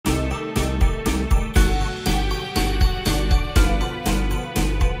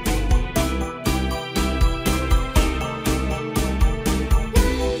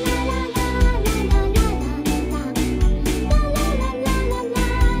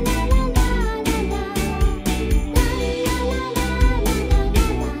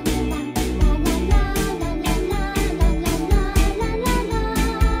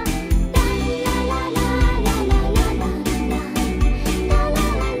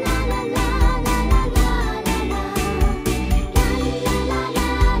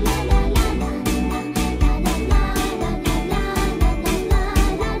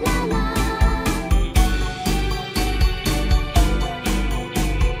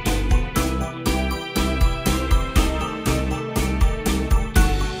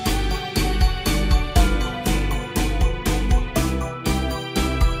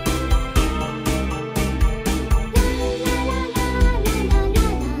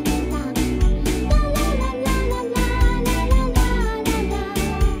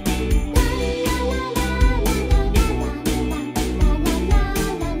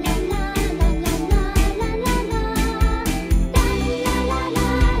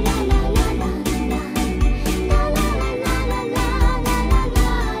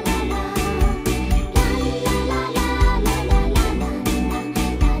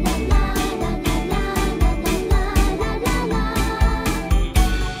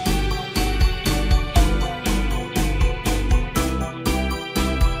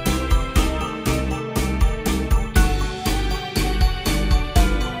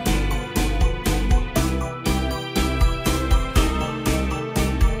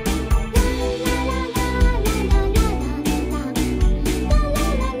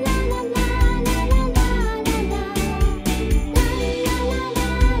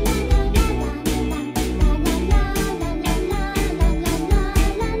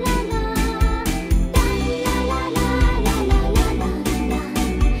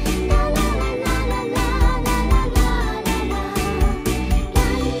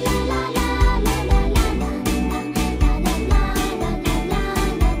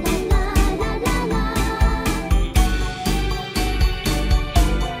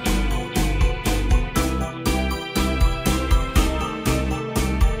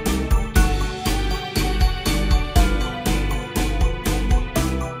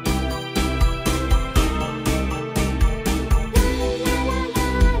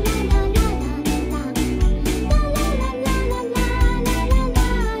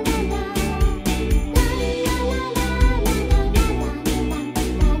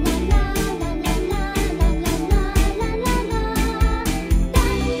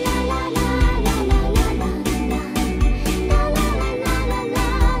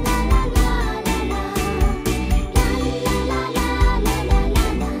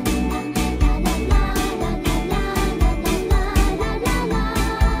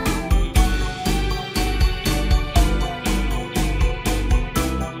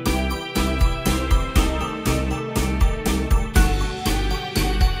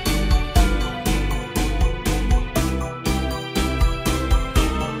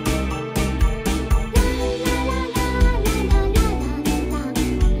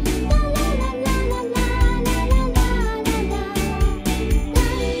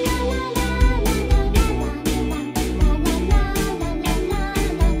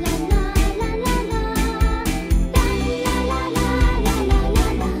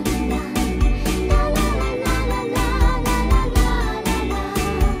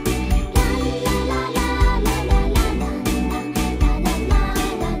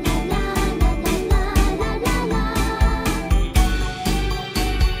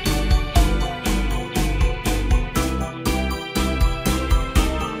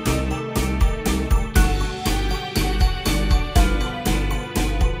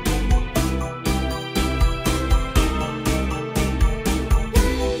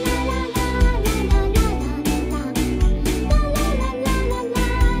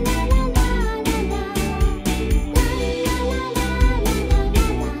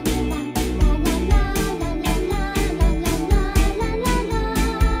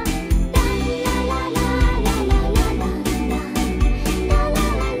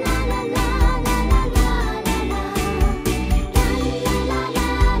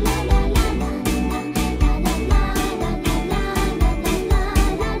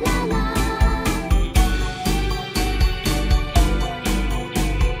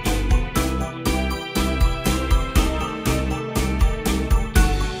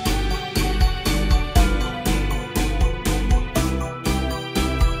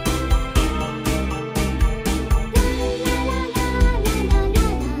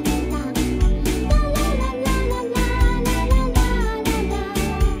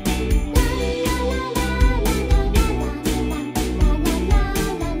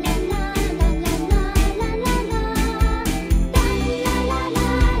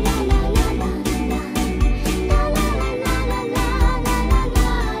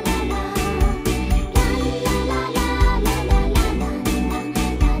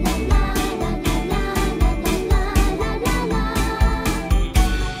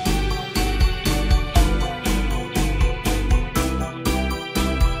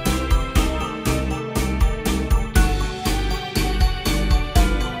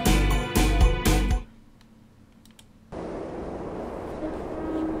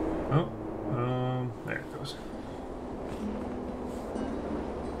Oh, there it goes.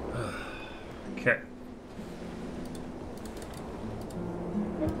 Okay.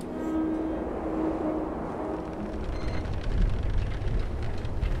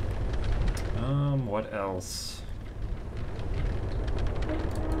 What else?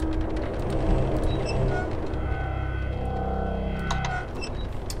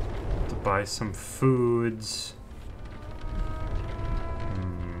 To buy some foods.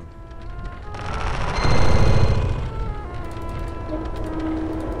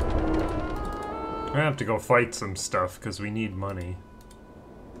 I have to go fight some stuff because we need money.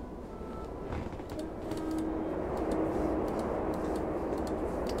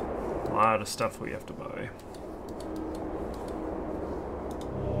 A lot of stuff we have to buy.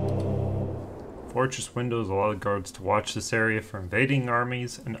 Fortress windows allow guards to watch this area for invading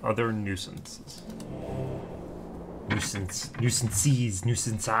armies and other nuisances. Nuisances.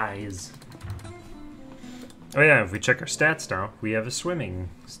 Oh yeah, if we check our stats now, we have a swimming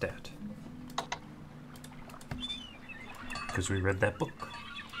stat. Because we read that book.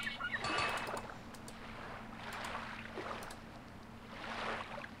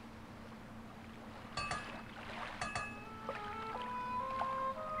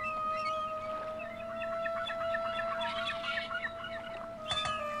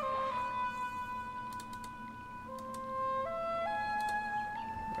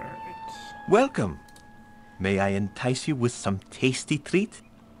 Welcome. May I entice you with some tasty treat?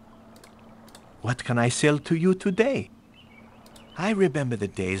 What can I sell to you today? I remember the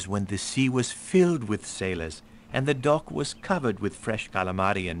days when the sea was filled with sailors and the dock was covered with fresh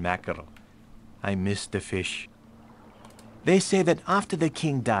calamari and mackerel. I miss the fish. They say that after the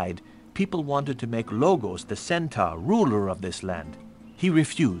king died, people wanted to make Logos the centaur ruler of this land. He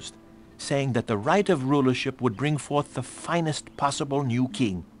refused, saying that the right of rulership would bring forth the finest possible new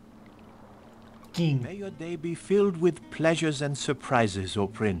king. May your day be filled with pleasures and surprises, O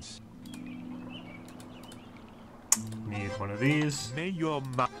prince. Need one of these. May your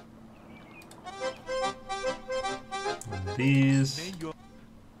One of these.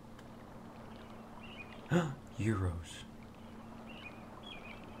 Euros.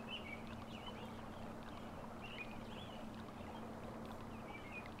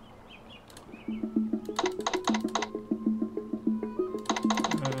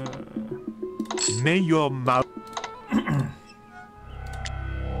 May your mouth.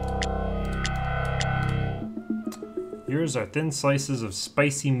 Yours are thin slices of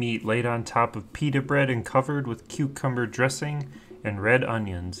spicy meat laid on top of pita bread and covered with cucumber dressing and red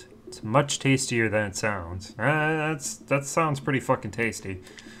onions. It's much tastier than it sounds. That sounds pretty fucking tasty.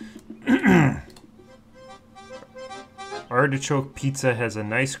 Artichoke pizza has a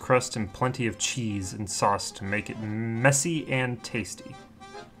nice crust and plenty of cheese and sauce to make it messy and tasty.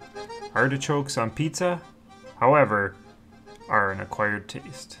 Artichokes on pizza, however, are an acquired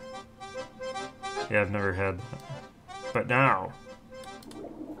taste. Yeah, I've never had that. But now,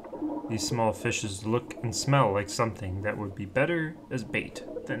 these small fishes look and smell like something that would be better as bait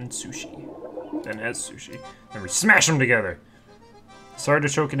than sushi. And we smash them together. This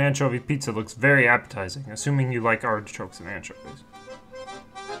artichoke and anchovy pizza looks very appetizing, assuming you like artichokes and anchovies.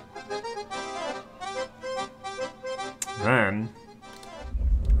 Then,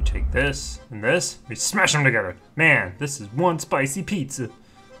 we take this and this, we smash them together. Man, this is one spicy pizza.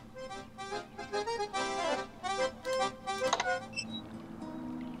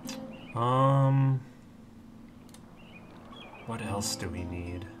 What else do we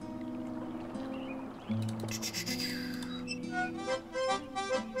need?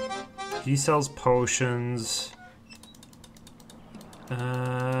 He sells potions.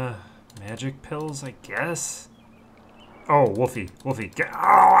 Magic pills, I guess? Oh, Wolfie, get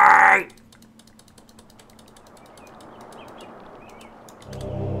away!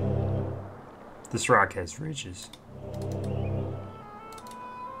 This rock has ridges.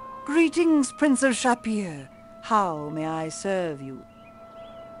 Greetings, Prince of Shapir. How may I serve you?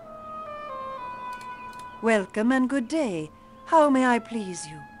 Welcome and good day. How may I please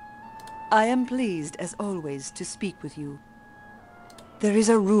you? I am pleased, as always, to speak with you. There is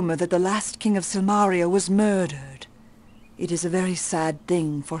a rumor that the last king of Silmaria was murdered. It is a very sad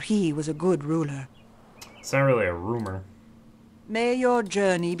thing, for he was a good ruler. It's not really a rumor. May your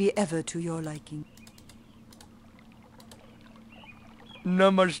journey be ever to your liking.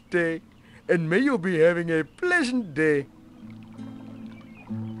 Namaste, and may you be having a pleasant day.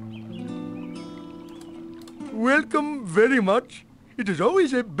 Welcome very much. It is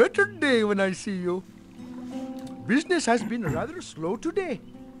always a better day when I see you. Business has been rather slow today.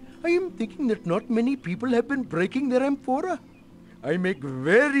 I am thinking that not many people have been breaking their amphora. I make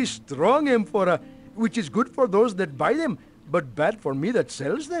very strong amphora, which is good for those that buy them, but bad for me that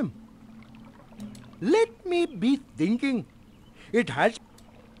sells them. Let me be thinking. It has...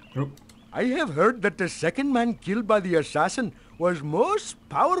 Oop. I have heard that the second man killed by the assassin was most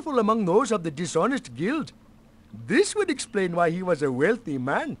powerful among those of the dishonest guild. This would explain why he was a wealthy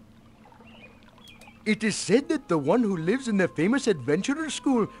man. It is said that the one who lives in the famous adventurer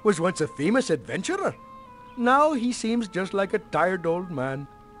school was once a famous adventurer. Now he seems just like a tired old man.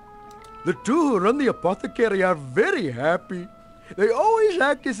 The two who run the apothecary are very happy. They always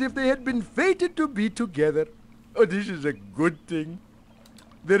act as if they had been fated to be together. Oh, this is a good thing.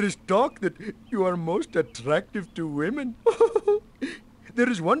 There is talk that you are most attractive to women. There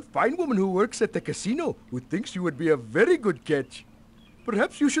is one fine woman who works at the casino who thinks you would be a very good catch.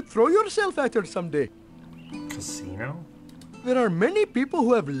 Perhaps you should throw yourself at her someday. Casino? There are many people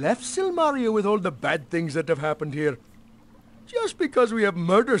who have left Silmaria with all the bad things that have happened here. Just because we have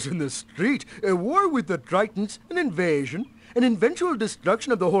murders in the street, a war with the Tritons, an invasion, an eventual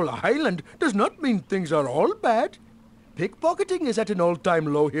destruction of the whole island does not mean things are all bad. Pickpocketing is at an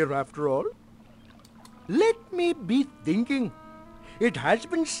all-time low here after all. Let me be thinking. It has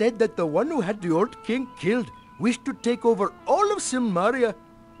been said that the one who had the old king killed wished to take over all of Silmaria.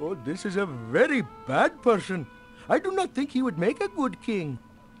 Oh, this is a very bad person. I do not think he would make a good king.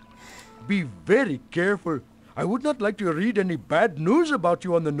 Be very careful. I would not like to read any bad news about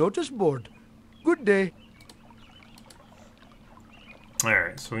you on the notice board. Good day.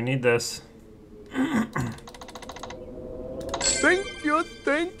 Alright, so we need this. Thank you,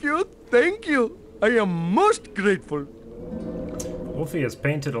 thank you, thank you. I am most grateful. Wolfie has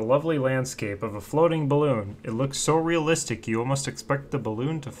painted a lovely landscape of a floating balloon. It looks so realistic you almost expect the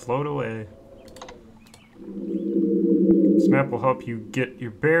balloon to float away. This map will help you get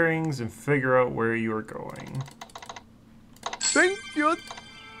your bearings and figure out where you are going. Thank you.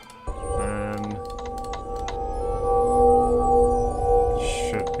 And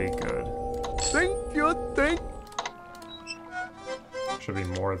should be good. Thank you, Should be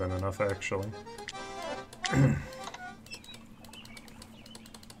more than enough, actually.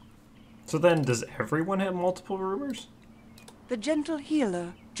 So then, does everyone have multiple rumors? The gentle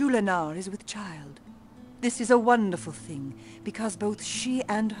healer, Julinar, is with child. This is a wonderful thing, because both she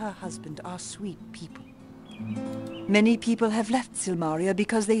and her husband are sweet people. Many people have left Silmaria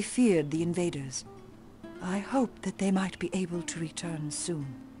because they feared the invaders. I hope that they might be able to return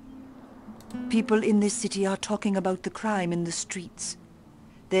soon. People in this city are talking about the crime in the streets.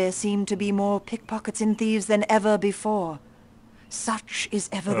 There seem to be more pickpockets and thieves than ever before. Such is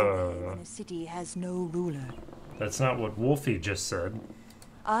ever the way when a city has no ruler. That's not what Wolfie just said.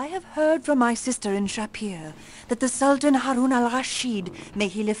 I have heard from my sister in Shapir that the Sultan Harun al-Rashid, may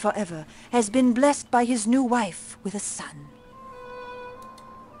he live forever, has been blessed by his new wife with a son.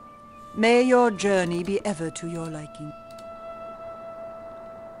 May your journey be ever to your liking.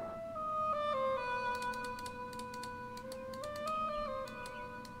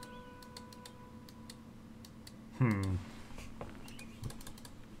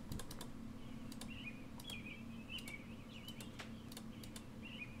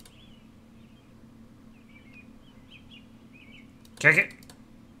 Check it.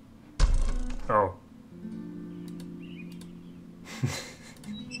 Oh.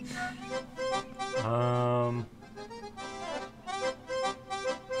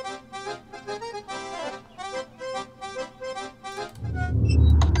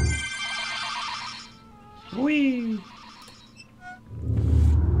 Whee!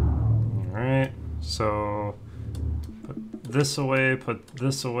 Alright, so put this away, put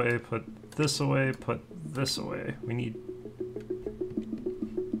this away, put this away, put this away. We need...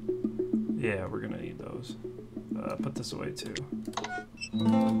 Yeah, we're gonna need those. Put this away too.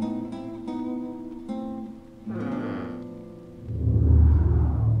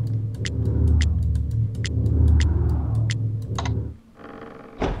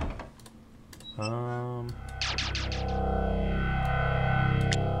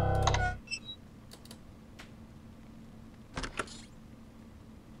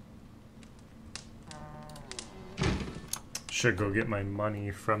 Should go get my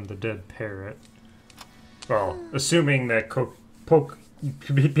money from the dead parrot. Well, assuming that Kokino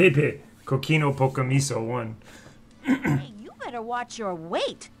Pokamiso won. Hey, you better watch your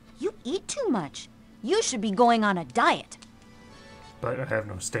weight. You eat too much. You should be going on a diet. But I have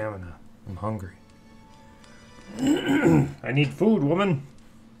no stamina. I'm hungry. I need food, woman.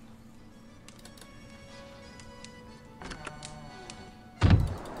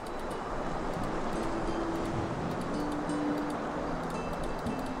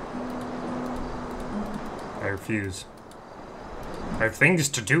 I refuse. I have things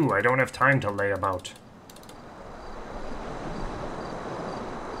to do. I don't have time to lay about.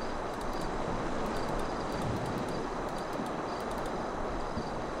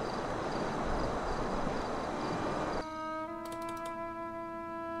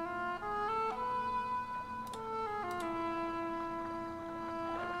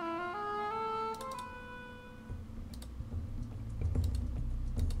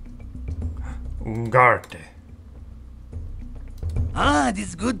 Ungarte. Ah, it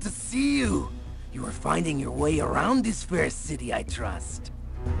is good to see you. You are finding your way around this fair city, I trust.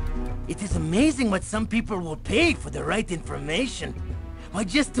 It is amazing what some people will pay for the right information. Why,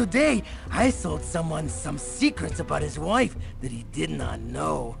 just today, I sold someone some secrets about his wife that he did not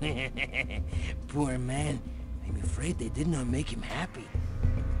know. Poor man. I'm afraid they did not make him happy.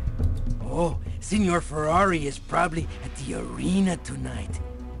 Oh, Signor Ferrari is probably at the arena tonight.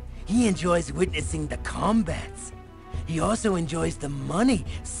 He enjoys witnessing the combats. He also enjoys the money.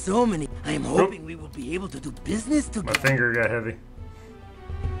 So many. I am hoping we will be able to do business My together. finger got heavy.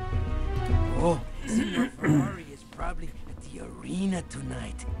 Oh, Signor Ferrari is probably at the arena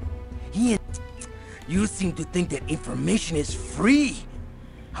tonight. You seem to think that information is free.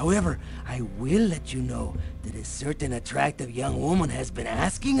 However, I will let you know that a certain attractive young woman has been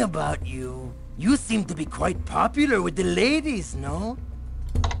asking about you. You seem to be quite popular with the ladies, no?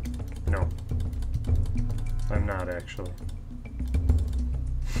 No. I'm not, actually.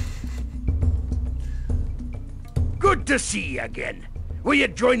 Good to see you again. Will you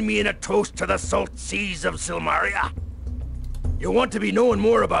join me in a toast to the salt seas of Silmaria? You want to be knowing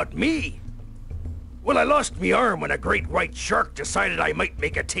more about me? Well, I lost me arm when a great white shark decided I might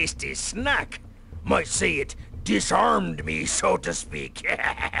make a tasty snack. Might say it disarmed me, so to speak.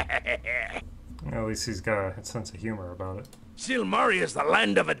 At least he's got a sense of humor about it. Silmaria's the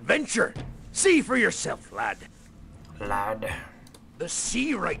land of adventure. See for yourself, lad. Lad. The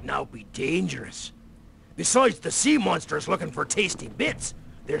sea right now be dangerous. Besides the sea monsters looking for tasty bits,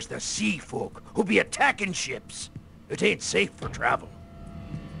 there's the sea folk who be attacking ships. It ain't safe for travel.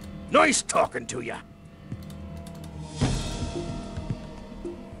 Nice talking to ya.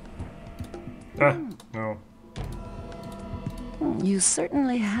 No. You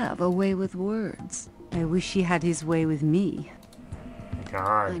certainly have a way with words. I wish he had his way with me. I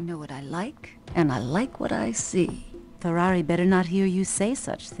God. know what I like, and I like what I see. Ferrari better not hear you say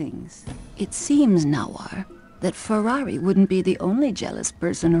such things. It seems, Nawar, that Ferrari wouldn't be the only jealous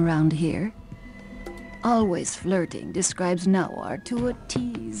person around here. Always flirting describes Nawar to a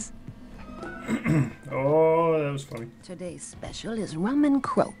tease. Oh, that was funny. Today's special is rum and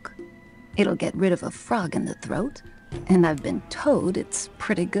croak. It'll get rid of a frog in the throat, and I've been told it's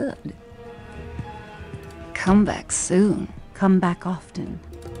pretty good. Come back soon. Come back often.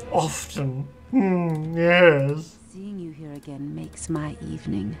 Often. Yes. Seeing you here again makes my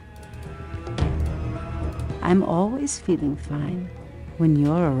evening. I'm always feeling fine when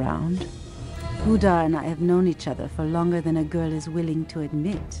you're around. Udar and I have known each other for longer than a girl is willing to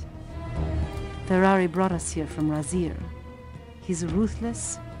admit. Ferrari brought us here from Razir. He's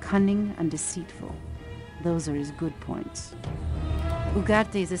ruthless, cunning, and deceitful. Those are his good points.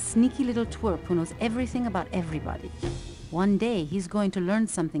 Ugarte is a sneaky little twerp who knows everything about everybody. One day, he's going to learn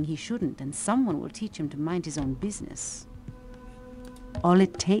something he shouldn't, and someone will teach him to mind his own business. All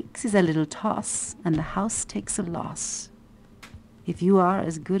it takes is a little toss, and the house takes a loss. If you are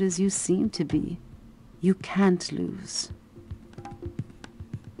as good as you seem to be, you can't lose.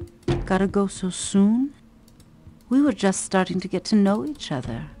 Gotta go so soon? We were just starting to get to know each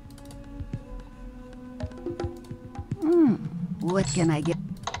other. What can I get?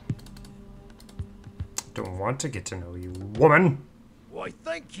 Don't want to get to know you, woman. Why,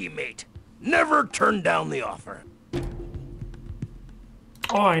 thank ye, mate. Never turn down the offer.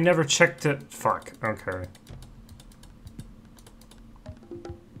 Oh, I never checked it. Fuck. Okay.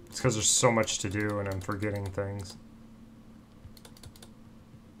 It's because there's so much to do and I'm forgetting things.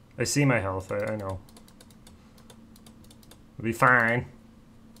 I see my health. I know. We'll be fine.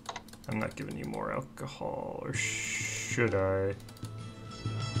 I'm not giving you more alcohol, or should I?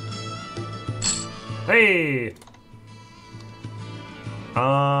 Hey!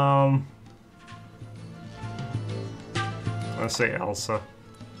 Let's say Elsa.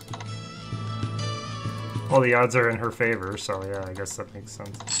 Well, the odds are in her favor, so yeah, I guess that makes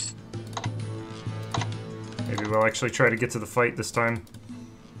sense. Maybe we'll actually try to get to the fight this time.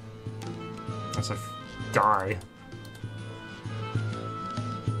 Unless I die.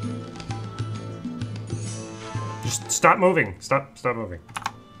 Just stop moving. Stop moving.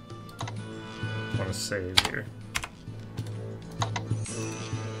 I want to save here.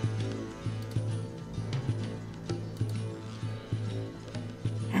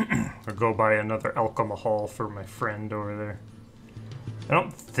 I'll go buy another alcohol for my friend over there. I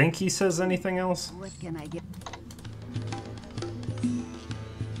don't think he says anything else. What can I get?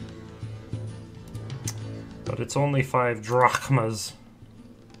 But it's only 5 drachmas.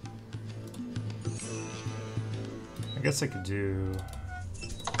 I guess I could do...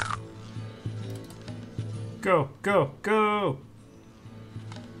 Go, go, go!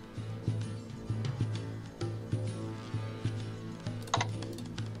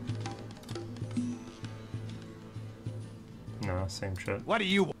 No, same shit. What do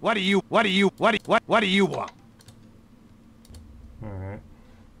you want? Alright.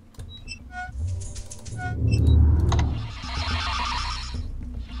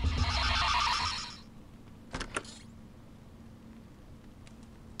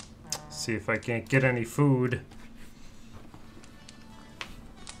 See if I can't get any food.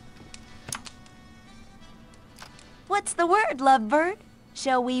 What's the word, lovebird?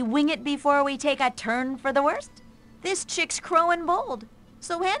 Shall we wing it before we take a turn for the worst? This chick's crowing bold.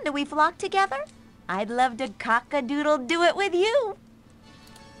 So when do we flock together? I'd love to cock-a-doodle-do it with you.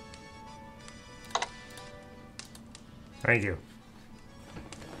 Thank you.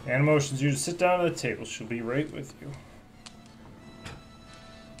 Anna motions you to sit down at the table. She'll be right with you.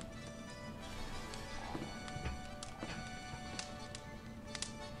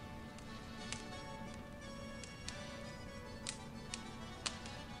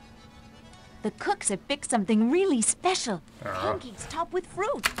 The cooks have fixed something really special. Pancakes topped with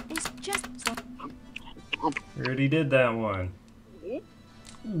fruit. It's just so... We already did that one.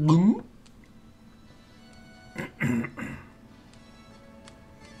 To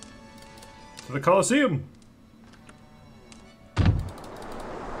the Colosseum.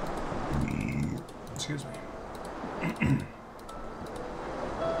 Excuse me.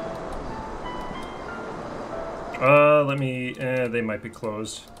 Let me... they might be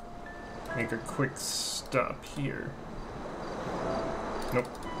closed. Make a quick stop here. Nope.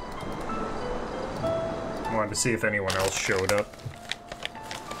 Wanted to see if anyone else showed up.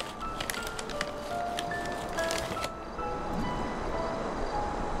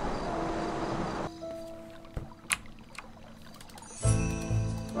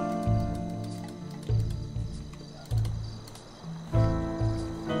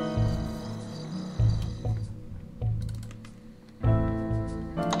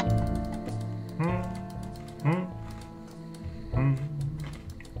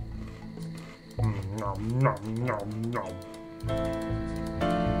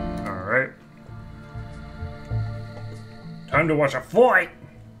 Alright. Time to watch a fight!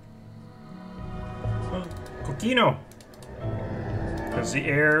 Coquino has the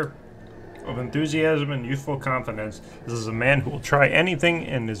air of enthusiasm and youthful confidence. This is a man who will try anything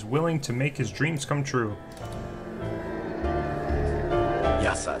and is willing to make his dreams come true.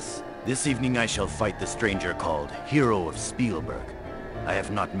 Yassas, this evening I shall fight the stranger called Hero of Spielberg. I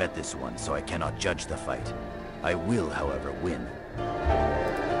have not met this one, so I cannot judge the fight. I will, however, win.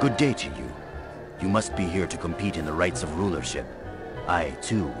 Good day to you. You must be here to compete in the rites of rulership. I,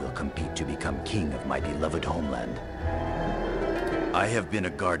 too, will compete to become king of my beloved homeland. I have been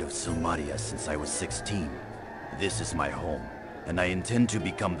a guard of Silmaria since I was 16. This is my home, and I intend to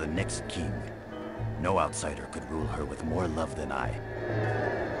become the next king. No outsider could rule her with more love than I.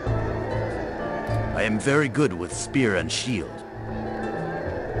 I am very good with spear and shield.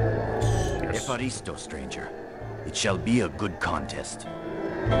 Efaristo, stranger. It shall be a good contest.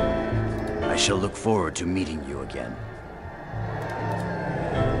 I shall look forward to meeting you again.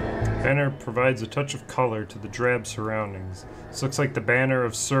 Banner provides a touch of color to the drab surroundings. This looks like the banner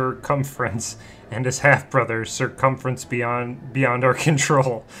of Circumference and his half-brother, Circumference beyond our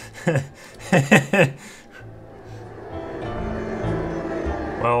control.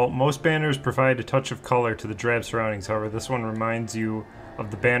 Well, most banners provide a touch of color to the drab surroundings. However, this one reminds you of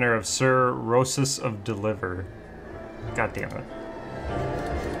the banner of Sir Rosus of Deliver. God damn it.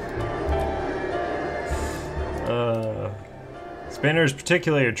 This banner is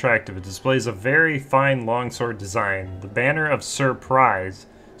particularly attractive. It displays a very fine longsword design. The banner of Surprise,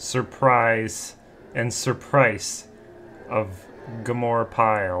 and Surprise of Gomer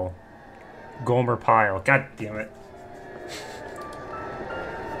Pyle. God damn it.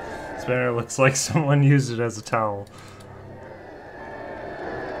 This banner looks like someone used it as a towel.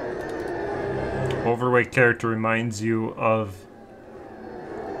 Overweight character reminds you of...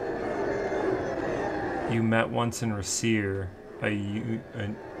 You met once in Rasir. I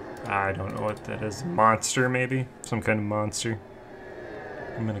don't know what that is. Monster, maybe? Some kind of monster.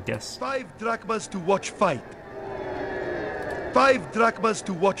 I'm gonna guess. 5 drachmas to watch fight. 5 drachmas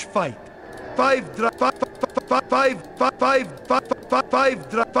to watch fight. 5 drachmas. 5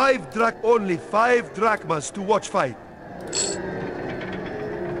 Only 5 drachmas to watch fight.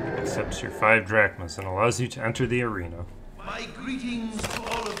 Accepts your 5 drachmas and allows you to enter the arena. My greetings to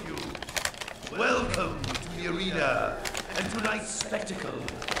all of you. Welcome to the arena and tonight's spectacle.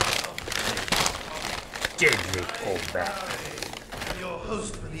 Deadly combat. I'm your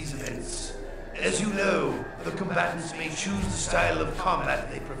host for these events. As you know, the combatants may choose the style of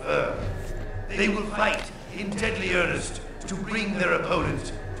combat they prefer. They will fight in deadly earnest to bring their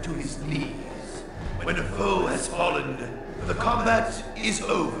opponent to his knees. When a foe has fallen, the combat is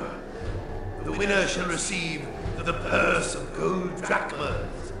over. The winner shall receive the purse of gold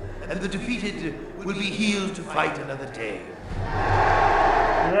drachmas, and the defeated will be healed to fight another day.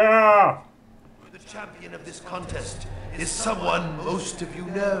 Yeah! The champion of this contest is someone most of you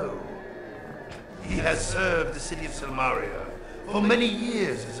know. He has served the city of Silmaria for many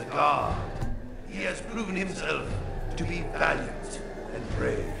years as a guard. He has proven himself to be valiant and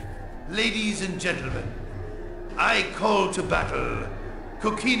brave. Ladies and gentlemen, I call to battle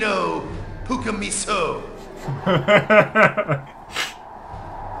Kokino Pukamiso.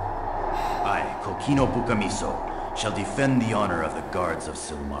 I, Kokino Pukamiso, shall defend the honor of the guards of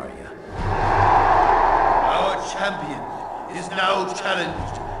Silmaria. Our champion is now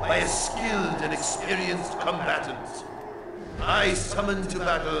challenged by a skilled and experienced combatant. I summon to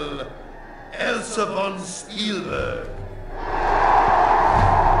battle Elsa von Spielberg.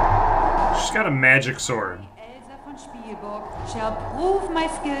 She's got a magic sword. Elsa von Spielberg shall prove my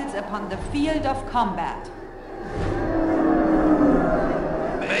skills upon the field of combat.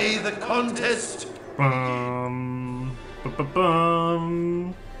 May the contest Bum,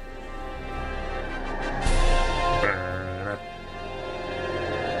 bum.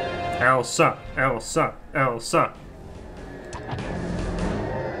 Elsa, Elsa, Elsa.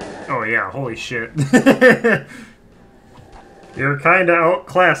 Oh yeah, holy shit. You're kinda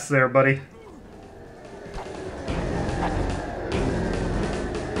outclassed there, buddy.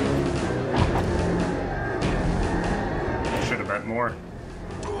 Should have bet more.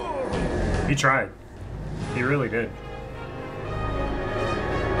 He tried. He really did.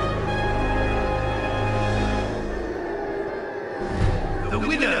 the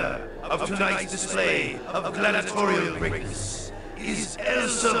winner of tonight's display of gladiatorial greatness is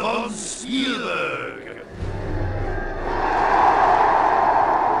Elsa von Spielberg.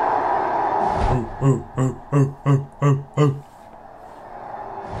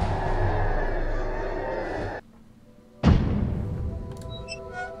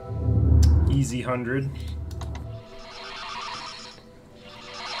 Easy 100.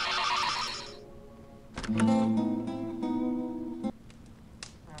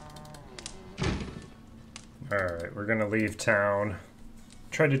 Alright, we're gonna leave town.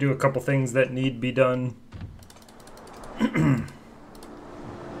 Try to do a couple things that need be done.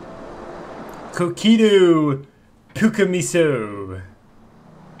 Kokido Pukamiso.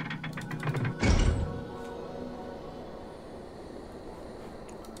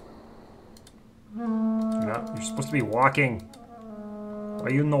 No, you're supposed to be walking. Why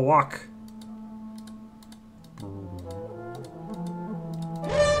are you in the walk?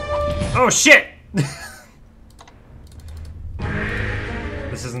 Oh shit!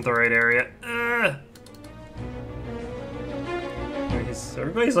 This isn't the right area.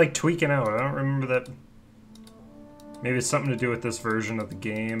 Everybody's like tweaking out. I don't remember that. Maybe it's something to do with this version of the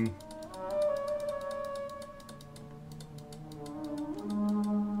game.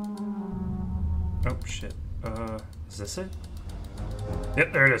 Oh shit. Is this it?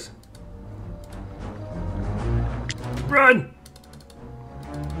 Yep, there it is. Run!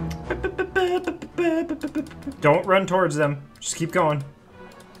 Don't run towards them. Just keep going.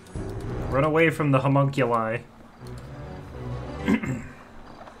 Run away from the homunculi.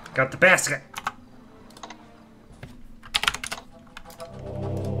 Got the basket.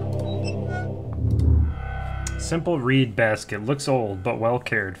 Simple reed basket. Looks old, but well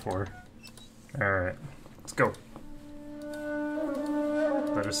cared for. Alright, let's go.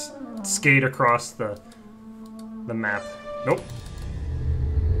 Let us skate across the map. Nope.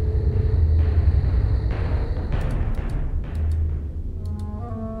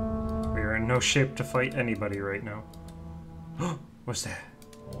 We are in no shape to fight anybody right now. What's that?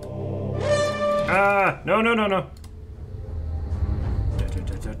 Ah! No, no, no, no!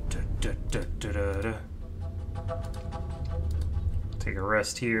 Take a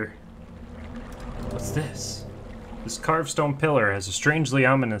rest here. What's this? This carved stone pillar has a strangely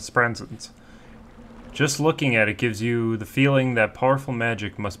ominous presence. Just looking at it gives you the feeling that powerful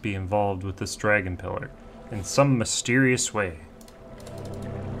magic must be involved with this dragon pillar in some mysterious way.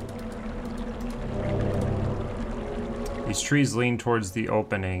 These trees lean towards the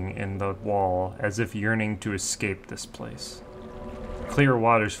opening in the wall, as if yearning to escape this place. Clear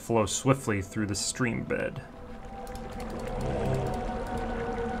waters flow swiftly through the stream bed.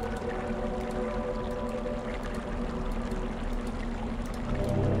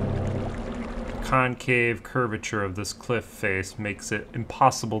 The concave curvature of this cliff face makes it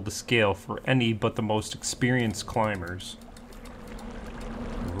impossible to scale for any but the most experienced climbers.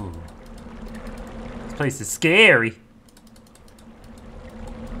 Ooh. This place is scary.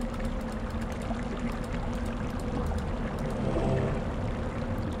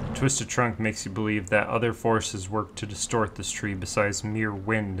 Twisted trunk makes you believe that other forces work to distort this tree besides mere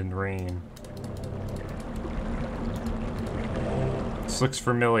wind and rain. This looks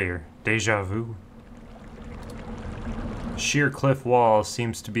familiar. Deja vu. Sheer cliff wall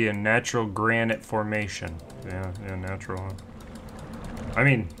seems to be a natural granite formation. Yeah, natural. I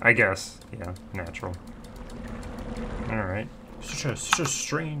mean, I guess. Yeah, natural. Alright. Such a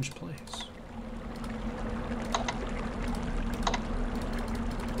strange place.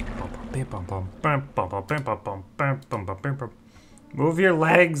 Move your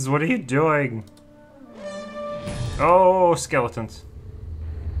legs, what are you doing? Oh, skeletons.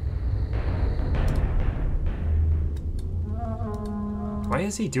 Why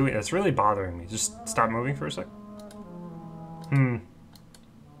is he doing that's really bothering me. Just stop moving for a sec.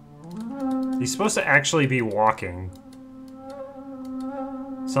 He's supposed to actually be walking.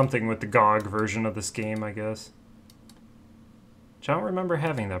 Something with the GOG version of this game, I guess. I don't remember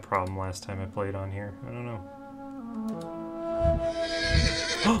having that problem last time I played on here. I don't know.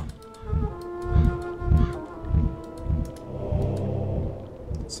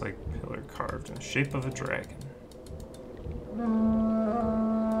 It's like a pillar carved in the shape of a dragon.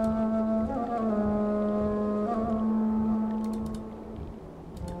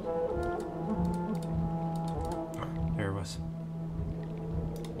 There it was.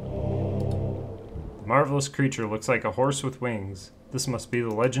 The marvelous creature looks like a horse with wings. This must be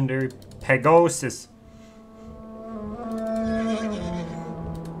the legendary Pegasus.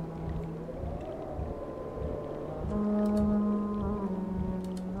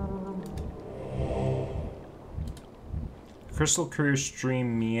 Crystal clear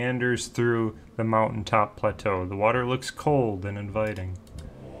stream meanders through the mountaintop plateau. The water looks cold and inviting.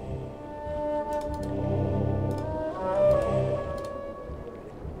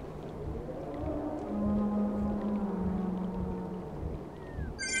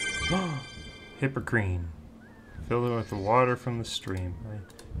 Hippocrene. Fill it with the water from the stream. I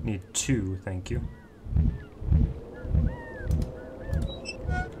need 2, thank you.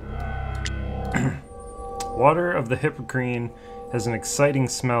 Water of the Hippocrene has an exciting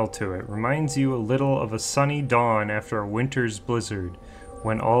smell to it. Reminds you a little of a sunny dawn after a winter's blizzard,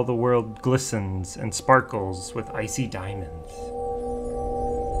 when all the world glistens and sparkles with icy diamonds.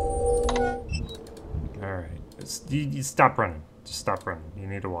 Alright, you stop running. Just stop running. You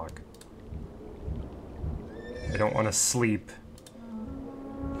need to walk. I don't want to sleep.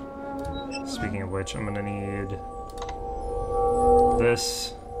 Speaking of which, I'm gonna need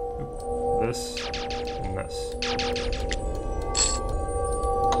this, this, and this.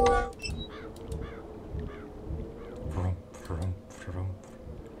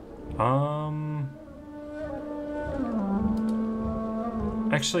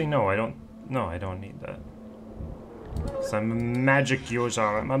 Actually, no, I don't. No, I don't need that. 'Cause I'm a magic user.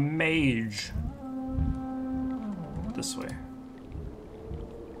 I'm a mage. This way.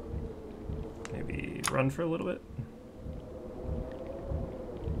 Maybe run for a little bit.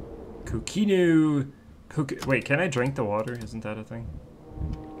 Kukinu. Wait, can I drink the water? Isn't that a thing?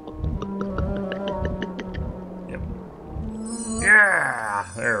 Yep. Yeah!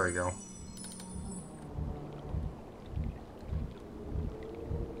 There we go.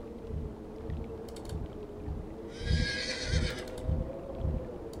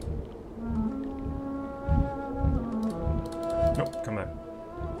 Nope, come back.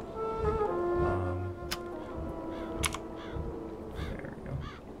 There we go.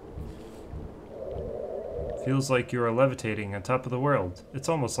 Feels like you are levitating on top of the world. It's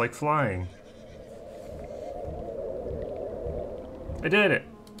almost like flying. I did it!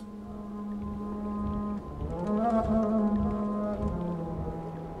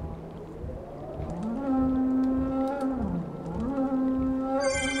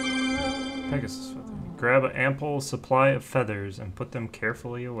 Pegasus feather. Grab an ample supply of feathers and put them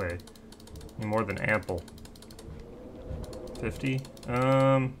carefully away. Need more than ample. 50?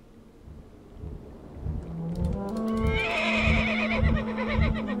 Yeah,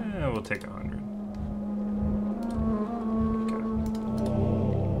 we'll take 100. Okay.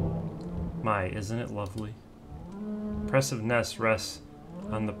 My, isn't it lovely? impressive nest rests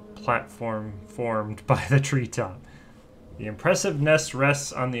on the platform formed by the treetop. The impressive nest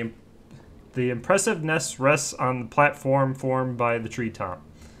rests on the impressive nest rests on the platform formed by the treetop.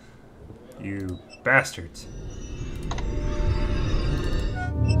 You bastards.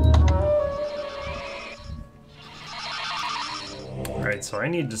 Alright, so I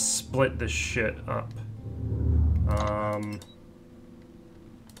need to split this shit up.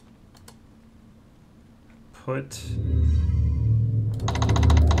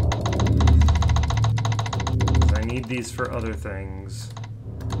 I need these for other things.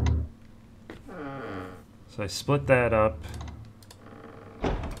 So I split that up.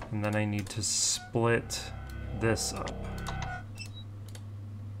 And then I need to split this up.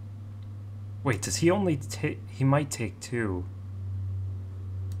 Wait, does he only take... He might take two.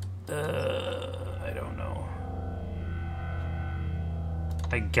 I don't know.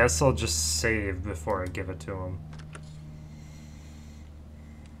 I guess I'll just save before I give it to him.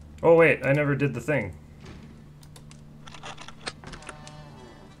 Oh wait, I never did the thing.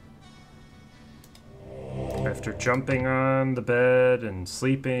 After jumping on the bed and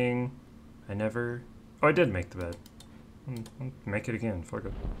sleeping, I never... Oh, I did make the bed. I'll make it again, fuck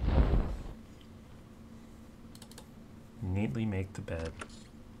it. Neatly make the bed.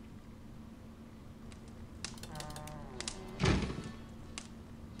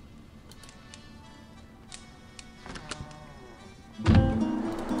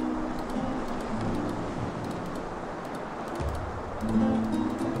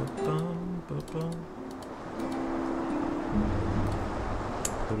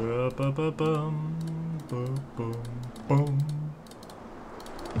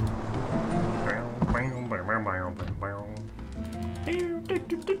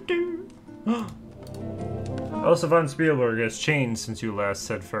 Elsa von Spielberg has changed since you last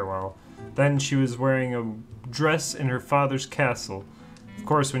said farewell. Then she was wearing a dress in her father's castle. Of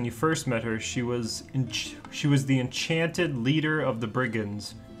course, when you first met her, she was the enchanted leader of the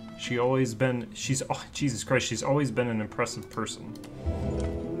brigands. Oh, Jesus Christ, she's always been an impressive person.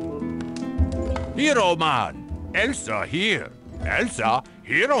 Hero man! Elsa here! Elsa,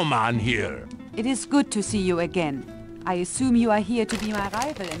 Hero man here! It is good to see you again. I assume you are here to be my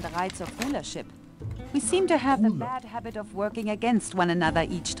rival in the rites of rulership. We seem to have the bad habit of working against one another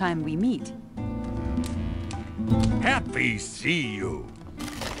each time we meet. Happy see you!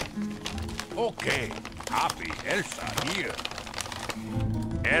 Okay, happy Elsa here.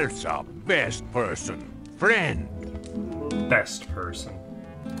 Elsa, best person. Friend. Best person.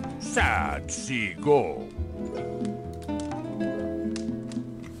 Sad see go.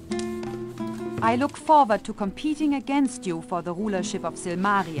 I look forward to competing against you for the rulership of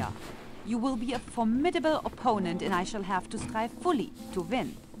Silmaria. You will be a formidable opponent and I shall have to strive fully to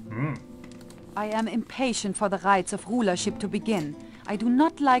win. I am impatient for the rites of rulership to begin. I do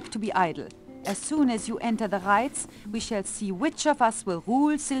not like to be idle. As soon as you enter the rites, we shall see which of us will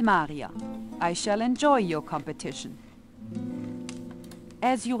rule Silmaria. I shall enjoy your competition.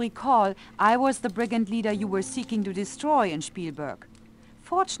 As you recall, I was the brigand leader you were seeking to destroy in Spielberg.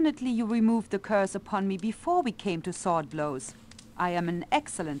 Fortunately, you removed the curse upon me before we came to sword blows. I am an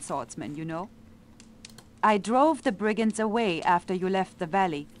excellent swordsman, you know. I drove the brigands away after you left the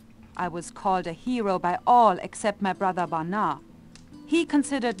valley. I was called a hero by all except my brother Bernard. He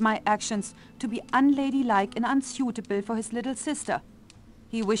considered my actions to be unladylike and unsuitable for his little sister.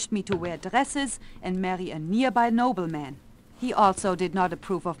 He wished me to wear dresses and marry a nearby nobleman. He also did not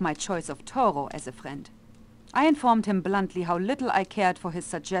approve of my choice of Toro as a friend. I informed him bluntly how little I cared for his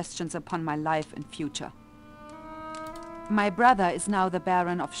suggestions upon my life and future. My brother is now the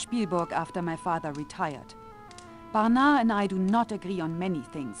Baron of Spielberg after my father retired. Bernard and I do not agree on many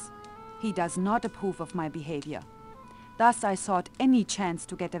things. He does not approve of my behavior. Thus I sought any chance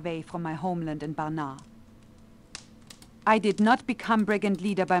to get away from my homeland in Bernard. I did not become brigand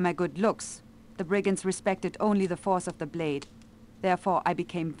leader by my good looks. The brigands respected only the force of the blade. Therefore I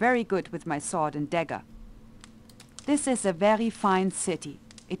became very good with my sword and dagger. This is a very fine city.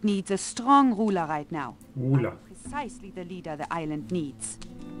 It needs a strong ruler right now. Ruler. Precisely the leader the island needs.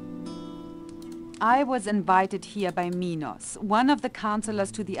 I was invited here by Minos, one of the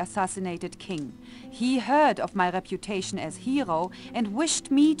counselors to the assassinated king. He heard of my reputation as hero and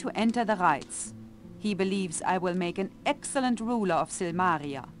wished me to enter the rites. He believes I will make an excellent ruler of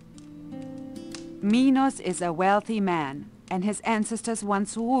Silmaria. Minos is a wealthy man, and his ancestors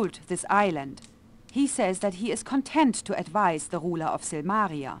once ruled this island. He says that he is content to advise the ruler of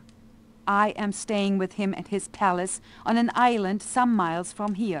Silmaria. I am staying with him at his palace on an island some miles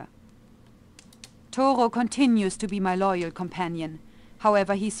from here. Toro continues to be my loyal companion.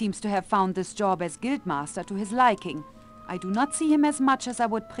 However, he seems to have found this job as guildmaster to his liking. I do not see him as much as I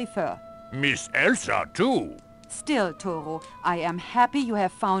would prefer. Miss Elsa, too. Still, Toro, I am happy you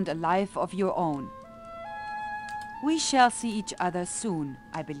have found a life of your own. We shall see each other soon,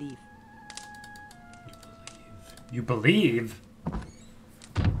 I believe. You believe?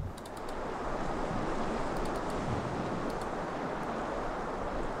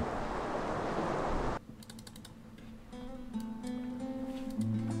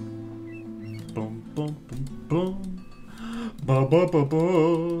 Boom, boom, boom, boom. Ba ba ba ba.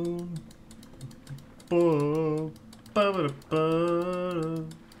 Ba ba ba ba.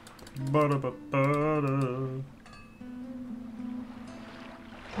 Ba da ba ba da.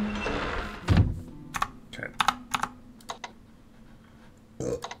 Okay.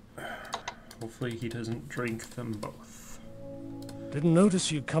 Hopefully he doesn't drink them both. Didn't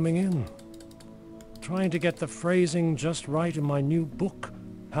notice you coming in. Trying to get the phrasing just right in my new book,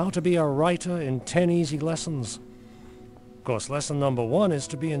 How to Be a Writer in 10 Easy Lessons. Of course, lesson number 1 is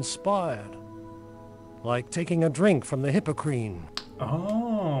to be inspired. Like taking a drink from the Hippocrene.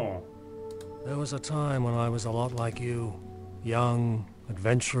 Oh. There was a time when I was a lot like you. Young,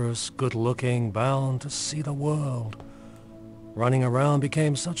 adventurous, good-looking, bound to see the world. Running around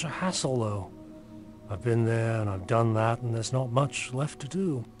became such a hassle, though. I've been there and I've done that, and there's not much left to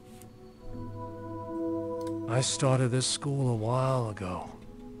do. I started this school a while ago.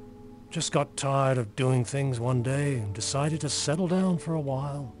 Just got tired of doing things one day and decided to settle down for a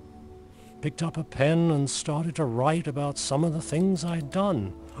while. Picked up a pen and started to write about some of the things I'd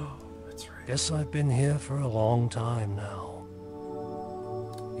done. That's right. Guess I've been here for a long time now.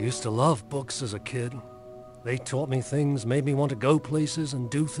 Used to love books as a kid. They taught me things, made me want to go places and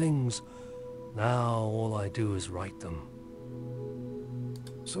do things. Now all I do is write them.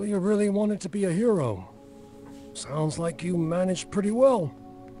 So you really wanted to be a hero? Sounds like you managed pretty well.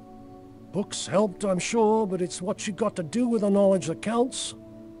 Books helped, I'm sure, but it's what you got to do with the knowledge that counts.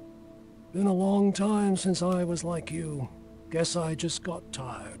 Been a long time since I was like you. Guess I just got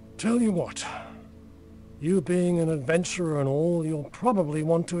tired. Tell you what, you being an adventurer and all, you'll probably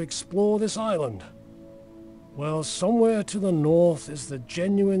want to explore this island. Well, somewhere to the north is the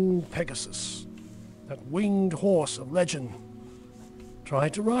genuine Pegasus, that winged horse of legend.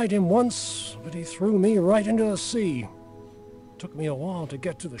 Tried to ride him once, but he threw me right into the sea. Took me a while to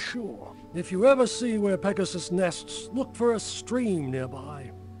get to the shore. If you ever see where Pegasus nests, look for a stream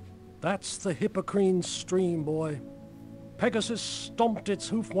nearby. That's the Hippocrene stream, boy. Pegasus stomped its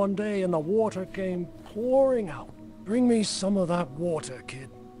hoof one day and the water came pouring out. Bring me some of that water, kid.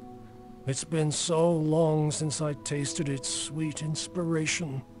 It's been so long since I tasted its sweet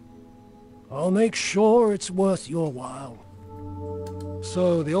inspiration. I'll make sure it's worth your while.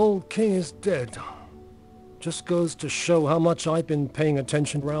 So the old king is dead. Just goes to show how much I've been paying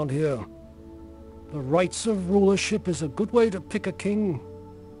attention around here. The rights of rulership is a good way to pick a king.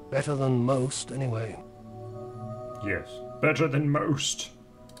 Better than most, anyway. Yes, better than most.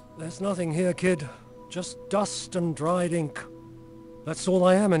 There's nothing here, kid. Just dust and dried ink. That's all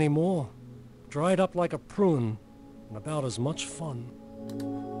I am anymore. Dried up like a prune, and about as much fun.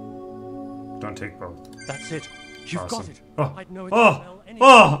 Don't take both. That's it. You've Awesome. got it. Oh. I'd know it Oh. smell anyway.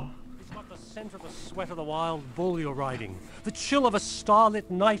 Oh. It's got the scent of the sweat of the wild bull you're riding, the chill of a starlit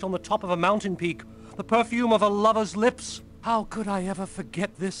night on the top of a mountain peak, the perfume of a lover's lips. How could I ever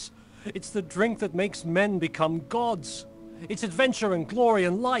forget this? It's the drink that makes men become gods. It's adventure and glory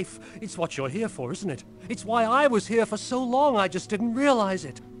and life. It's what you're here for, isn't it? It's why I was here for so long, I just didn't realize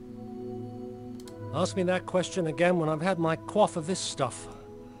it. Ask me that question again when I've had my quaff of this stuff.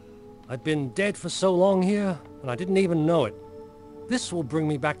 I've been dead for so long here, and I didn't even know it. This will bring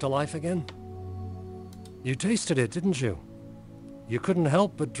me back to life again. You tasted it, didn't you? You couldn't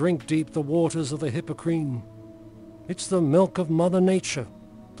help but drink deep the waters of the Hippocrene. It's the milk of Mother Nature,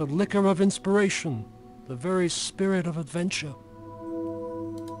 the liquor of inspiration, the very spirit of adventure.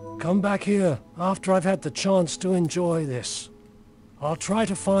 Come back here after I've had the chance to enjoy this. I'll try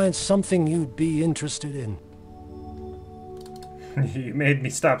to find something you'd be interested in. You made me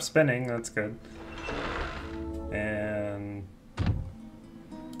stop spinning, that's good. And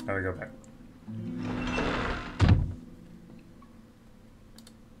now we go back.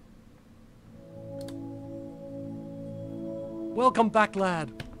 Welcome back,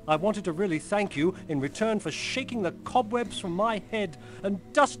 lad. I wanted to really thank you in return for shaking the cobwebs from my head and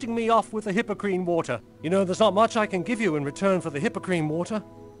dusting me off with the Hippocrene water. You know, there's not much I can give you in return for the Hippocrene water.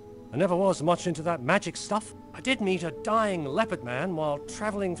 I never was much into that magic stuff. I did meet a dying leopard man while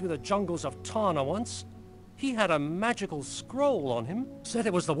traveling through the jungles of Tana once. He had a magical scroll on him. Said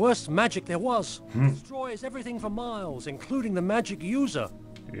it was the worst magic there was. Destroys everything for miles, including the magic user.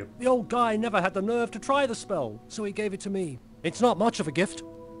 Yep. The old guy never had the nerve to try the spell, so he gave it to me. It's not much of a gift.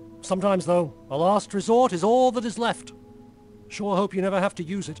 Sometimes, though, a last resort is all that is left. Sure hope you never have to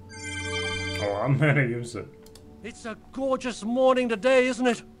use it. Oh, I'm gonna use it. It's a gorgeous morning today, isn't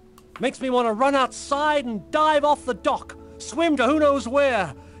it? Makes me want to run outside and dive off the dock, swim to who knows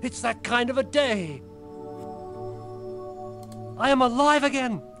where. It's that kind of a day. I am alive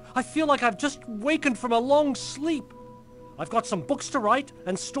again. I feel like I've just wakened from a long sleep. I've got some books to write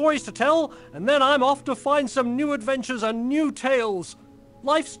and stories to tell, and then I'm off to find some new adventures and new tales.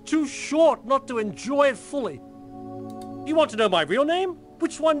 Life's too short not to enjoy it fully. You want to know my real name?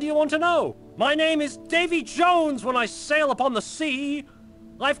 Which one do you want to know? My name is Davy Jones when I sail upon the sea.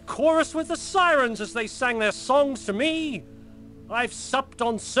 I've chorused with the sirens as they sang their songs to me. I've supped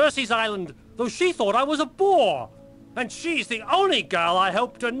on Circe's island, though she thought I was a boor. And she's the only girl I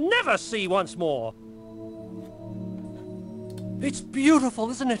hope to never see once more. It's beautiful,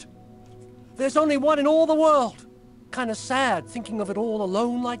 isn't it? There's only one in all the world. Kinda sad thinking of it all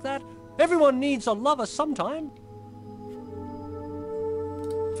alone like that. Everyone needs a lover sometime.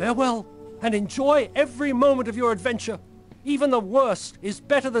 Farewell, and enjoy every moment of your adventure. Even the worst is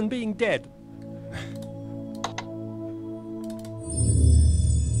better than being dead.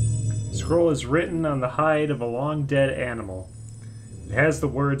 Scroll is written on the hide of a long-dead animal. It has the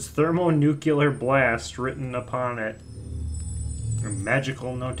words thermonuclear blast written upon it. A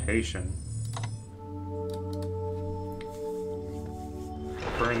magical notation.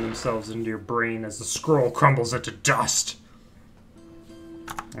 Burn themselves into your brain as the scroll crumbles into dust.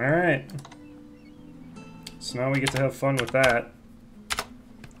 Alright. So now we get to have fun with that.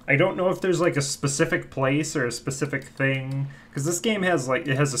 I don't know if there's like a specific place or a specific thing, because this game has like,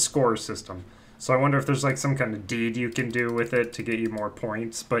 it has a score system. So I wonder if there's like some kind of deed you can do with it to get you more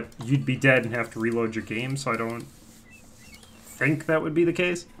points, but you'd be dead and have to reload your game, so I don't think that would be the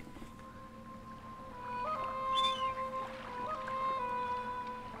case.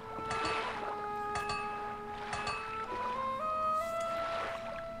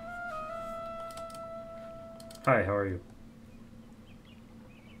 Hi, how are you?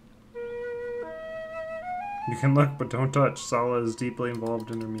 You can look, but don't touch. Sala is deeply involved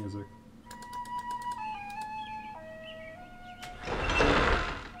in her music.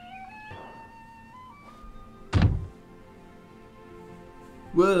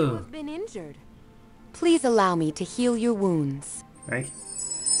 Whoa. You've been injured. Please allow me to heal your wounds. Thank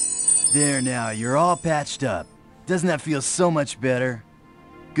you. There now, you're all patched up. Doesn't that feel so much better?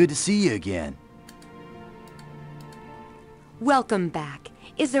 Good to see you again. Welcome back.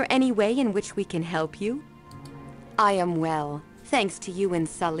 Is there any way in which we can help you? I am well, thanks to you and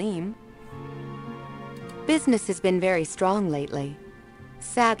Salim. Business has been very strong lately.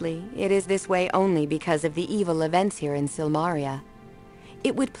 Sadly, it is this way only because of the evil events here in Silmaria.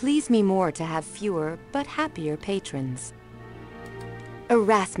 It would please me more to have fewer, but happier patrons.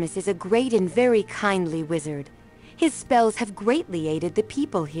 Erasmus is a great and very kindly wizard. His spells have greatly aided the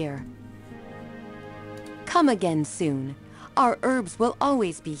people here. Come again soon. Our herbs will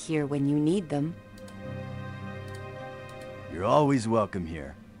always be here when you need them. You're always welcome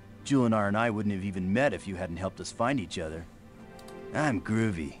here. Julinar and I wouldn't have even met if you hadn't helped us find each other. I'm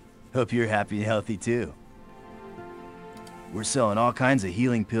groovy. Hope you're happy and healthy too. We're selling all kinds of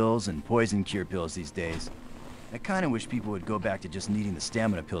healing pills and poison cure pills these days. I kinda wish people would go back to just needing the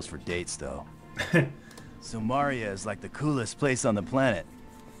stamina pills for dates though. Silmaria is like the coolest place on the planet.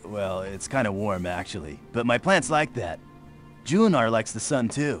 Well, it's kinda warm actually, but my plants like that. Julinar likes the sun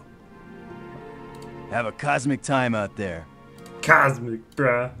too. Have a cosmic time out there. Cosmic,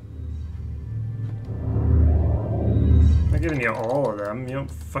 bruh. I'm giving you all of them. You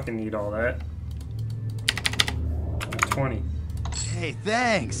don't fucking need all that. 20. Hey,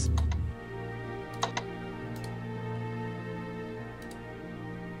 thanks!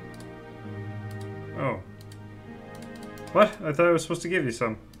 Oh. What? I thought I was supposed to give you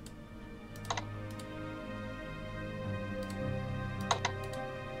some.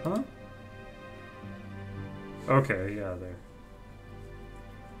 Huh? Okay, yeah, there.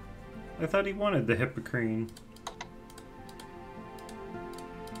 I thought he wanted the hippocrene.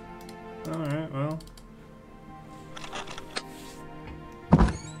 Alright, well.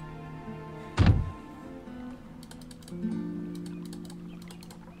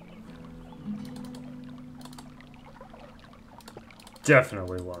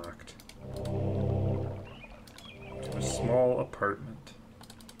 Definitely locked. To a small apartment.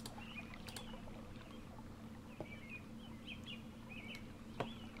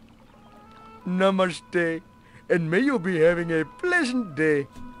 Namaste, and may you be having a pleasant day.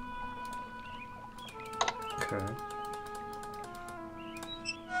 Okay.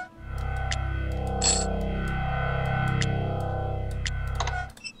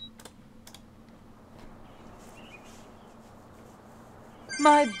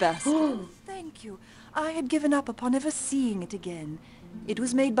 My basket. Thank you. I had given up upon ever seeing it again. It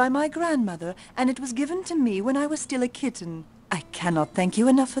was made by my grandmother, and it was given to me when I was still a kitten. I cannot thank you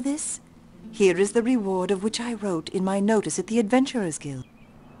enough for this. Here is the reward of which I wrote in my notice at the Adventurers Guild.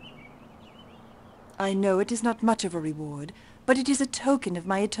 I know it is not much of a reward, but it is a token of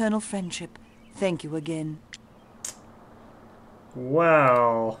my eternal friendship. Thank you again.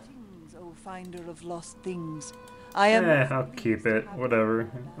 Well... Oh, finder of lost things. I am... I'll keep it.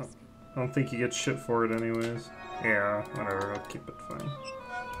 Whatever. I don't think you get shit for it anyways. Yeah, whatever. I'll keep it fine.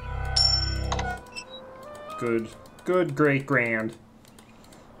 Good. Good, great, grand.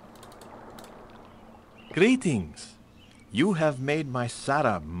 Greetings. You have made my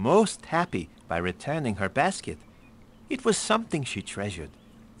Sarah most happy by returning her basket. It was something she treasured.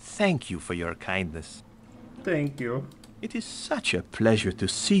 Thank you for your kindness. Thank you. It is such a pleasure to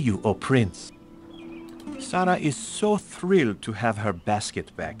see you, O Prince. Sarah is so thrilled to have her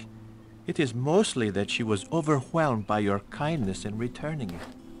basket back. It is mostly that she was overwhelmed by your kindness in returning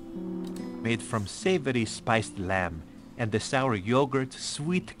it. Made from savory spiced lamb, and the sour yogurt,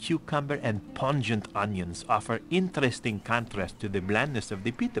 sweet cucumber, and pungent onions offer interesting contrast to the blandness of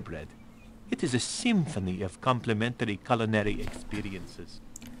the pita bread. It is a symphony of complementary culinary experiences.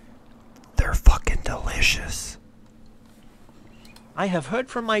 They're fucking delicious. I have heard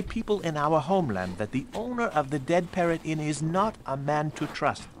from my people in our homeland that the owner of the Dead Parrot Inn is not a man to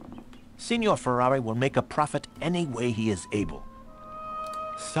trust. Signor Ferrari will make a profit any way he is able.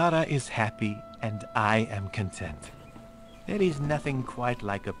 Sarah is happy, and I am content. There is nothing quite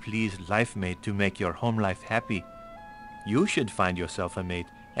like a pleased life mate to make your home life happy. You should find yourself a mate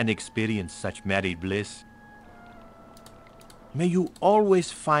and experience such married bliss. May you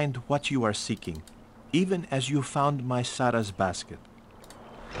always find what you are seeking, even as you found my Sarah's basket.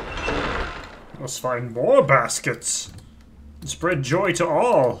 Let's find more baskets. Spread joy to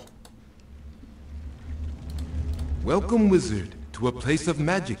all. Welcome, wizard, to a place of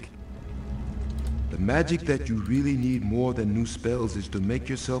magic. The magic that you really need more than new spells is to make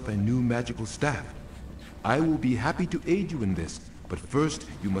yourself a new magical staff. I will be happy to aid you in this, but first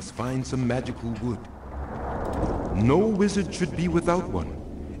you must find some magical wood. No wizard should be without one.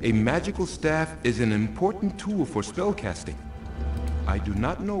 A magical staff is an important tool for spellcasting. I do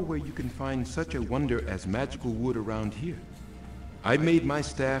not know where you can find such a wonder as magical wood around here. I made my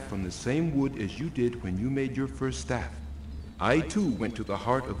staff from the same wood as you did when you made your first staff. I too went to the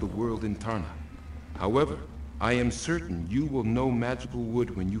heart of the world in Tarna. However, I am certain you will know magical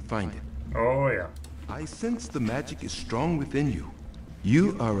wood when you find it. Oh yeah. I sense the magic is strong within you.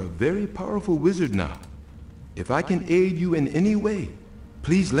 You are a very powerful wizard now. If I can aid you in any way,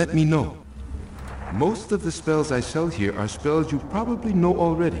 please let me know. Most of the spells I sell here are spells you probably know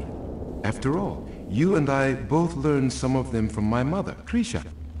already. After all, you and I both learned some of them from my mother, Krisha.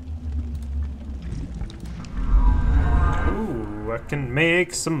 Ooh, I can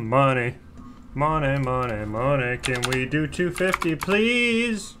make some money. Money, money, money. Can we do 250,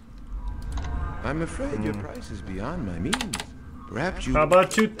 please? I'm afraid your price is beyond my means. Perhaps you... How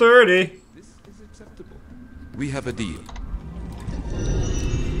about 230? This is acceptable. We have a deal.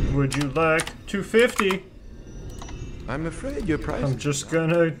 Would you like 250? I'm afraid your price... I'm just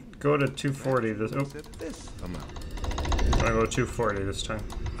gonna go to 240 this... Oh. This amount. I'm gonna go 240 this time.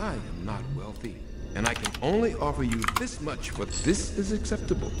 I am not wealthy, and I can only offer you this much, but this is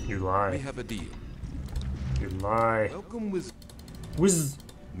acceptable. You lie. We have a deal. You lie. Welcome, Wiz.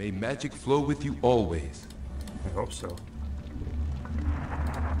 May magic flow with you always. I hope so.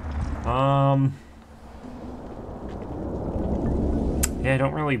 Yeah, I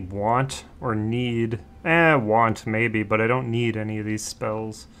don't really want or need... want maybe, but I don't need any of these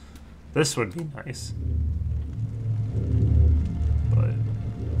spells. This would be nice. But...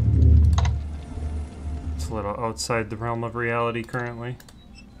 it's a little outside the realm of reality currently.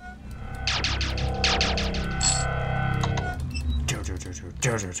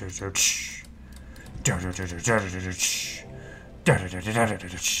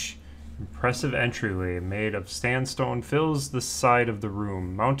 Impressive entryway made of sandstone fills the side of the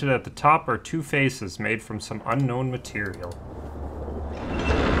room. Mounted at the top are two faces made from some unknown material.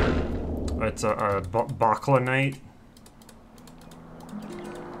 It's a Baklanite.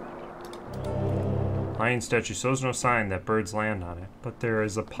 Lion statue shows no sign that birds land on it, but there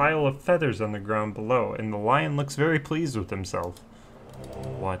is a pile of feathers on the ground below, and the lion looks very pleased with himself.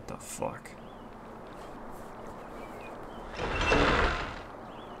 What the fuck?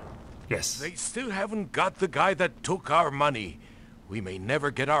 Yes. They still haven't got the guy that took our money. We may never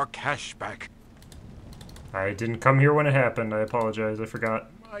get our cash back. I didn't come here when it happened. I apologize. I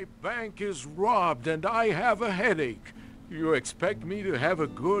forgot. My bank is robbed and I have a headache. You expect me to have a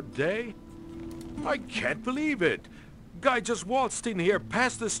good day? I can't believe it. Guy just waltzed in here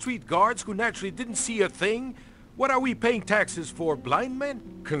past the street guards who naturally didn't see a thing. What are we paying taxes for, blind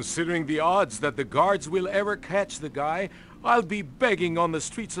men? Considering the odds that the guards will ever catch the guy, I'll be begging on the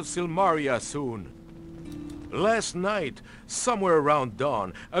streets of Silmaria soon. Last night, somewhere around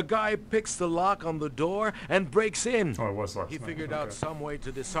dawn, a guy picks the lock on the door and breaks in. Oh, it was last He night. figured Okay. out some way to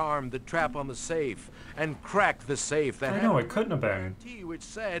disarm the trap on the safe and crack the safe that I had know, a it couldn't have been. guarantee which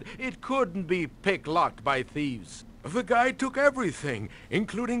said it couldn't be pick-locked by thieves. The guy took everything,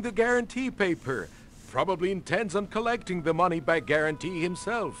 including the guarantee paper. Probably intends on collecting the money-back guarantee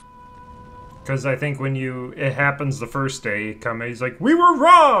himself. Because I think when it happens the first day, he's like, we were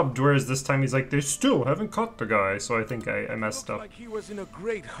robbed! Whereas this time he's like, they still haven't caught the guy. So I think I messed up. Like he was in a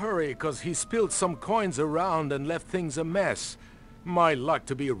great hurry because he spilled some coins around and left things a mess. My luck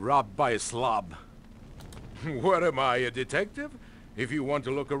to be robbed by a slob. What am I, a detective? If you want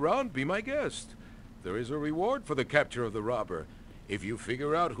to look around, be my guest. There is a reward for the capture of the robber. If you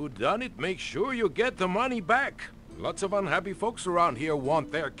figure out who done it, make sure you get the money back. Lots of unhappy folks around here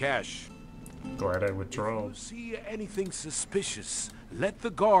want their cash. Glad I withdrew. If you see anything suspicious, let the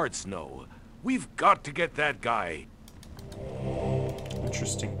guards know. We've got to get that guy.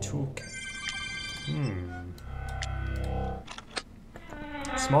 Interesting toolkit.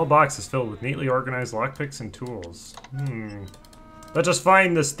 Small box is filled with neatly organized lockpicks and tools. Let us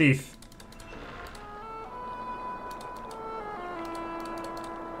find this thief.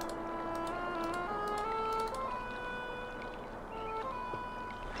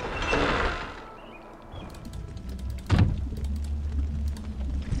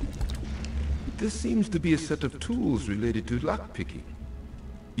 This seems to be a set of tools related to lockpicking.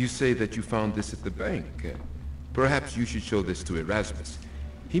 You say that you found this at the bank. Perhaps you should show this to Erasmus.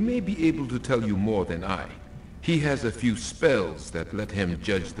 He may be able to tell you more than I. He has a few spells that let him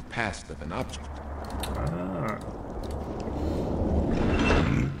judge the past of an object. Ah.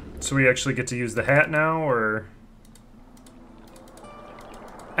 So we actually get to use the hat now, or...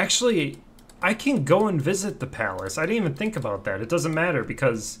 Actually, I can go and visit the palace. I didn't even think about that. It doesn't matter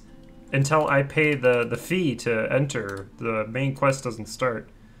because until I pay the fee to enter, the main quest doesn't start.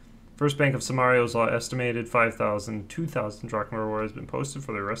 First Bank of Samaria is estimated 5,000. 2,000 drachma reward has been posted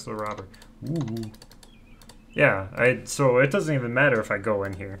for the arrest of the robber. Ooh. Yeah, so it doesn't even matter if I go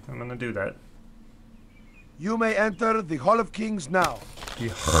in here. I'm gonna do that. You may enter the Hall of Kings now. The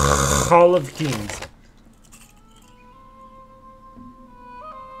Hall of Kings.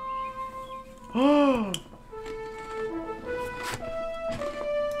 Oh!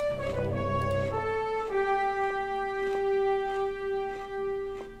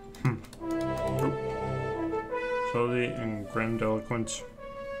 Slowly and grandiloquent.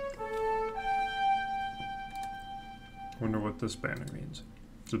 Wonder what this banner means.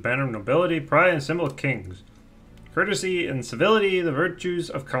 It's a banner of nobility, pride, and symbol of kings. Courtesy and civility, the virtues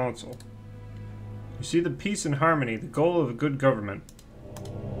of counsel. You see the peace and harmony, the goal of a good government.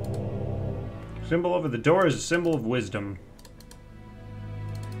 Symbol over the door is a symbol of wisdom.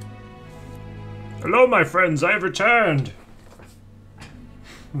 Hello, my friends, I have returned!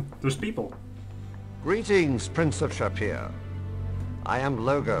 There's people. Greetings, Prince of Shapir. I am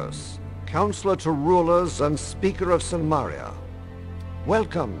Logos, counselor to rulers and speaker of Silmaria.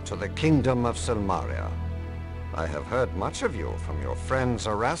 Welcome to the Kingdom of Silmaria. I have heard much of you from your friends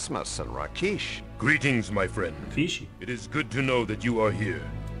Erasmus and Rakish. Greetings, my friend. Fishy. It is good to know that you are here.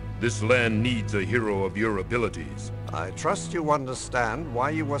 This land needs a hero of your abilities. I trust you understand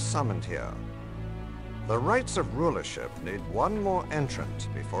why you were summoned here. The rites of rulership need one more entrant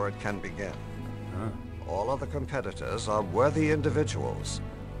before it can begin. All other competitors are worthy individuals.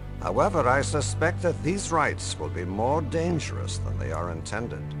 However, I suspect that these rites will be more dangerous than they are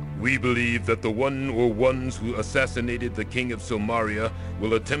intended. We believe that the one or ones who assassinated the King of Silmaria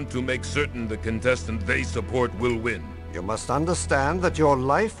will attempt to make certain the contestant they support will win. You must understand that your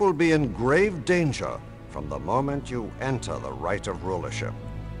life will be in grave danger from the moment you enter the rite of rulership.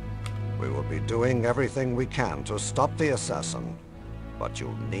 We will be doing everything we can to stop the assassin, but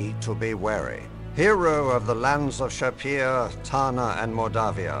you need to be wary. Hero of the lands of Shapir, Tana, and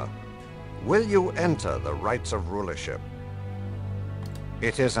Mordavia, will you enter the rites of rulership?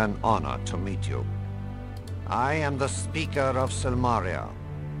 It is an honor to meet you. I am the Speaker of Silmaria.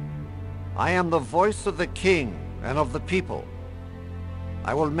 I am the voice of the king and of the people.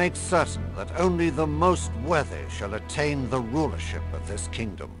 I will make certain that only the most worthy shall attain the rulership of this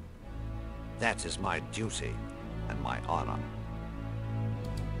kingdom. That is my duty and my honor.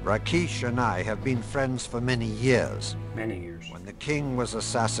 Rakish and I have been friends for many years. Many years. When the king was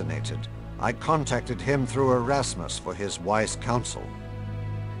assassinated, I contacted him through Erasmus for his wise counsel.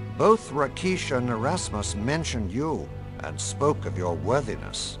 Both Rakesh and Erasmus mentioned you and spoke of your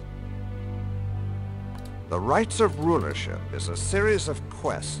worthiness. The Rites of Rulership is a series of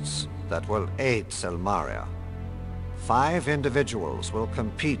quests that will aid Selmaria. 5 individuals will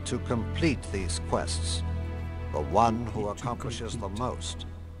compete to complete these quests. The one who accomplishes the most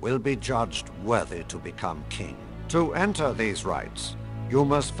will be judged worthy to become king. To enter these rites, you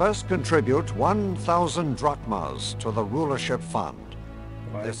must first contribute 1,000 drachmas to the rulership fund.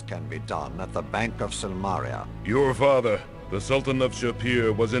 This can be done at the Bank of Selmaria. Your father, the Sultan of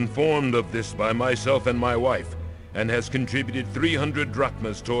Shapir, was informed of this by myself and my wife, and has contributed 300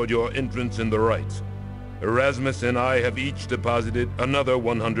 drachmas toward your entrance in the rites. Erasmus and I have each deposited another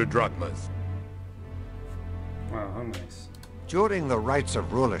 100 drachmas. Wow, how nice. During the Rites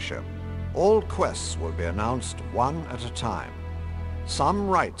of Rulership, all quests will be announced one at a time. Some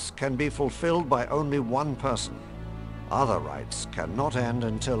rites can be fulfilled by only one person. Other rites cannot end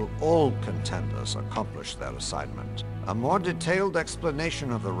until all contenders accomplish their assignment. A more detailed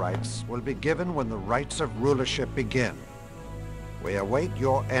explanation of the rites will be given when the Rites of Rulership begin. We await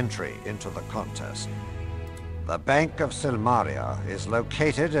your entry into the contest. The Bank of Selmaria is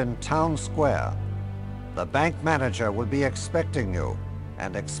located in Town Square. The bank manager will be expecting you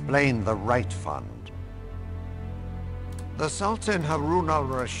and explain the Right Fund. The Sultan Harun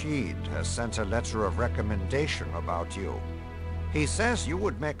al-Rashid has sent a letter of recommendation about you. He says you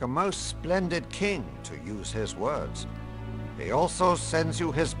would make a most splendid king, to use his words. He also sends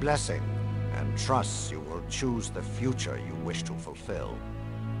you his blessing and trusts you will choose the future you wish to fulfill.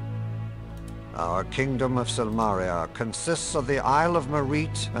 Our kingdom of Selmaria consists of the Isle of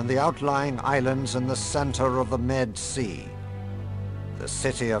Merit and the outlying islands in the center of the Med Sea. The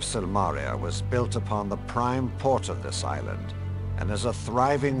city of Selmaria was built upon the prime port of this island and is a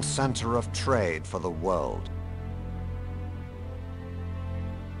thriving center of trade for the world.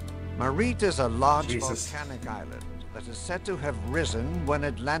 Merit is a large volcanic island that is said to have risen when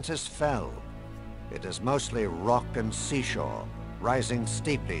Atlantis fell. It is mostly rock and seashore, rising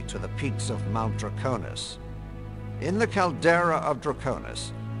steeply to the peaks of Mount Draconis. In the caldera of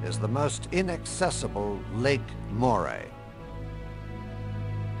Draconis is the most inaccessible Lake Moray.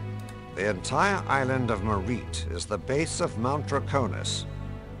 The entire island of Merit is the base of Mount Draconis.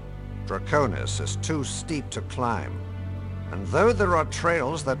 Draconis is too steep to climb, and though there are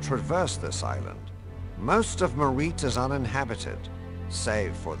trails that traverse this island, most of Merit is uninhabited,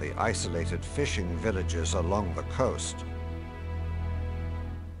 save for the isolated fishing villages along the coast.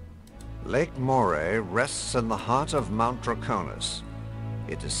 Lake Moray rests in the heart of Mount Draconis.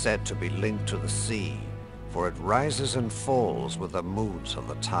 It is said to be linked to the sea, for it rises and falls with the moods of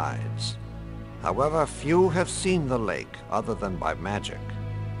the tides. However, few have seen the lake other than by magic.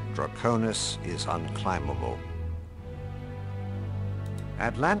 Draconis is unclimbable.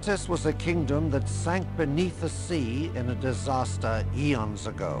 Atlantis was a kingdom that sank beneath the sea in a disaster eons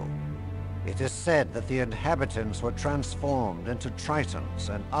ago. It is said that the inhabitants were transformed into tritons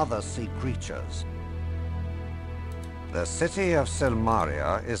and other sea creatures. The city of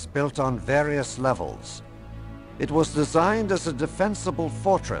Selmaria is built on various levels. It was designed as a defensible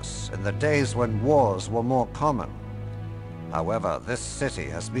fortress in the days when wars were more common. However, this city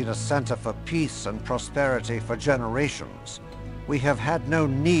has been a center for peace and prosperity for generations. We have had no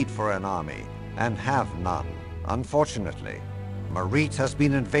need for an army, and have none. Unfortunately, Merit has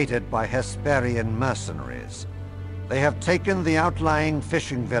been invaded by Hesperian mercenaries. They have taken the outlying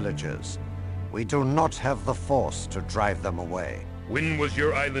fishing villages. We do not have the force to drive them away. When was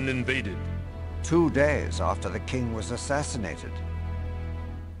your island invaded? 2 days after the king was assassinated.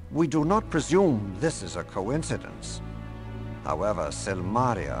 We do not presume this is a coincidence. However,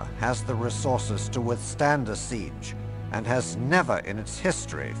 Selmaria has the resources to withstand a siege, and has never in its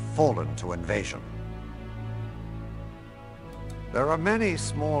history fallen to invasion. There are many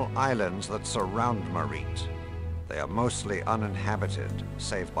small islands that surround Merit. They are mostly uninhabited,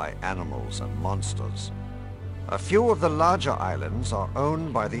 save by animals and monsters. A few of the larger islands are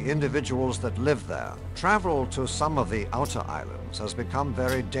owned by the individuals that live there. Travel to some of the outer islands has become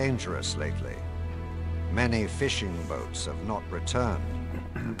very dangerous lately. Many fishing boats have not returned.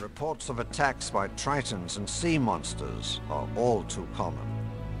 Reports of attacks by tritons and sea monsters are all too common.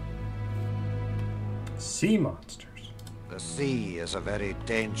 Sea monsters? The sea is a very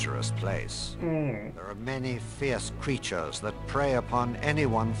dangerous place. There are many fierce creatures that prey upon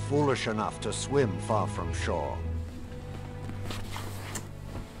anyone foolish enough to swim far from shore.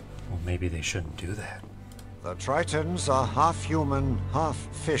 Well, maybe they shouldn't do that. The tritons are half human, half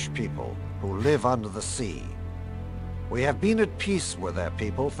fish people who live under the sea. We have been at peace with their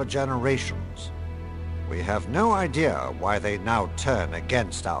people for generations. We have no idea why they now turn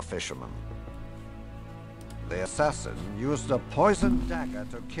against our fishermen. The assassin used a poisoned dagger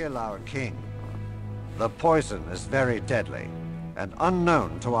to kill our king. The poison is very deadly and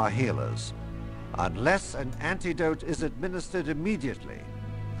unknown to our healers. Unless an antidote is administered immediately,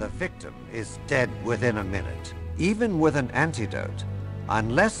 the victim is dead within a minute. Even with an antidote,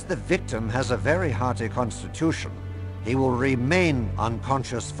 unless the victim has a very hearty constitution, he will remain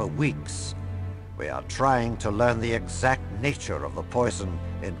unconscious for weeks. We are trying to learn the exact nature of the poison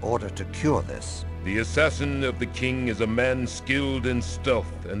in order to cure this. The assassin of the king is a man skilled in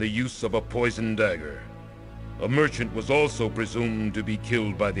stealth and the use of a poisoned dagger. A merchant was also presumed to be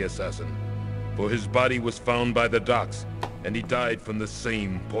killed by the assassin, for his body was found by the docks, and he died from the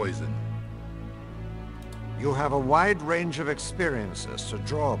same poison. You have a wide range of experiences to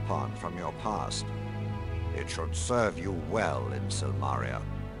draw upon from your past. It should serve you well in Silmaria.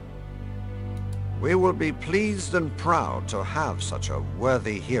 We will be pleased and proud to have such a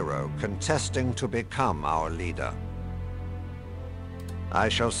worthy hero contesting to become our leader. I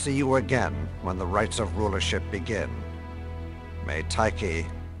shall see you again when the rites of rulership begin. May Tyche,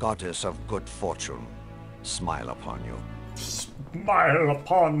 goddess of good fortune, smile upon you. Smile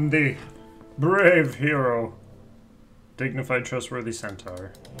upon thee, brave hero. Dignified, trustworthy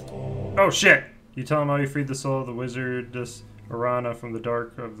centaur. Oh shit! You tell him how you freed the soul of the wizardess Irana from the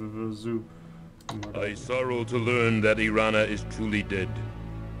dark of the zoo. I sorrow to learn that Irana is truly dead.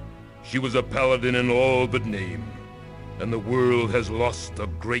 She was a paladin in all but name, and the world has lost a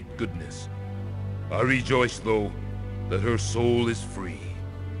great goodness. I rejoice, though, that her soul is free.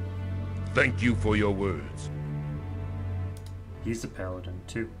 Thank you for your words. He's a paladin,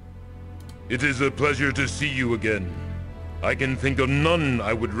 too. It is a pleasure to see you again. I can think of none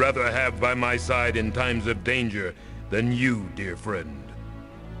I would rather have by my side in times of danger than you, dear friend.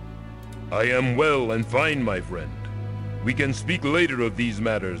 I am well and fine, my friend. We can speak later of these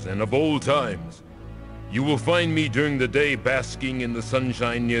matters and of old times. You will find me during the day basking in the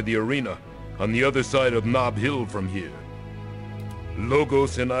sunshine near the arena, on the other side of Nob Hill from here.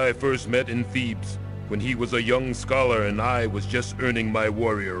 Logos and I first met in Thebes, when he was a young scholar and I was just earning my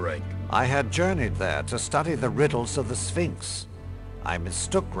warrior rank. I had journeyed there to study the riddles of the Sphinx. I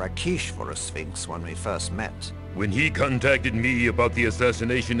mistook Rakesh for a Sphinx when we first met. When he contacted me about the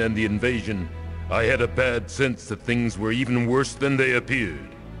assassination and the invasion, I had a bad sense that things were even worse than they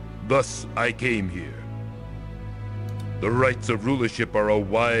appeared. Thus, I came here. The rites of rulership are a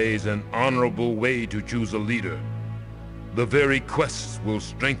wise and honorable way to choose a leader. The very quests will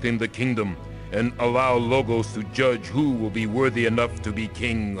strengthen the kingdom and allow Logos to judge who will be worthy enough to be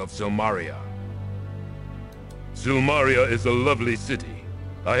king of Silmaria. Silmaria is a lovely city.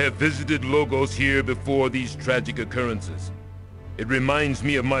 I have visited Logos here before these tragic occurrences. It reminds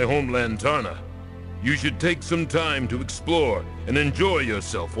me of my homeland, Tarna. You should take some time to explore and enjoy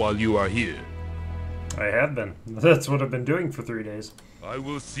yourself while you are here. I have been. That's what I've been doing for 3 days. I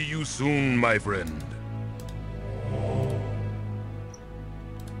will see you soon, my friend.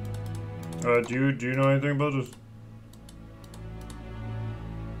 Do you know anything about this?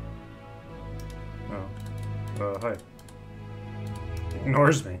 Oh. Hi.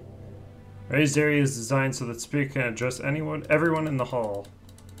 Ignores me. Raised area is designed so that speaker can address everyone in the hall.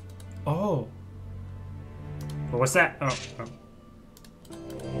 Oh. Well, what's that?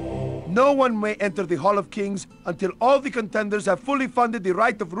 Oh. No one may enter the Hall of Kings until all the contenders have fully funded the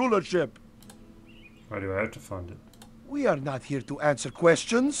right of rulership. Why do I have to fund it? We are not here to answer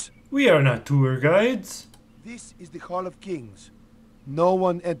questions. We are not tour guides. This is the Hall of Kings. No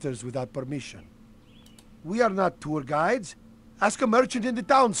one enters without permission. We are not tour guides. Ask a merchant in the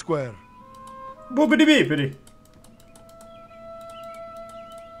town square. Boopity beepity.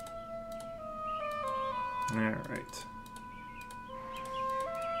 Alright.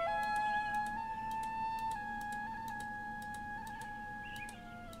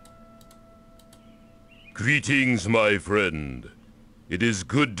 Greetings, my friend. It is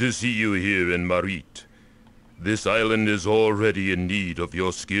good to see you here in Marit. This island is already in need of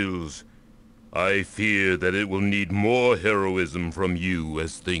your skills. I fear that it will need more heroism from you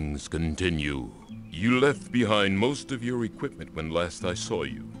as things continue. You left behind most of your equipment when last I saw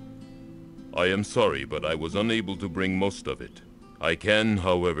you. I am sorry, but I was unable to bring most of it. I can,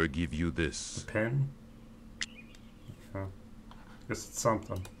 however, give you this. A pen? Huh. Guess it's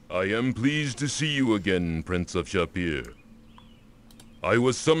something. I am pleased to see you again, Prince of Shapir. I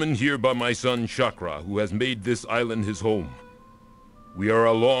was summoned here by my son Chakra, who has made this island his home. We are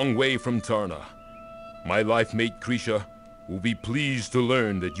a long way from Tarna. My life mate Krisha will be pleased to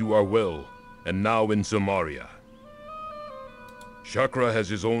learn that you are well, and now in Silmaria. Chakra has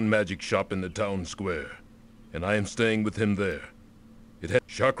his own magic shop in the town square, and I am staying with him there.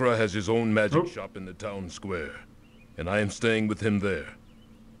 Chakra has his own magic shop in the town square, and I am staying with him there.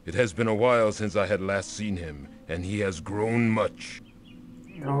 It has been a while since I had last seen him, and he has grown much.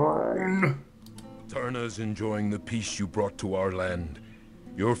 Tarna is enjoying the peace you brought to our land.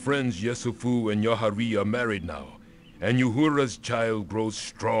 Your friends Yesufu and Yohari are married now, and Uhura's child grows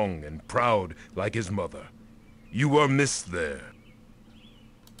strong and proud like his mother. You are missed there.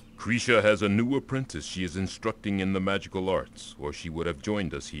 Krisha has a new apprentice she is instructing in the magical arts, or she would have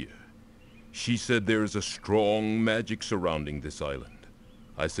joined us here. She said there is a strong magic surrounding this island.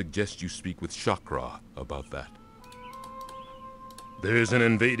 I suggest you speak with Chakra about that. There is an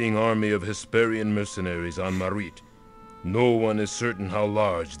invading army of Hesperian mercenaries on Marit. No one is certain how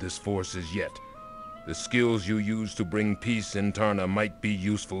large this force is yet. The skills you use to bring peace in Tarna might be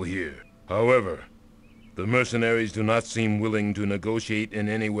useful here. However, the mercenaries do not seem willing to negotiate in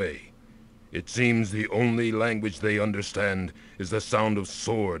any way. It seems the only language they understand is the sound of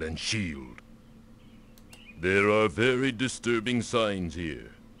sword and shield. There are very disturbing signs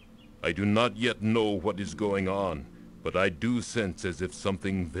here. I do not yet know what is going on, but I do sense as if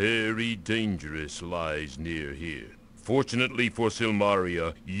something very dangerous lies near here. Fortunately for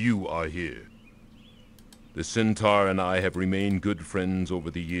Silmaria, you are here. The centaur and I have remained good friends over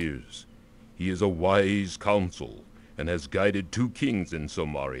the years. He is a wise counsel, and has guided 2 kings in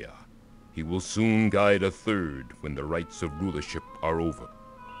Silmaria. He will soon guide a 3rd when the rites of rulership are over.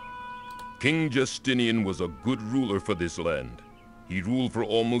 King Justinian was a good ruler for this land. He ruled for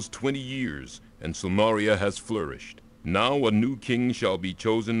almost 20 years, and Silmaria has flourished. Now a new king shall be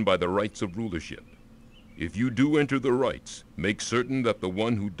chosen by the rites of rulership. If you do enter the rites, make certain that the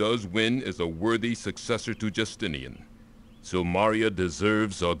one who does win is a worthy successor to Justinian. Silmaria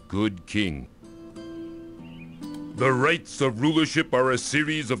deserves a good king. The rites of rulership are a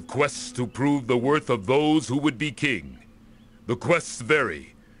series of quests to prove the worth of those who would be king. The quests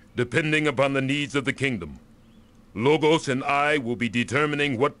vary, depending upon the needs of the kingdom. Logos and I will be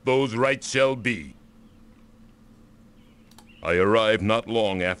determining what those rites shall be. I arrived not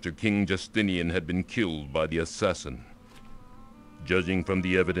long after King Justinian had been killed by the assassin. Judging from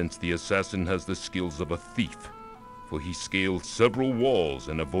the evidence, the assassin has the skills of a thief, for he scaled several walls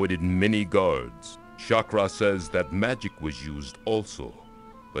and avoided many guards. Chakra says that magic was used also,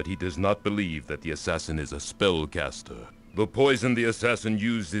 but he does not believe that the assassin is a spellcaster. The poison the assassin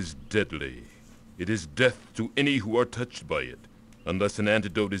used is deadly. It is death to any who are touched by it, unless an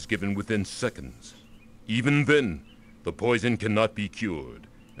antidote is given within seconds. Even then, the poison cannot be cured,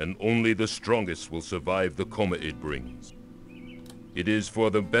 and only the strongest will survive the coma it brings. It is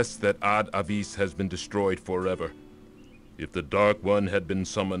for the best that Ad Avis has been destroyed forever. If the Dark One had been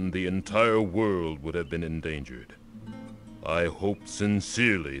summoned, the entire world would have been endangered. I hope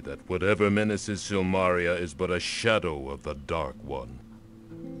sincerely that whatever menaces Silmaria is but a shadow of the Dark One.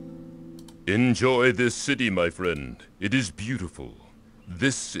 Enjoy this city, my friend. It is beautiful.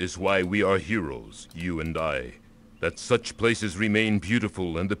 This is why we are heroes, you and I. That such places remain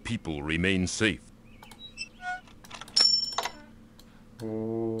beautiful and the people remain safe.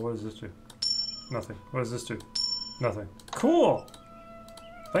 Oh, what does this do? Nothing. What does this do? Nothing. Cool!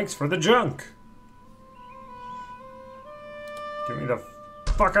 Thanks for the junk! Get me the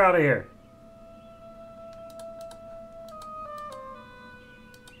fuck out of here!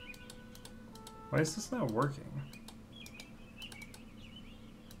 Why is this not working?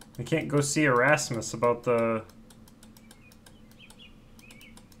 I can't go see Erasmus about the...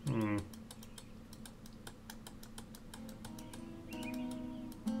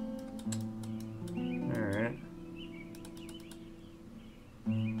 Alright.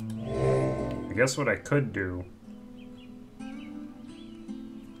 I guess what I could do...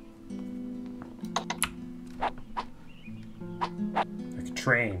 I could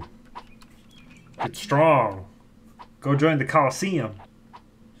train. Get strong. Go join the Colosseum.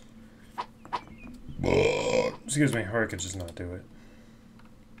 Excuse me, or I could just not do it.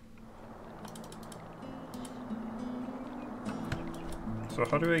 So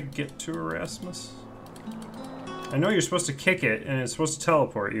how do I get to Erasmus? I know you're supposed to kick it and it's supposed to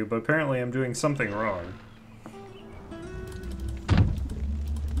teleport you, but apparently I'm doing something wrong.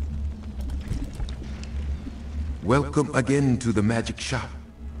 Welcome again to the magic shop.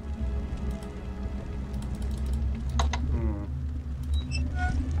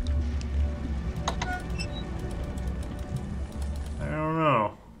 I don't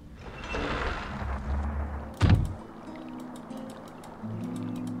know.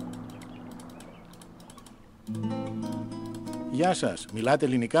 Γεια σας, μιλάτε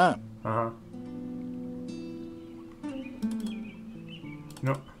ελληνικά?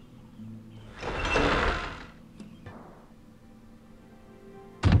 No.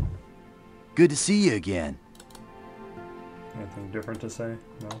 Good to see you again. Anything different to say?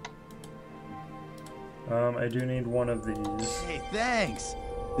 No. I do need one of these. Hey, thanks.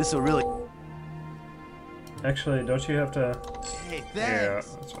 This'll really... Actually, don't you have to... Hey, thanks. Yeah,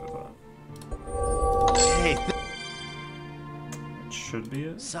 that's what I thought. Hey, It should be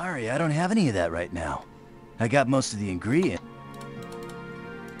it. sorry, I don't have any of that right now. I got most of the ingredients.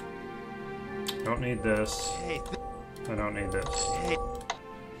 Don't need this. Hey, I don't need this. hey.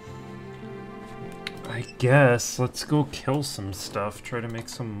 I guess let's go kill some stuff, try to make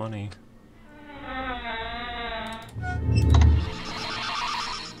some money.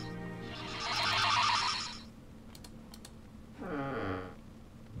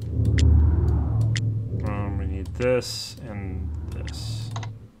 We need this and this.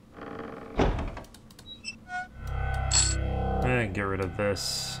 And get rid of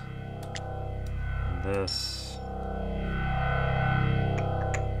this. And this.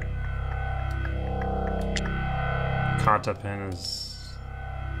 Kata pin is...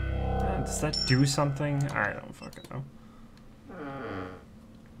 does that do something? I don't fucking know.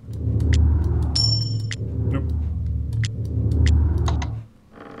 Nope.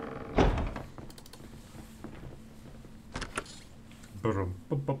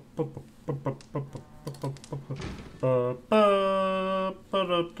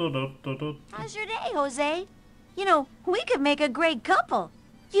 How's your day, Jose? You know, we could make a great couple.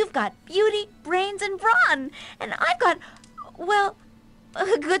 You've got beauty, brains, and brawn. And I've got, well,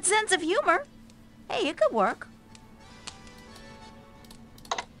 a good sense of humor. Hey, it could work.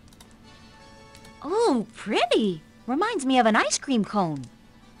 Oh, pretty. Reminds me of an ice cream cone.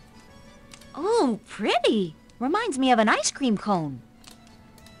 Oh, pretty. Reminds me of an ice cream cone.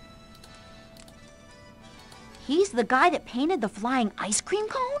 He's the guy that painted the flying ice cream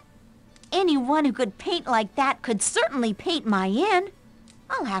cone? Anyone who could paint like that could certainly paint my inn.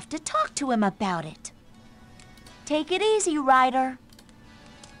 I'll have to talk to him about it. Take it easy, Ryder.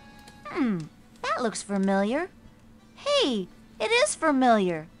 That looks familiar. Hey, it is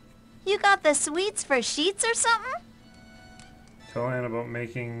familiar. You got the sweets for sheets or something? Tell Anne about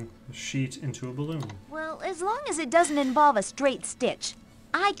making a sheet into a balloon. Well, as long as it doesn't involve a straight stitch.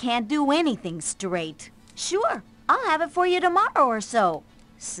 I can't do anything straight. Sure, I'll have it for you tomorrow or so.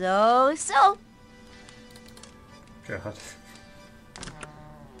 So. God.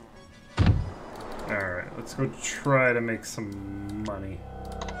 Alright, let's go try to make some money.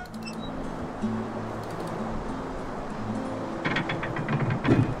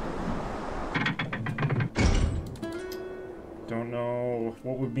 Don't know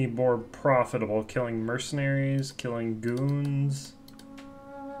what would be more profitable, killing mercenaries, killing goons.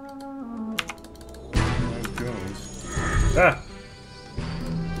 Goons. Ah!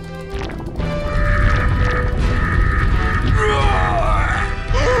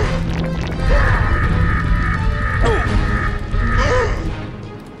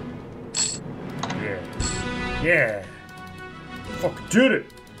 Yeah. Fucking did it.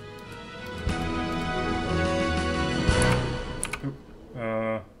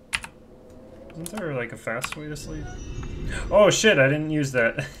 Isn't there like a fast way to sleep? Oh shit, I didn't use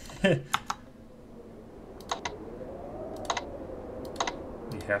that. You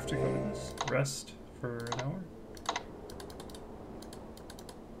have to go to this rest for an hour?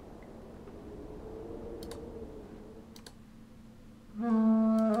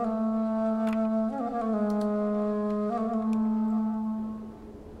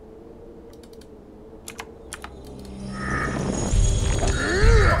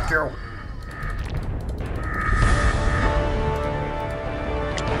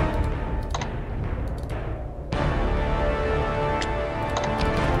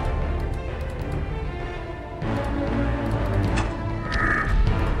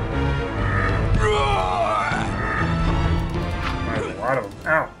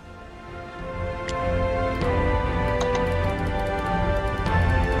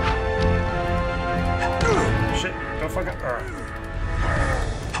 Shit, don't fuck it.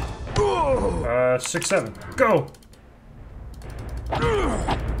 6, 7, go!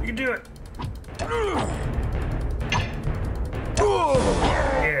 You can do it!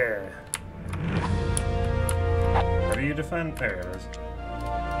 Yeah! How do you defend? There it is.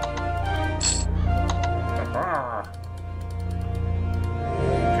 Aha!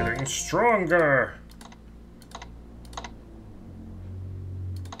 Getting stronger!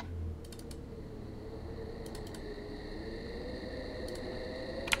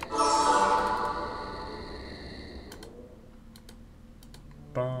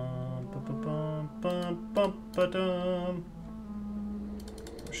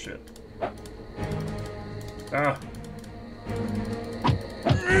 Shit. Ah.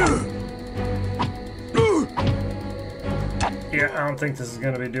 Yeah, I don't think this is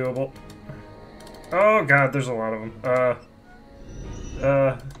gonna be doable. Oh god, there's a lot of them.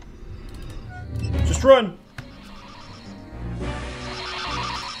 Just run!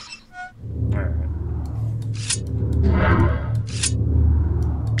 Alright.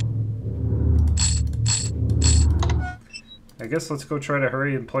 I guess let's go try to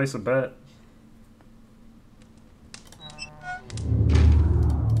hurry and place a bet.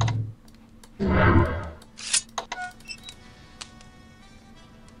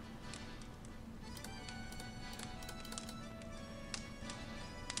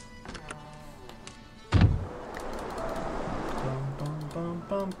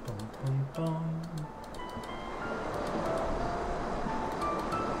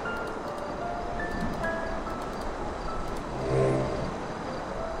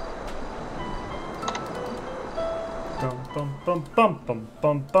 Bum bum bum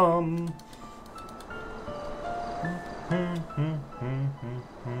bum bum.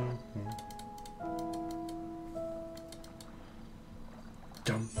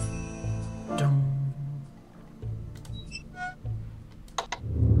 Dum dum.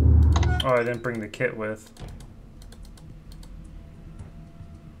 Oh, I didn't bring the kit with.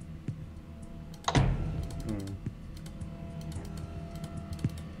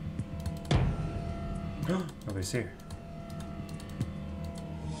 Nobody's here.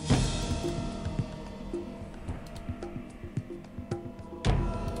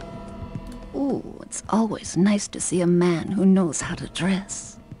 Ooh, it's always nice to see a man who knows how to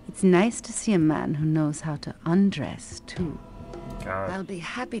dress. It's nice to see a man who knows how to undress, too. God. I'll be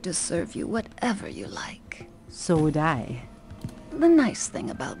happy to serve you whatever you like. So would I. The nice thing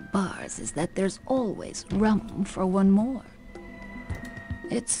about bars is that there's always room for one more.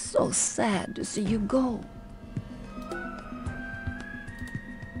 It's so sad to see you go.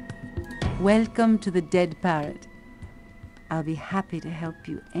 Welcome to the Dead Parrot. I'll be happy to help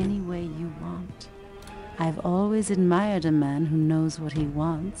you any way you want. I've always admired a man who knows what he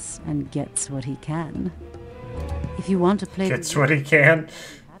wants and gets what he can. If you want to play gets what he can. I'm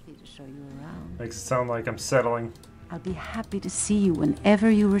happy to show you around. Makes it sound like I'm settling. I'll be happy to see you whenever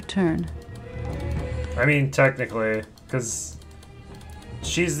you return. I mean, technically, because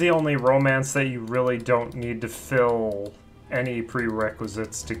she's the only romance that you really don't need to fill any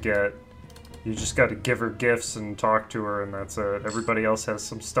prerequisites to get. You just gotta give her gifts and talk to her, and that's it. Everybody else has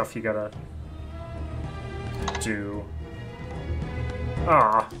some stuff you gotta do.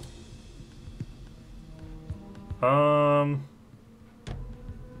 Ah.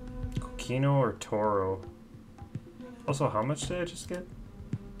 Coquino or Toro? Also, how much did I just get?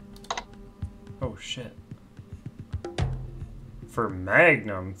 Oh, shit. For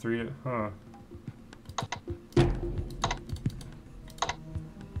Magnum, 3, huh.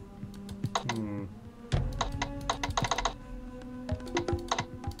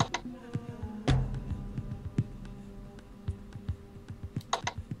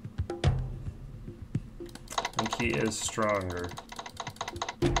 I think he is stronger.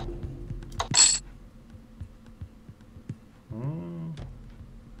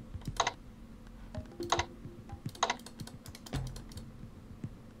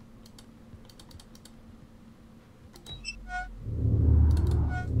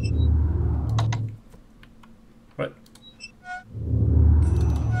 What?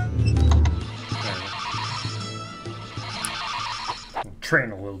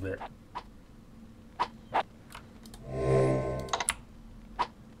 Train a little bit.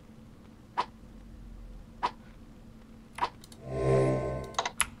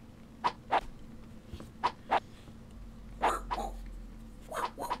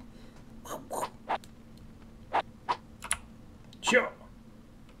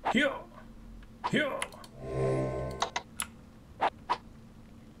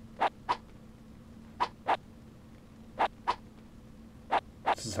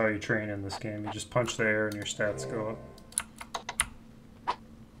 This is how you train in this game. You just punch the air and your stats go up.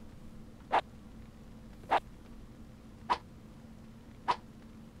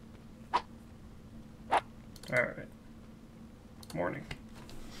 Alright. Morning.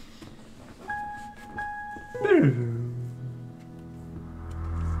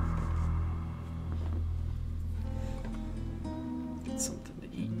 Get something to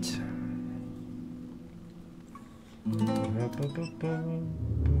eat.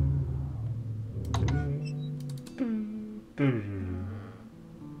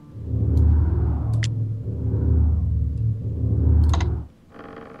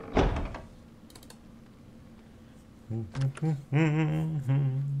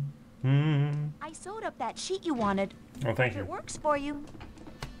 sewed up that sheet you wanted. Oh, thank you. It works for you.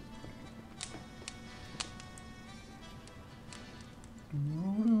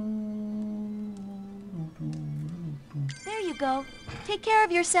 There you go. Take care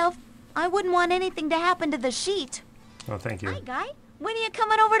of yourself. I wouldn't want anything to happen to the sheet. Oh, thank you. Hi, Guy. When are you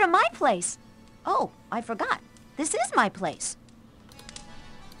coming over to my place? Oh, I forgot. This is my place.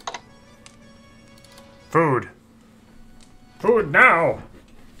 Food. Food now!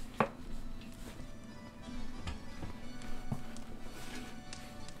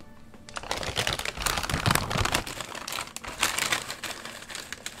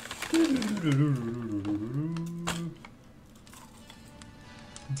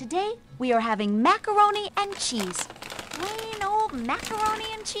 Today, we are having macaroni and cheese. Plain old macaroni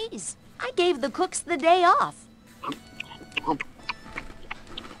and cheese. I gave the cooks the day off.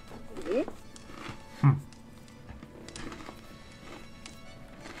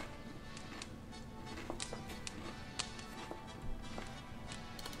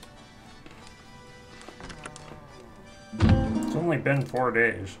 It's only been 4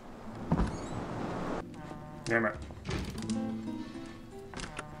 days. Damn it.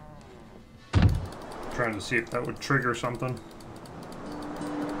 Trying to see if that would trigger something.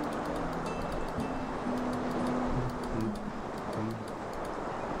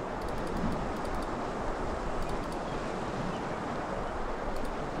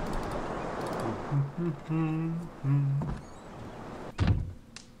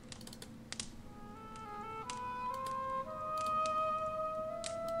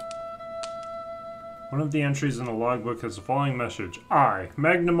 One of the entries in the logbook has the following message. I,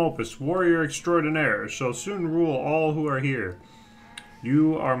 magnum opus, warrior extraordinaire, shall soon rule all who are here.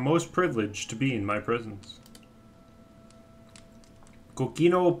 You are most privileged to be in my presence.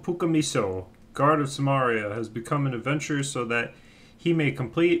 Kokino Pukamiso, guard of Samaria, has become an adventurer so that he may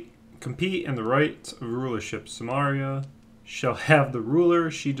compete in the rights of rulership. Samaria shall have the ruler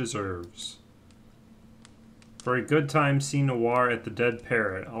she deserves. For a good time, see Noir at the Dead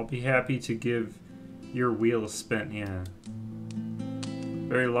Parrot. I'll be happy to give your wheel spent, yeah.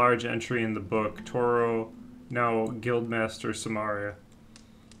 Very large entry in the book. Toro, now Guildmaster Samaria.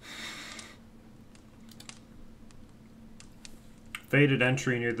 Faded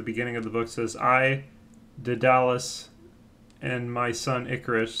entry near the beginning of the book says, I, Daedalus, and my son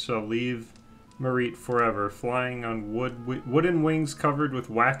Icarus shall leave Merit forever, flying on wooden wings covered with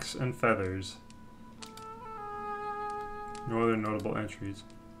wax and feathers. No other notable entries.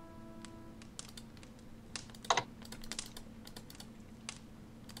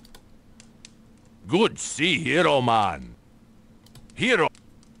 Good see, Hero Man. Hero.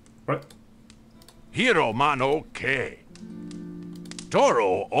 What? Hero Man, okay.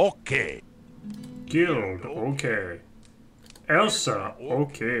 Toro, okay. Guild, okay. Elsa,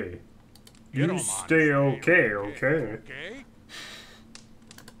 okay. You stay okay, okay.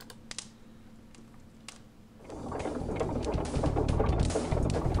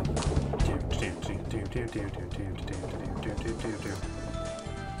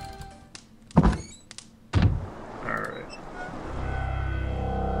 Alright.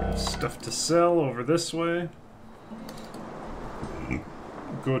 Stuff to sell over this way.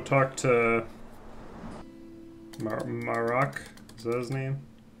 Go talk to Marak. Is that his name?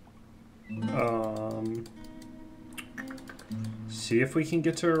 See if we can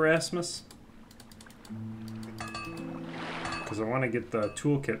get to Erasmus. Because I want to get the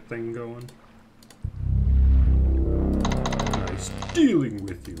toolkit thing going. Nice dealing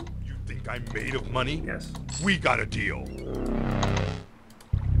with you. You think I'm made of money? Yes. We got a deal.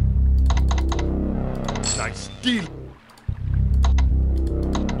 Nice deal.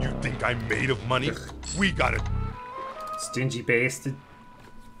 You think I'm made of money? We got it. Stingy bastard.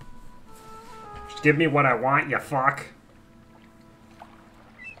 Just give me what I want, you fuck.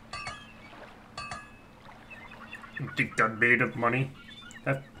 You think I'm made of money?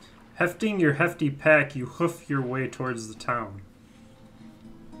 Hefting your hefty pack, you hoof your way towards the town.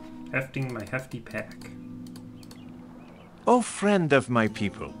 Hefting my hefty pack. O friend of my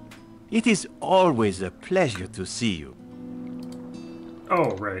people, it is always a pleasure to see you.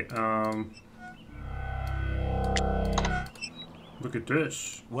 Oh, right, look at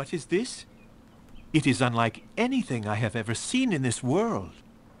this. What is this? It is unlike anything I have ever seen in this world.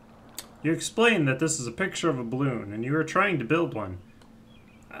 You explained that this is a picture of a balloon, and you were trying to build one.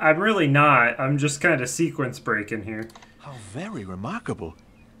 I'm really not. I'm just kind of sequence breaking here. How very remarkable.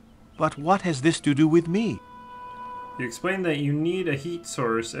 But what has this to do with me? You explained that you need a heat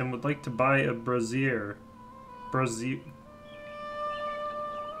source and would like to buy a brazier. Brazier?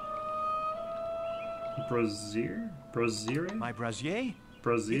 My brazier?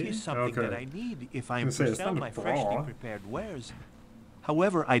 Brazier? It is something that I need if I am to sell my freshly bra. prepared wares.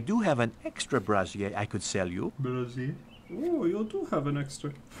 However, I do have an extra brazier I could sell you. Brazier? Oh, you do have an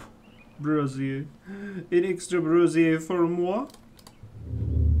extra brazier. An extra brazier for moi?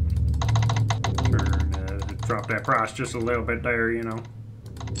 Drop that price just a little bit there, you know.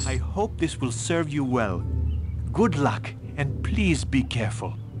 I hope this will serve you well. Good luck, and please be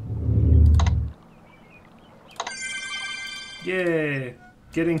careful. Yay!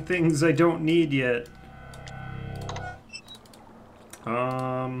 Getting things I don't need yet.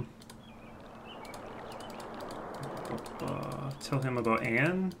 Tell him about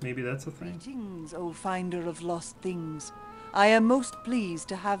Anne? Maybe that's a thing? Greetings, O finder of lost things. I am most pleased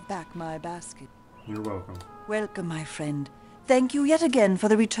to have back my basket. You're welcome. Welcome, my friend. Thank you yet again for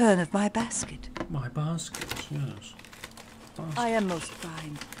the return of my basket. My basket, yes. Basket. I am most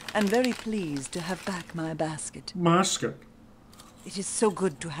fine, and very pleased to have back my basket. Basket? It is so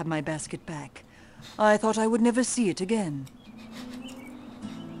good to have my basket back. I thought I would never see it again.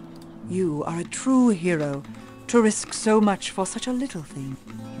 You are a true hero, to risk so much for such a little thing.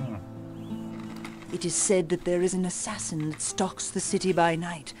 It is said that there is an assassin that stalks the city by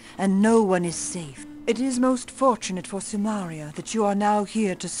night, and no one is safe. It is most fortunate for Silmaria that you are now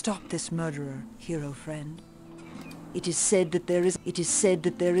here to stop this murderer, hero friend. It is said that there is...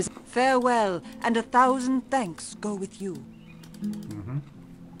 Farewell, and 1,000 thanks go with you.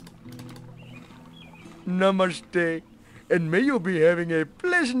 Namaste, and may you be having a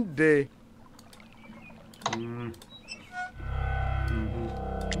pleasant day.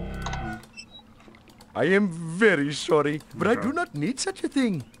 I am very sorry, but I do not need such a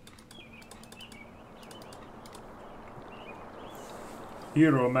thing.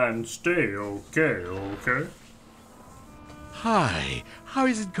 Hero man, stay okay, okay? Hi, how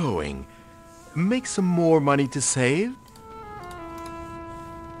is it going? Make some more money to save?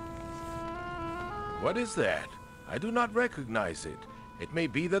 What is that? I do not recognize it. It may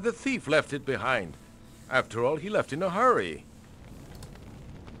be that the thief left it behind. After all, he left in a hurry.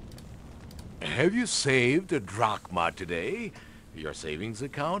 Have you saved a drachma today? Your savings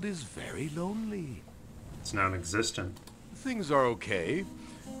account is very lonely. It's non-existent. Things are okay.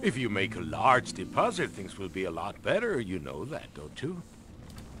 If you make a large deposit, things will be a lot better. You know that, don't you?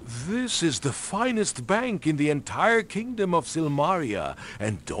 This is the finest bank in the entire kingdom of Silmaria,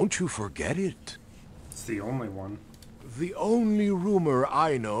 and don't you forget it. It's the only one. The only rumor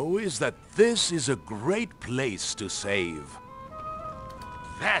I know is that this is a great place to save.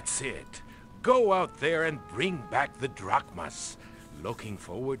 That's it. Go out there and bring back the drachmas. Looking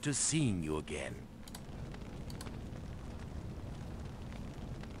forward to seeing you again.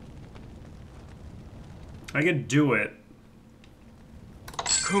 I could do it.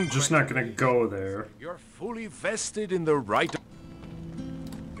 I'm just not gonna go there. You're fully vested in the right...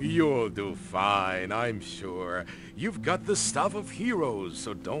 You'll do fine, I'm sure. You've got the stuff of heroes,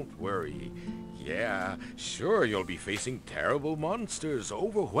 so don't worry. Yeah, sure, you'll be facing terrible monsters,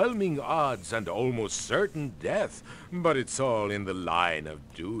 overwhelming odds, and almost certain death. But it's all in the line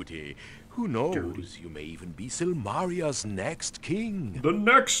of duty. Who knows, you may even be Silmaria's next king. The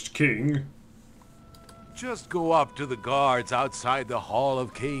next king? Just go up to the guards outside the Hall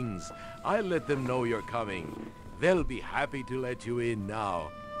of Kings. I'll let them know you're coming. They'll be happy to let you in now.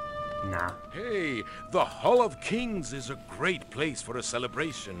 Nah. Hey, the Hall of Kings is a great place for a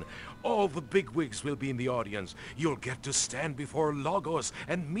celebration. All the bigwigs will be in the audience. You'll get to stand before Logos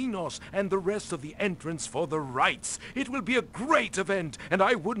and Minos and the rest of the entrants for the rites. It will be a great event, and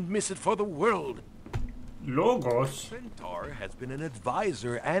I wouldn't miss it for the world. Logos? Centaur has been an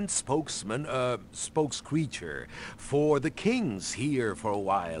advisor and spokescreature for the kings here for a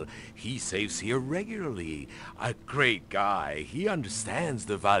while. He saves here regularly. A great guy. He understands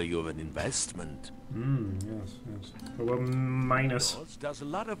the value of an investment. Yes. Well, minus. Minos does a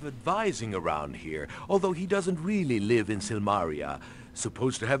lot of advising around here, although he doesn't really live in Silmaria.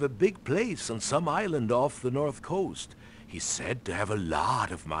 Supposed to have a big place on some island off the north coast. He's said to have a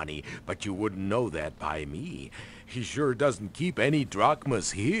lot of money, but you wouldn't know that by me. He sure doesn't keep any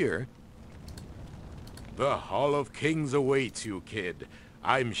drachmas here. The Hall of Kings awaits you, kid.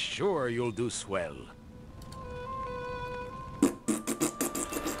 I'm sure you'll do swell.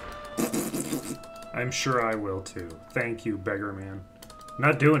 I'm sure I will too. Thank you, beggar man.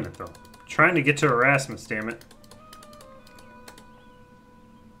 Not doing it though. Trying to get to Erasmus, damn it.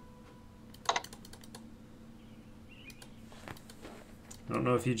 I don't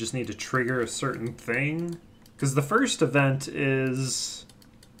know if you just need to trigger a certain thing. Because the first event is,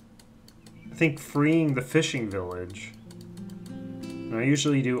 I think, freeing the fishing village. And I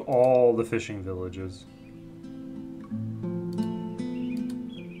usually do all the fishing villages.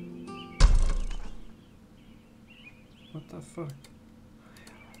 fuck?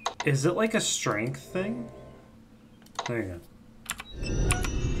 Is it like a strength thing? There you go.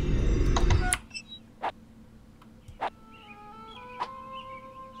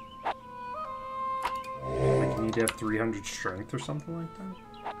 Like you need to have 300 strength or something like that?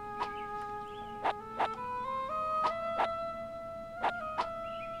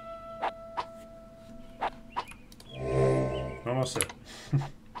 Almost it.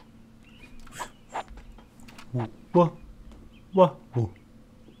 What? What?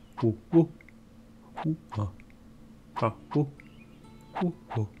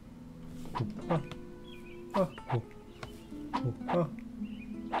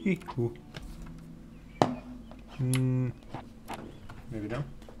 Maybe no.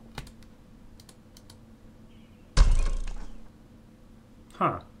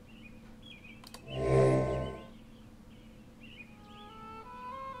 Huh. I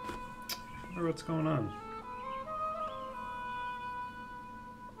wonder what's going on.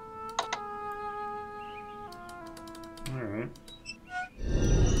 Alright.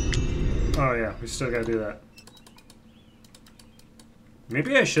 Oh yeah, we still gotta do that.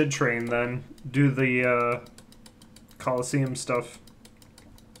 Maybe I should train then. Do the colosseum stuff.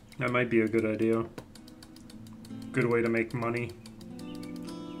 That might be a good idea. Good way to make money.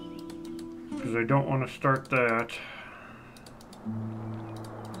 Because I don't want to start that.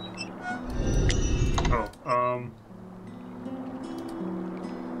 Oh,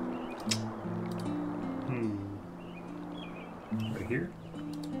 right here?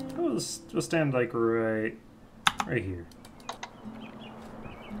 Oh, let's stand like right here.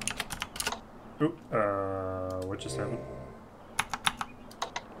 Oh, what just happened?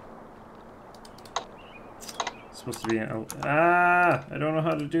 It's supposed to be an I don't know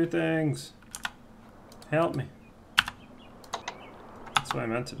how to do things. Help me. That's what I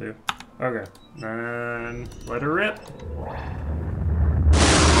meant to do. Okay, and let her rip.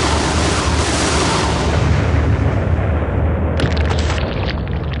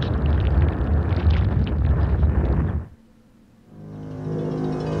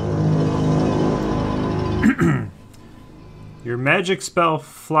 Your magic spell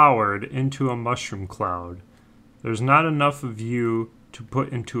flowered into a mushroom cloud. There's not enough of you to put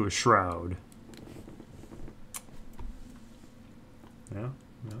into a shroud. No?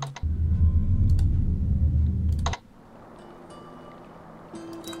 No?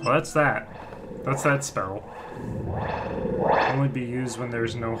 Well, that's that. That's that spell. Only be used when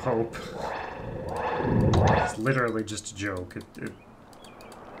there's no hope. It's literally just a joke. It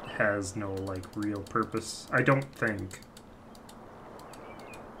has no, like, real purpose. I don't think.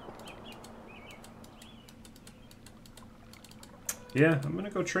 Yeah, I'm gonna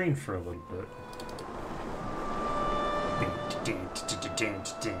go train for a little bit.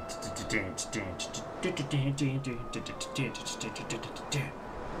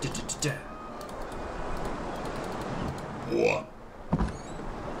 What?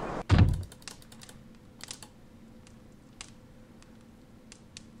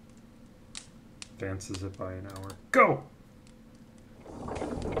 Dances it by an hour. Go!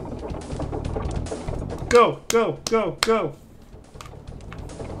 Go, go, go, go!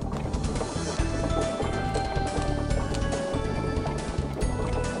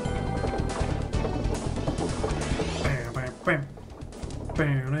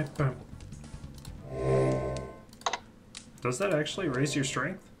 Does that actually raise your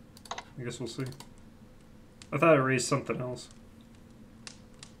strength? I guess we'll see. I thought it raised something else.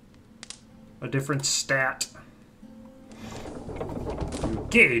 A different stat.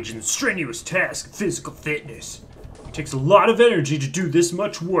 Engage in strenuous task of physical fitness. It takes a lot of energy to do this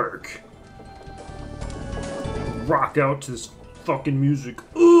much work. Rock out to this fucking music.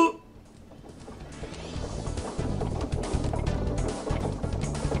 Ugh!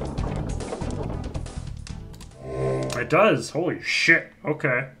 It does. Holy shit.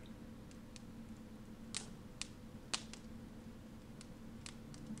 Okay.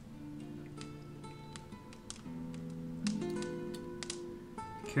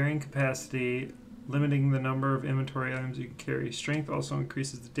 Carrying capacity, limiting the number of inventory items you can carry. Strength also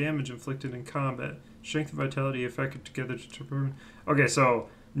increases the damage inflicted in combat. Strength and vitality affected together to determine. Okay, so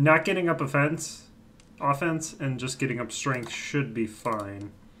not getting up offense, and just getting up strength should be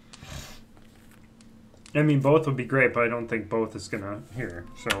fine. I mean, both would be great, but I don't think both is gonna here,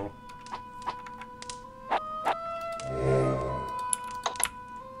 so.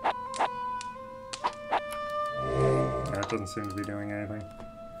 That doesn't seem to be doing anything.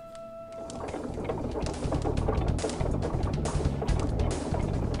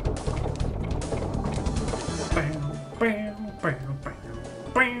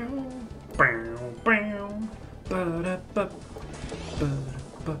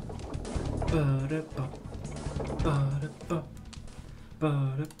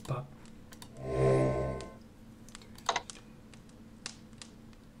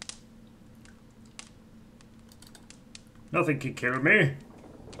 Nothing can kill me.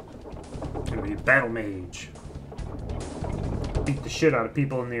 I'm gonna be a battle mage. Beat the shit out of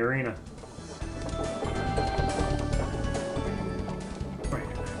people in the arena.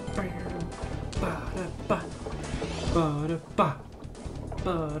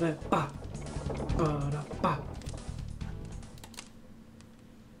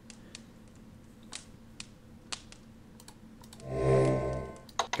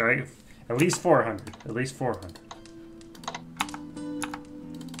 Okay, at least 400. At least 400.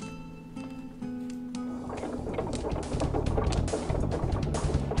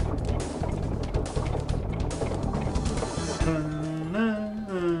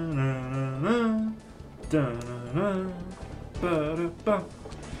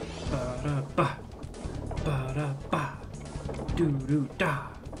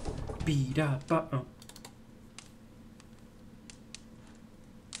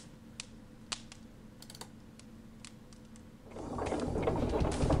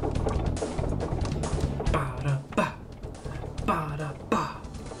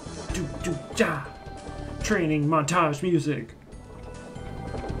 Training montage music.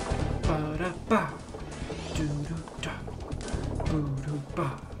 Ba-da-ba. Do-do-da.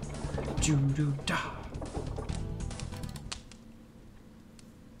 Boo-do-ba. Do-do-da.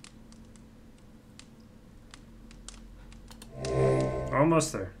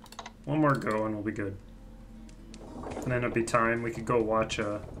 Almost there. One more go and we'll be good. And then it'll be time. We could go watch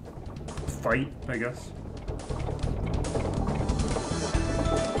a fight, I guess.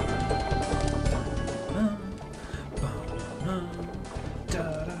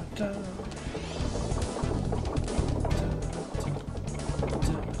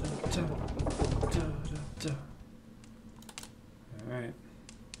 Alright.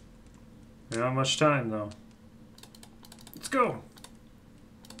 We don't have much time though. Let's go!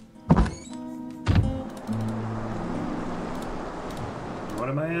 What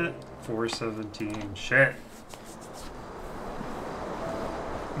am I at? 417. Shit.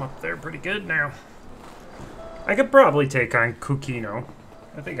 I'm up there pretty good now. I could probably take on Kukino.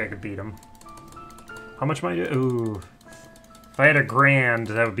 I think I could beat him. How much am I doing? Ooh. If I had a grand,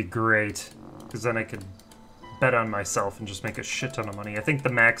 that would be great. Because then I could bet on myself and just make a shit ton of money. I think the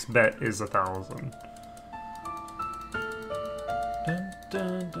max bet is 1,000. Dun,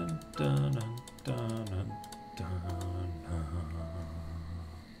 dun, dun, dun, dun, dun, dun, dun.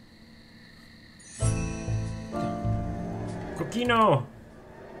 Kukino!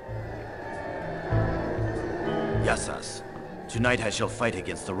 Yassas. Tonight I shall fight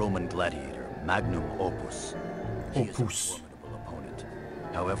against the Roman gladiator, Magnum Opus. He is a formidable opponent.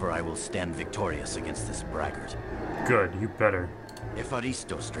 However, I will stand victorious against this braggart. Good, you better.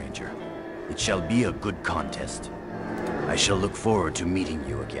 Efaristo, stranger. It shall be a good contest. I shall look forward to meeting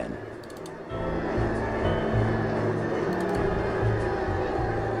you again.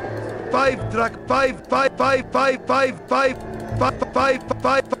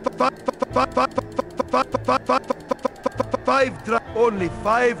 Only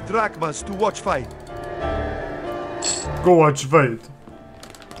 5 drachmas to watch fight. Go watch fight.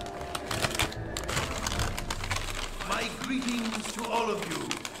 My greetings to all of you.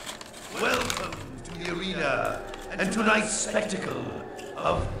 Welcome to the arena and tonight's spectacle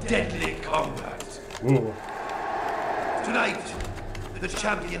of deadly combat. Ooh. Tonight, the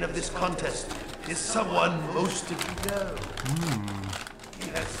champion of this contest is someone most of you know. He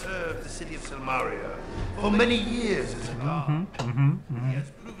has served the city of Silmaria for many years as a guard. He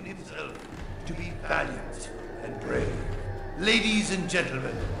has proven himself to be valiant and brave. Ladies and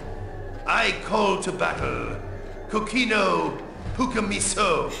gentlemen, I call to battle Kukino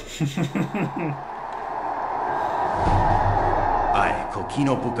Pukamiso. I,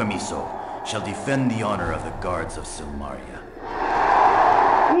 Kukino Pukamiso, shall defend the honor of the guards of Silmaria.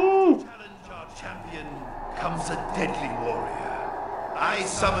 To challenge our champion comes a deadly warrior. I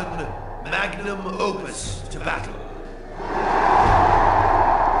summon Magnum Opus to battle.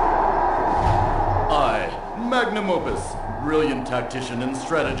 I, Magnum Opus, brilliant tactician and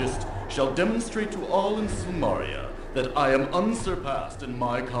strategist, shall demonstrate to all in Silmaria that I am unsurpassed in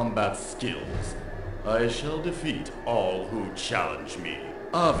my combat skills. I shall defeat all who challenge me.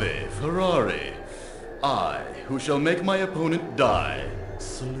 Ave Ferrari. I, who shall make my opponent die,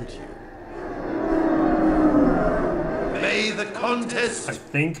 salute you. May the contest... I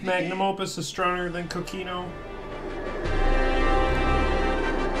think Magnum Opus is stronger than Kukino.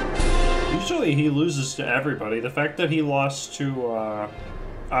 Usually he loses to everybody. The fact that he lost to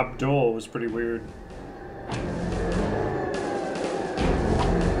Abdul was pretty weird.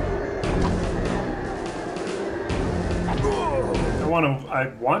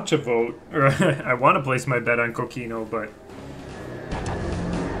 want to vote, or I want to place my bet on Coquino, but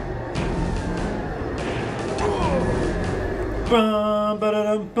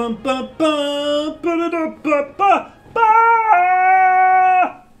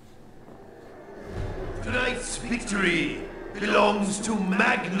Tonight's victory belongs to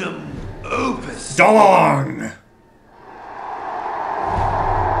Magnum Opus. Dong!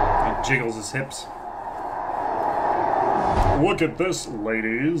 He jiggles his hips. Look at this,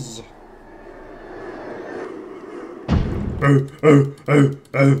 ladies. Oh, oh, oh,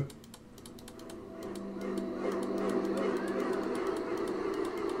 oh.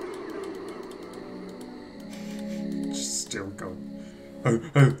 Still go. Oh,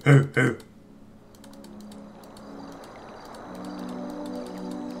 oh, oh, oh.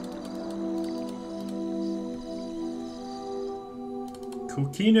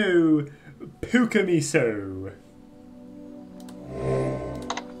 Coquino Pukamiso.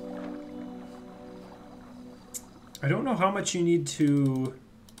 I don't know how much you need to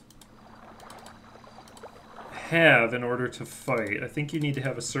have in order to fight. I think you need to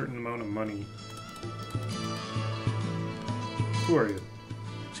have a certain amount of money. Who are you?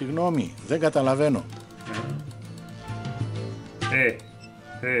 Συγγνώμη, δεν καταλαβαίνω. Hey,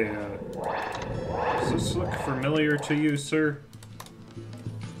 does this look familiar to you, sir?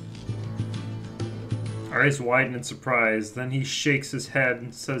 Eyes widen in surprise, then he shakes his head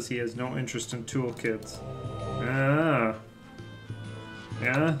and says he has no interest in toolkits. Ah.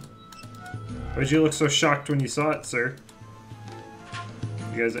 Yeah? Why'd you look so shocked when you saw it, sir?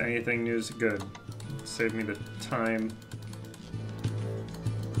 You guys, anything news? Good. Save me the time.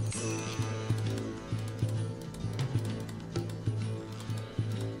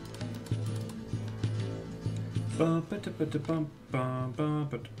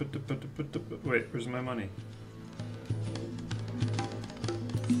 Wait, where's my money?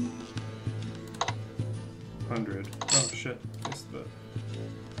 $100. Oh shit. What's the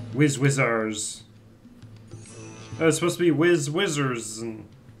Whiz-Whizzars? Oh, it's supposed to be Whiz-Whizzers and...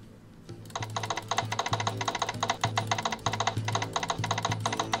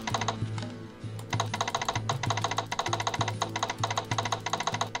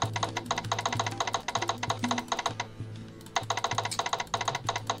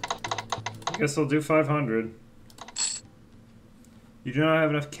 Guess I'll do 500. You do not have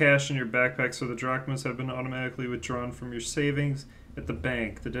enough cash in your backpack, so the drachmas have been automatically withdrawn from your savings at the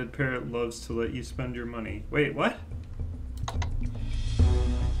bank. The dead parrot loves to let you spend your money. Wait, what?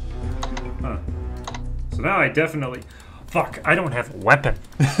 Huh. So now I definitely... Fuck, I don't have a weapon.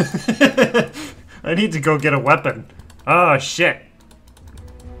 I need to go get a weapon. Oh, shit.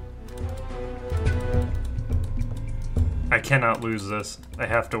 I cannot lose this. I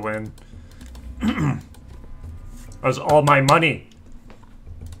have to win. That was all my money.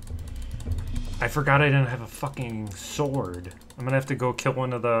 I forgot I didn't have a fucking sword. I'm gonna have to go kill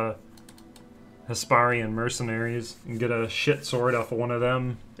one of the Hesperian mercenaries and get a shit sword off of one of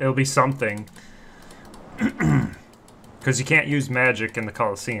them. It'll be something. Because you can't use magic in the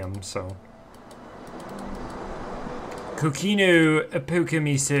Colosseum, so. Coquino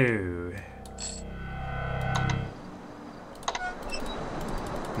Apokamiso.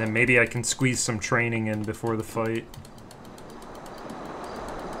 Then maybe I can squeeze some training in before the fight.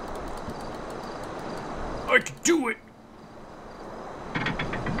 I can do it!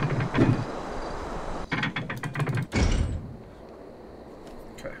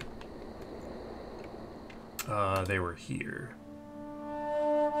 Okay. They were here.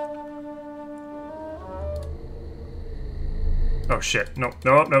 Oh shit, no,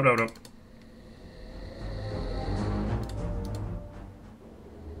 no, no, no, no.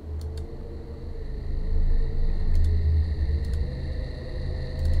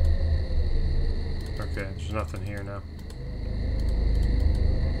 Okay, there's nothing here now.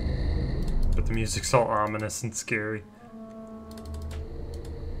 But the music's all ominous and scary.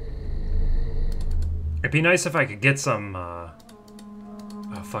 It'd be nice if I could get some, oh,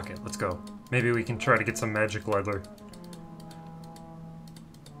 fuck it, let's go. Maybe we can try to get some magic leather.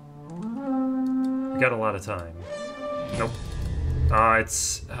 We got a lot of time. Nope.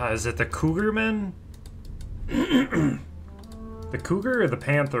 Is it the Cougar Men? The Cougar or the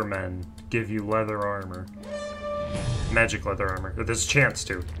Panther Men give you leather armor. Magic leather armor. There's a chance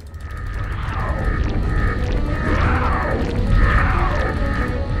to.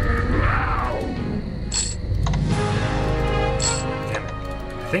 Damn it.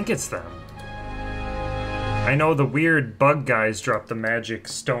 I think it's them. I know the weird bug guys drop the magic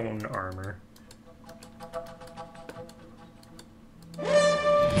stone armor.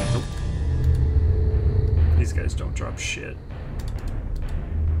 Nope. These guys don't drop shit.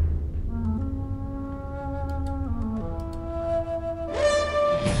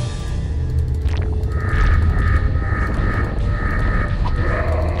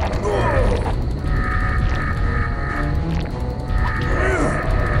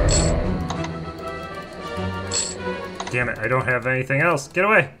 Damn it, I don't have anything else. Get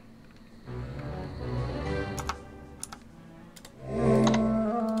away!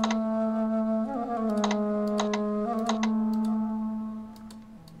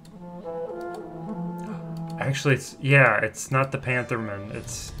 Actually, it's not the panthermen.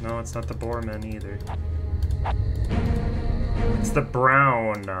 It's not the boarmen either. It's the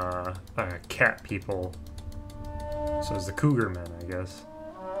brown cat people. So it's the cougar men, I guess.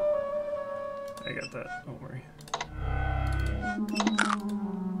 I got that, don't worry.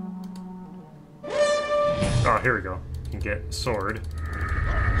 Oh, here we go. You can get a sword.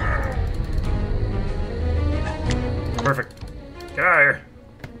 Perfect. Get out of here.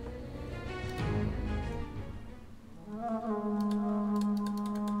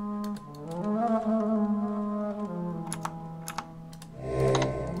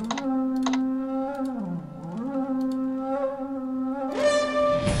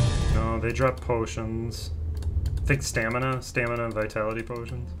 No, they drop potions. I think stamina and vitality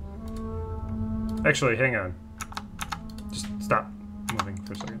potions. Actually, hang on. Just stop moving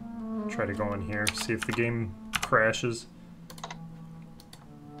for a second. Try to go in here, see if the game crashes.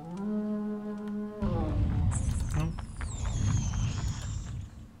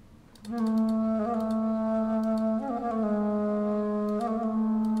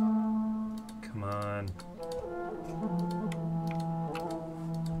 Come on.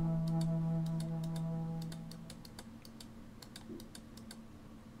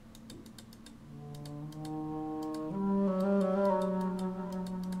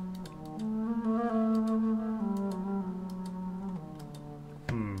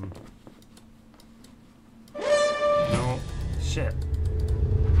 No. Shit.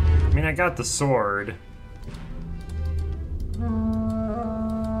 I mean, I got the sword.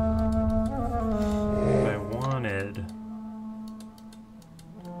 I wanted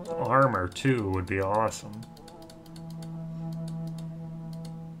armor too, would be awesome.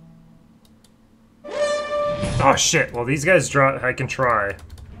 Oh shit, well these guys drop, I can try.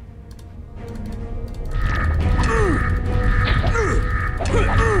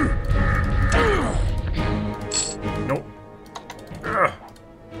 Nope. Ugh.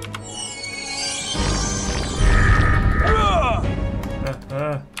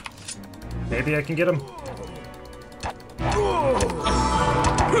 Maybe I can get him.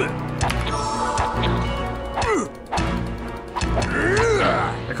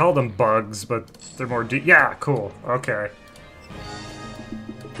 I called them bugs, but they're more yeah, cool. Okay.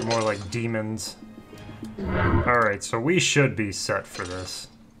 They're more like demons. Alright, so we should be set for this.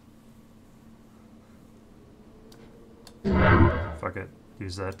 Fuck it.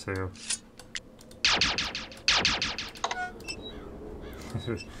 Use that too.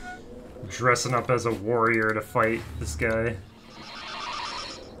 Dressing up as a warrior to fight this guy.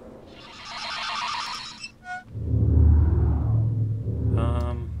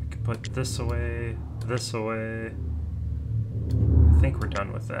 We can put this away, this away. I think we're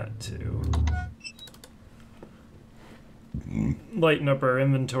done with that too. Lighten up our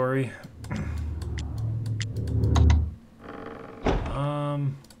inventory.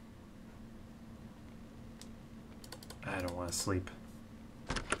 I don't want to sleep.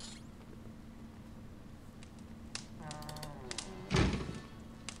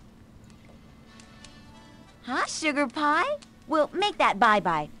 Huh, sugar pie? We'll make that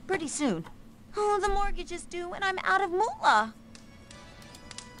bye-bye pretty soon. Oh, the mortgage is due and I'm out of moolah.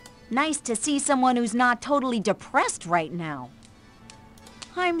 Nice to see someone who's not totally depressed right now.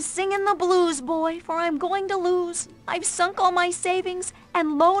 I'm singing the blues, boy, for I'm going to lose. I've sunk all my savings,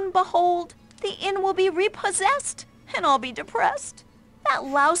 and lo and behold, the inn will be repossessed, and I'll be depressed. That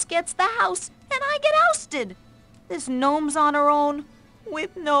louse gets the house, and I get ousted. This gnome's on her own,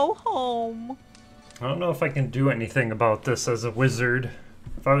 with no home. I don't know if I can do anything about this as a wizard.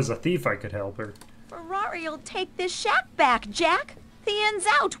 If I was a thief, I could help her. Ferrari'll take this shack back, Jack. The inn's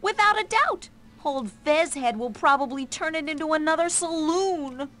out, without a doubt. Old Fezhead will probably turn it into another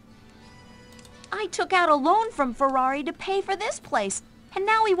saloon. I took out a loan from Ferrari to pay for this place, and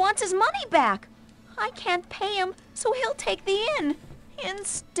now he wants his money back. I can't pay him, so he'll take the inn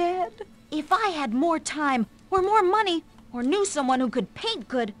instead. If I had more time, or more money, or knew someone who could paint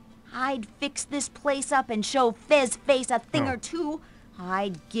good, I'd fix this place up and show Fezface a thing or two.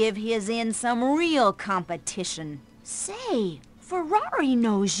 I'd give his inn some real competition. Say, Ferrari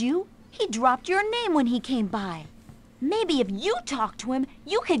knows you. He dropped your name when he came by. Maybe if you talk to him,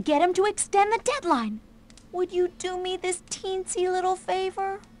 you could get him to extend the deadline. Would you do me this teensy little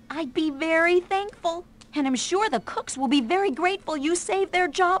favor? I'd be very thankful. And I'm sure the cooks will be very grateful you saved their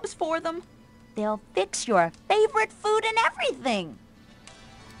jobs for them. They'll fix your favorite food and everything.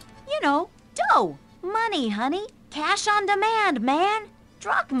 You know, dough, money, honey. Cash on demand, man.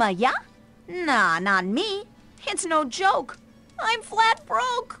 Drachma, yeah? Nah, not me. It's no joke. I'm flat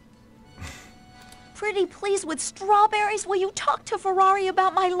broke. Pretty please with strawberries, will you talk to Ferrari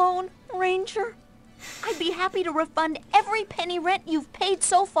about my loan, Ranger? I'd be happy to refund every penny rent you've paid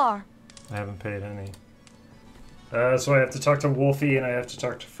so far. I haven't paid any. So I have to talk to Wolfie and I have to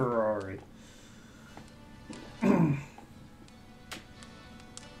talk to Ferrari.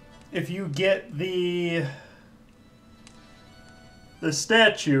 If you get the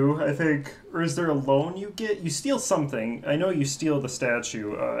statue, I think, or is there a loan you get? You steal something. I know you steal the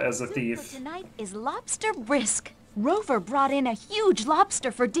statue as a thief. For tonight is lobster brisk. Rover brought in a huge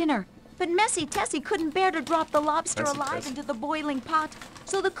lobster for dinner, but Messy Tessie couldn't bear to drop the lobster alive into the boiling pot,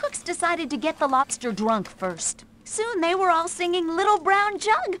 so the cooks decided to get the lobster drunk first. Soon they were all singing Little Brown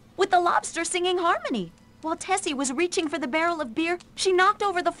Jug, with the lobster singing harmony. While Tessie was reaching for the barrel of beer, she knocked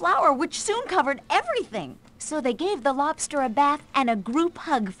over the flour, which soon covered everything. So they gave the lobster a bath and a group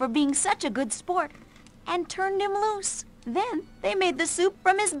hug for being such a good sport, and turned him loose. Then they made the soup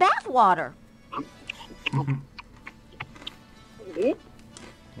from his bath water. Yep.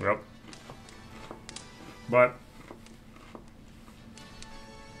 But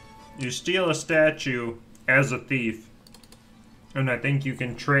you steal a statue as a thief, and I think you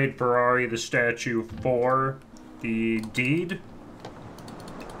can trade Ferrari the statue for the deed.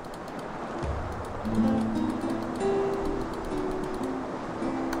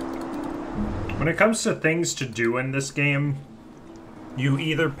 When it comes to things to do in this game, you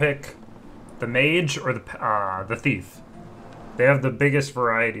either pick the mage or the thief. They have the biggest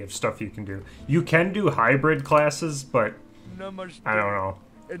variety of stuff you can do. You can do hybrid classes, but I don't know.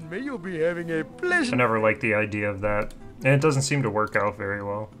 And may you be having a pleasant... I never liked the idea of that. And it doesn't seem to work out very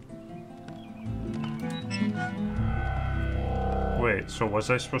well. Wait, so was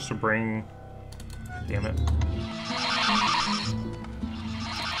I supposed to bring... Damn it.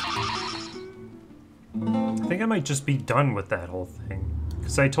 I think I might just be done with that whole thing.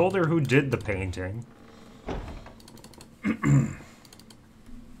 Because I told her who did the painting.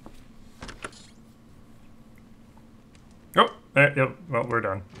 Oh, yep, well, we're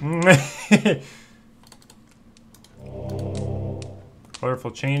done.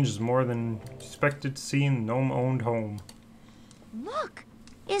 Colorful change is more than expected to see in gnome-owned home. Look,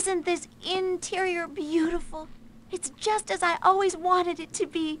 isn't this interior beautiful? It's just as I always wanted it to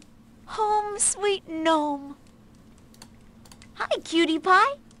be. Home, sweet gnome. Hi, cutie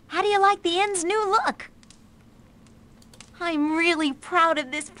pie. How do you like the inn's new look? I'm really proud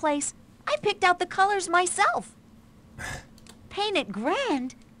of this place. I picked out the colors myself. Paint it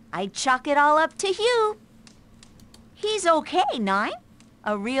grand. I'd chalk it all up to Hugh. He's okay, Nine.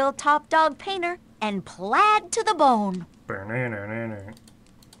 A real top dog painter and plaid to the bone.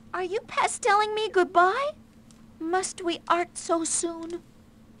 Are you pastelling me goodbye? Must we art so soon?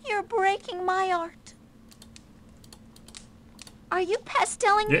 You're breaking my art. Are you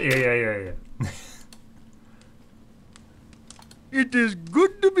pastelling me? Yeah. It is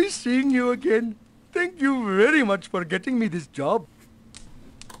good to be seeing you again. Thank you very much for getting me this job.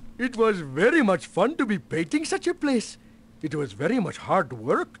 It was very much fun to be painting such a place. It was very much hard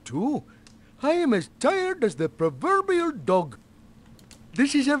work, too. I am as tired as the proverbial dog.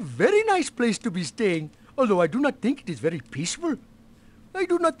 This is a very nice place to be staying, although I do not think it is very peaceful. I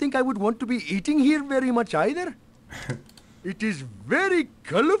do not think I would want to be eating here very much either. It is very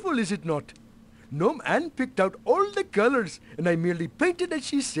colorful, is it not? Gnome Anne picked out all the colors, and I merely painted as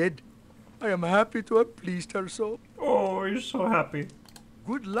she said. I am happy to have pleased her so. Oh, you're so happy.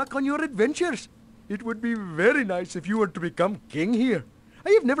 Good luck on your adventures. It would be very nice if you were to become king here.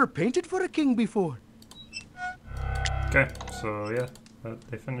 I have never painted for a king before. Okay, so yeah,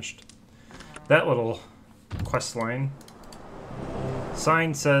 they finished that little quest line.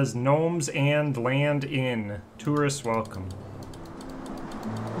 Sign says Gnomes and Land Inn. Tourists welcome.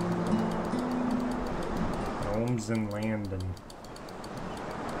 Gnomes and Land Inn.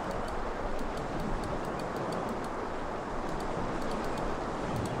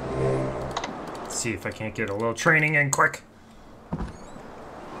 Let's see if I can't get a little training in quick.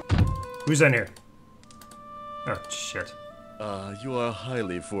 Who's in here? Oh, shit. You are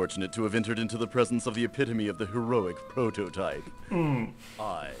highly fortunate to have entered into the presence of the epitome of the heroic prototype.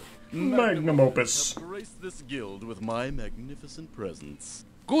 I, Magnum Opus, have graced this guild with my magnificent presence.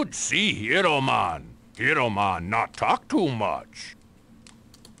 Good see, Hero Man. Hero Man not talk too much.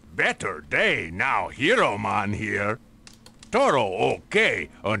 Better day now, Hero Man here. Toro okay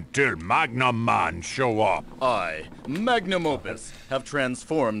until Magnum Man show up. I, Magnum Opus, have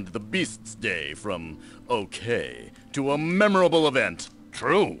transformed the Beast's Day from okay to a memorable event.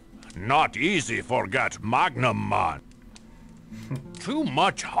 True. not easy forget Magnum man. Too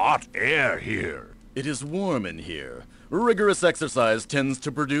much hot air here. It is warm in here. Rigorous exercise tends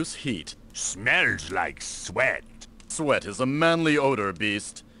to produce heat. Smells like sweat. Sweat is a manly odor,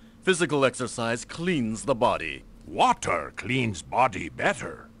 beast. Physical exercise cleans the body. Water cleans body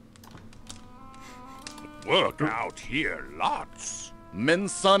better. Work out here lots.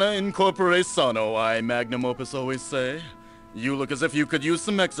 Mens sana in corpore sano, I magnum opus always say. You look as if you could use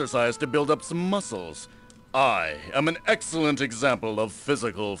some exercise to build up some muscles. I am an excellent example of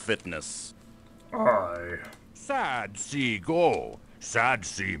physical fitness. Sad see go. Sad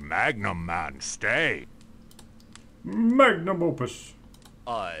see Magnum man stay. Magnum opus.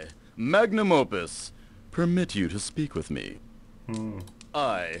 I, Magnum opus, permit you to speak with me.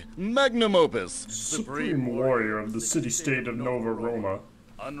 I, Magnum opus, Supreme warrior of the city-state of Nova Roma.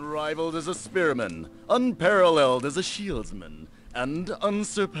 Unrivaled as a spearman, unparalleled as a shieldsman, and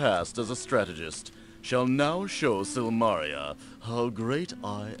unsurpassed as a strategist, shall now show Silmaria how great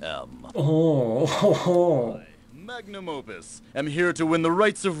I am. I, Magnum opus, am here to win the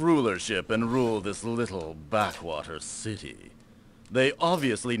rights of rulership and rule this little backwater city. They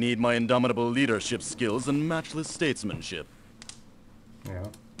obviously need my indomitable leadership skills and matchless statesmanship. Yeah.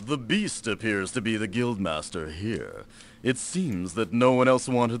 The beast appears to be the guildmaster here. It seems that no one else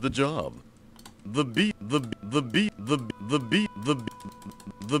wanted the job.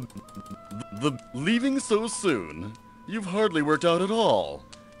 Leaving so soon? You've hardly worked out at all.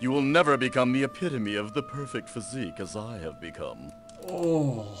 You will never become the epitome of the perfect physique as I have become.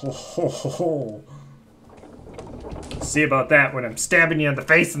 See about that when I'm stabbing you in the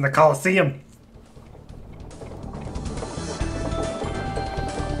face in the Colosseum.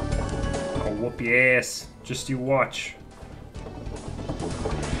 I'll whoop your ass. Just you watch.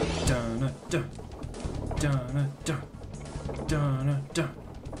 Dun-na-dun. Dun-na-dun. Dun-na-dun.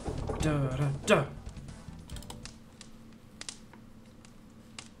 Da-da-da.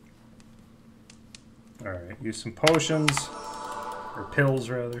 Alright, use some potions. Or pills,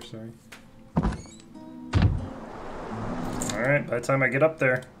 rather, sorry. Alright, by the time I get up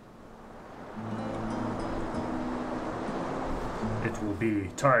there, it will be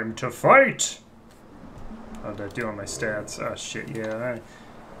time to fight! How'd that do on my stats? Oh shit, yeah.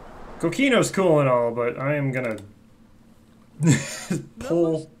 Coquino's cool and all, but I am gonna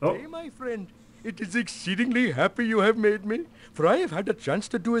pull... Hey, my friend. It is exceedingly happy you have made me, for I have had a chance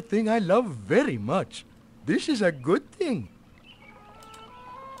to do a thing I love very much. This is a good thing.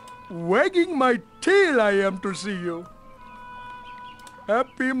 Wagging my tail I am to see you.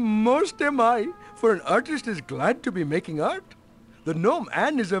 Happy most am I, for an artist is glad to be making art. The gnome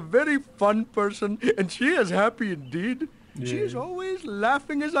Anne is a very fun person, and she is happy indeed. Yeah. She is always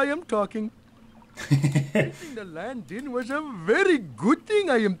laughing as I am talking. Taking the land in was a very good thing,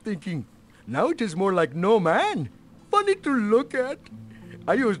 I am thinking. Now it is more like gnome Anne. Funny to look at.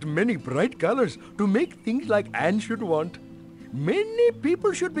 I used many bright colors to make things like Anne should want. Many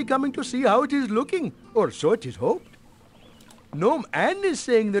people should be coming to see how it is looking, or so it is hoped. Gnome Anne is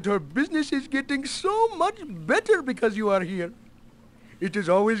saying that her business is getting so much better because you are here. It is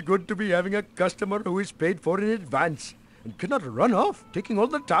always good to be having a customer who is paid for in advance and cannot run off taking all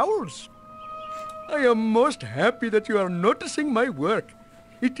the towels. I am most happy that you are noticing my work.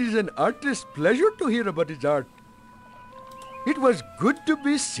 It is an artist's pleasure to hear about his art. It was good to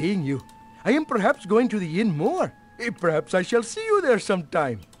be seeing you. I am perhaps going to the inn more. Perhaps I shall see you there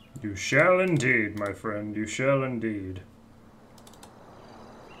sometime. You shall indeed, my friend. You shall indeed.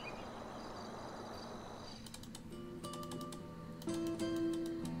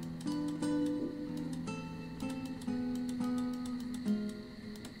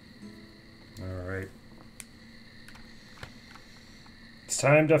 Alright. It's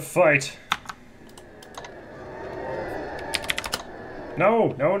time to fight.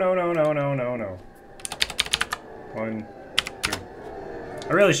 No, no, no, no, no, no, no, no. 1, 2.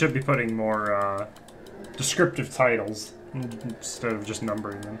 I really should be putting more descriptive titles instead of just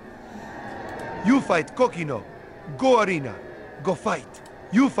numbering them. You fight Kokino. Go arena. Go fight.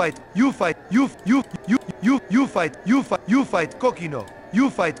 You fight. You fight. You fight. You fight Kokino. You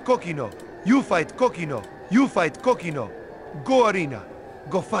fight Kokino. You fight Kokino. You fight Kokino. Go arena.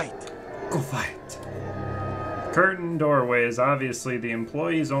 Go fight. Go fight. Curtain doorway is obviously the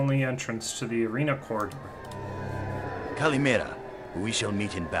employee's only entrance to the arena corridor. Calimera, we shall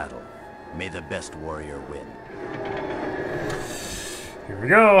meet in battle. May the best warrior win. Here we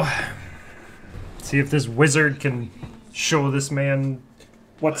go. See if this wizard can show this man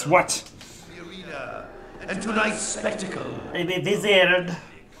what's what. The arena and tonight's spectacle. I'm a wizard.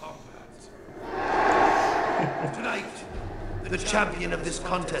 Tonight, the The champion of this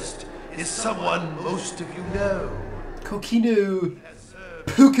contest is someone most of you know. Kokino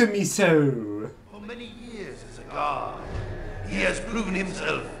Pukamiso. For many years as a guard, he has proven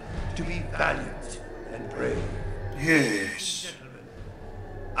himself to be valiant and brave. Yes.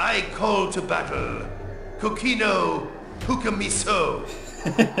 I call to battle Kokino Pukamiso.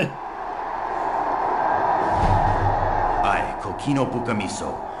 I, Kokino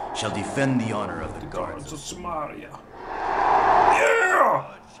Pukamiso, shall defend the honor of the guards of Samaria.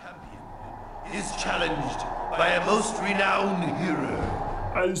 Yeah! Is challenged by a most renowned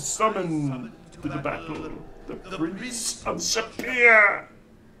hero. I summon to the battle the Prince of Sapir.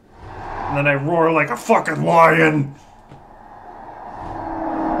 And then I roar like a fucking lion.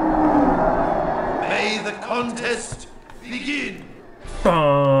 May the contest begin.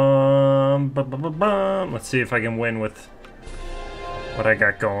 Bum, bum, bum, bum, bum. Let's see if I can win with what I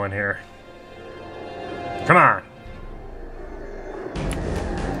got going here. Come on.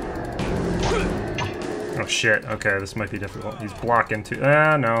 Oh shit, okay, this might be difficult. He's blocking too.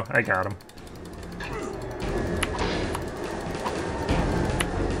 No, I got him.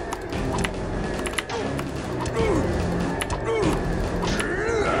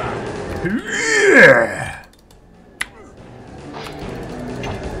 Yeah!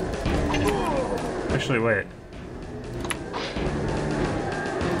 Actually, wait.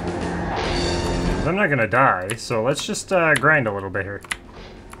 I'm not gonna die, so let's just grind a little bit here.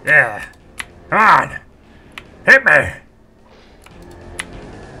 Yeah! Come on! Hit me!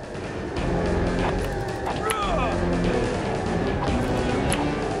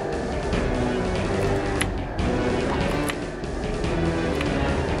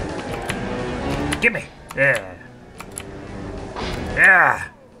 Get me! Yeah! Yeah!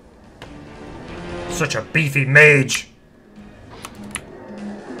 Such a beefy mage!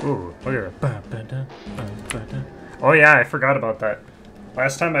 Ooh, look at that. Oh yeah, I forgot about that.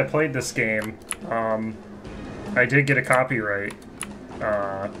 Last time I played this game, I did get a copyright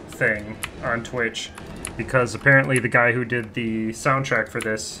thing on Twitch because apparently the guy who did the soundtrack for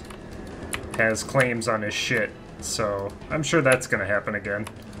this has claims on his shit. So I'm sure that's gonna happen again.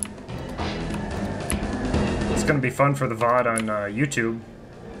 It's gonna be fun for the VOD on YouTube.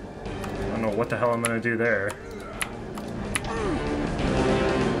 I don't know what the hell I'm gonna do there.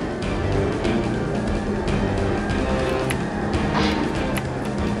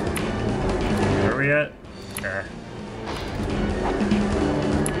 Where are we at? Nah.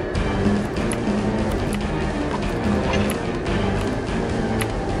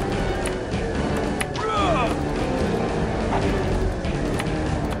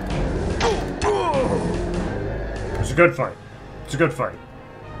 It's a good fight. It's a good fight.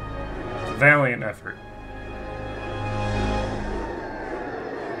 It's a valiant effort.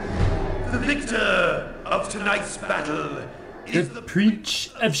 The victor of tonight's battle is the Prince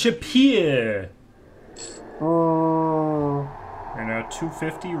of Sapir. Oh. You're now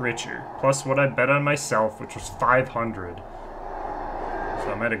 250 richer, plus what I bet on myself, which was 500.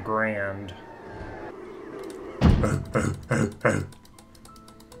 So I'm at $1,000.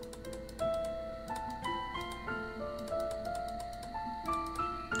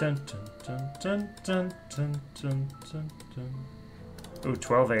 Dun, dun, dun, dun, dun, dun, dun, dun, dun. Ooh,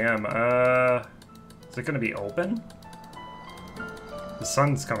 12 a.m. Is it gonna be open? The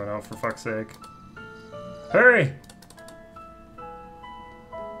sun's coming out, for fuck's sake. Hurry!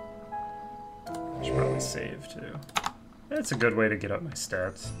 I should probably save, too. That's a good way to get up my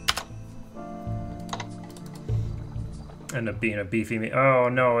stats. End up being a beefy me. Oh,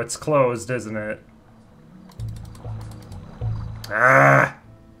 no, it's closed, isn't it? Ah!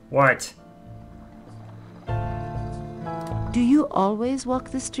 What? Do you always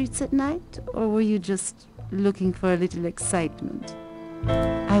walk the streets at night, or were you just looking for a little excitement?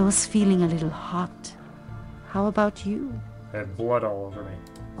 I was feeling a little hot. How about you? I have blood all over me.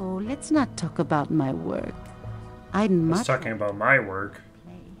 Oh, let's not talk about my work. I'd I much... was talking about my work.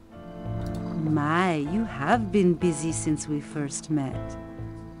 My, you have been busy since we first met.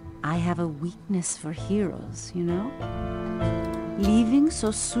 I have a weakness for heroes, you know? Leaving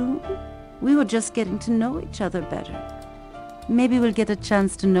so soon? We were just getting to know each other better. Maybe we'll get a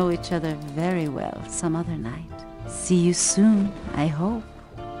chance to know each other very well some other night. See you soon, I hope.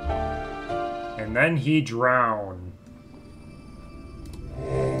 And then he drowned.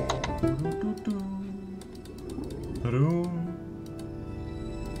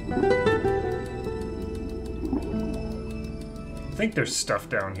 I think there's stuff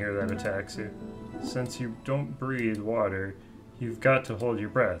down here that attacks you. Since you don't breathe water, you've got to hold your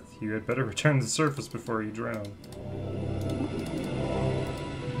breath. You had better return to the surface before you drown.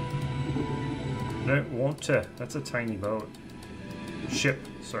 That won't. That's a tiny boat. Ship,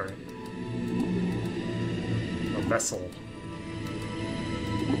 sorry. A vessel.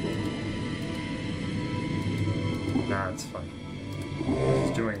 Nah, it's fine.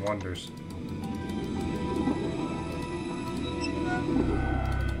 It's doing wonders.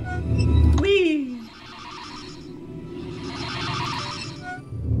 Whee!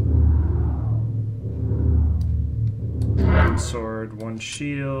 One sword, one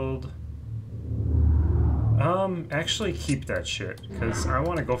shield. Actually keep that shit, because I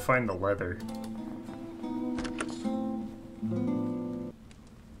want to go find the leather.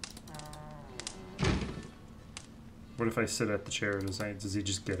 What if I sit at the chair? Does he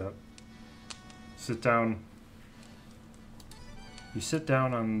just get up? Sit down. You sit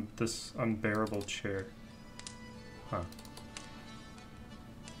down on this unbearable chair. Huh.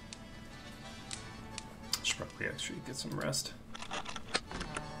 Should probably actually get some rest.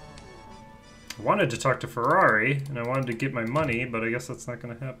 I wanted to talk to Ferrari, and I wanted to get my money, but I guess that's not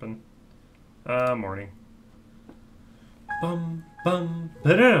gonna happen. Morning. Bum, bum,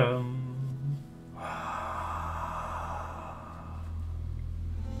 ba-dum.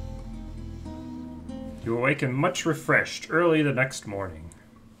 You awaken much refreshed early the next morning.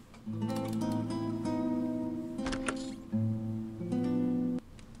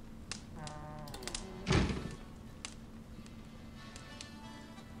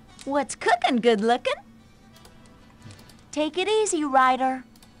 What's cooking, good looking? Take it easy, Ryder.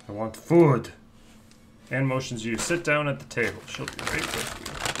 I want food. Anne motions you to sit down at the table. She'll be right with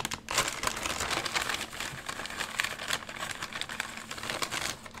you.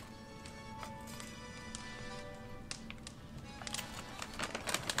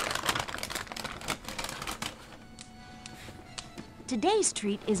 Today's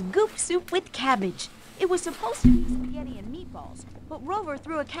treat is goop soup with cabbage. It was supposed to be spaghetti and meatballs, but Rover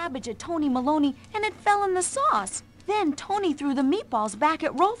threw a cabbage at Tony Maloney and it fell in the sauce. Then Tony threw the meatballs back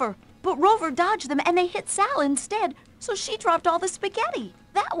at Rover, but Rover dodged them and they hit Sal instead, so she dropped all the spaghetti.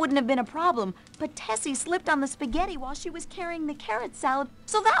 That wouldn't have been a problem, but Tessie slipped on the spaghetti while she was carrying the carrot salad,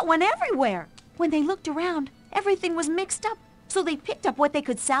 so that went everywhere. When they looked around, everything was mixed up, so they picked up what they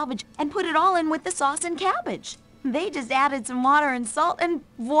could salvage and put it all in with the sauce and cabbage. They just added some water and salt and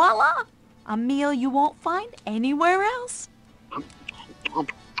voila! A meal you won't find anywhere else.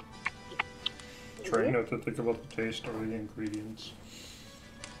 Try not to think about the taste or the ingredients.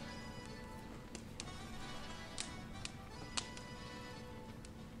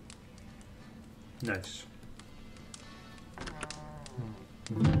 Nice.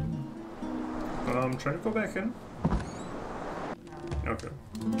 Try to go back in. Okay.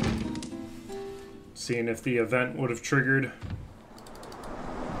 Seeing if the event would have triggered.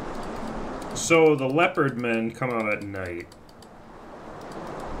 So the leopard men come out at night.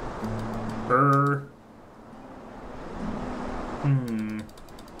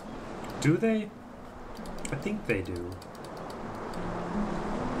 Do they? I think they do.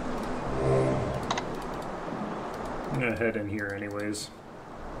 I'm gonna head in here anyways.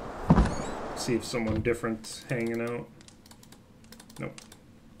 See if someone different's hanging out. Nope.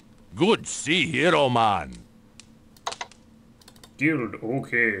 Good see, Hero Man. Guild,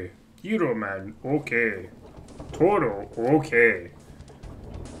 okay. Hero Man, okay. Toro, okay.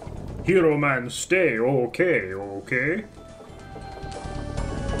 Hero Man, stay, okay, okay.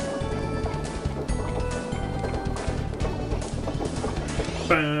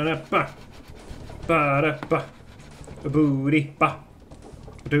 Ba-da-ba, ba-da-ba, booty-ba,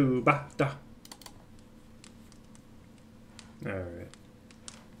 do-ba-da. Alright.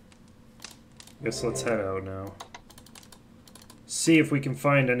 Guess let's head out now. See if we can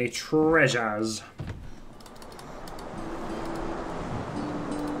find any treasures.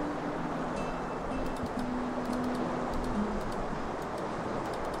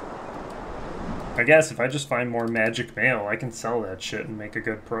 I guess if I just find more magic mail, I can sell that shit and make a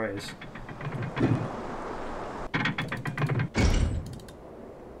good price.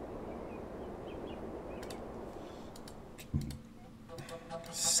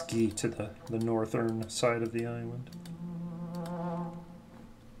 Ski to the northern side of the island.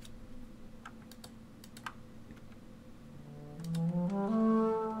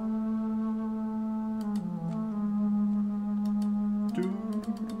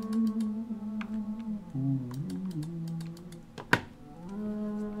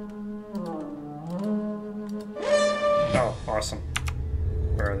 Oh, awesome.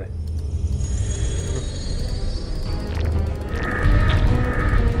 Where are they?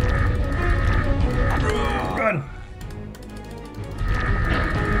 Run!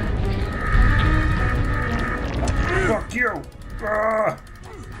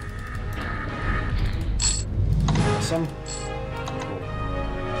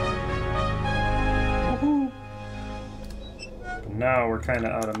 now we're kind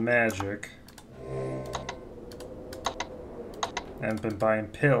of out of magic. I haven't been buying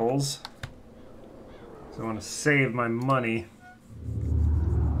pills. So I want to save my money.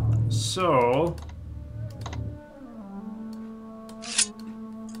 So...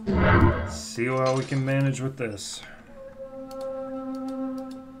 let's see how we can manage with this.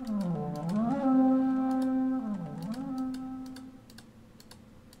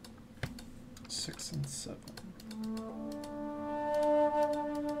 Six and 7.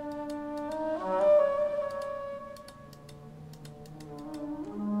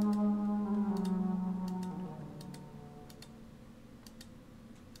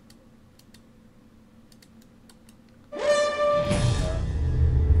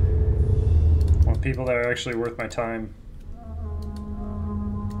 People that are actually worth my time.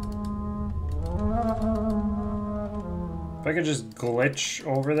 If I could just glitch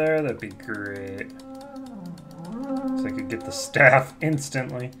over there, that'd be great. So I could get the staff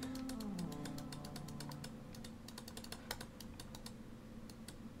instantly.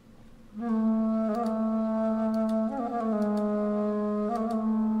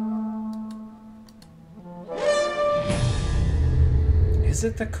 Is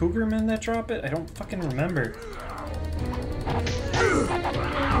it the cougarmen that drop it? I don't fucking remember.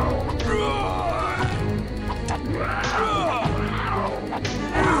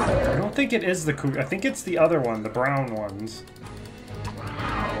 I don't think it is the cougar. I think it's the other one, the brown ones.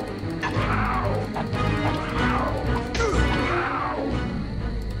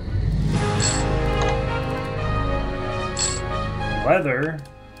 Leather.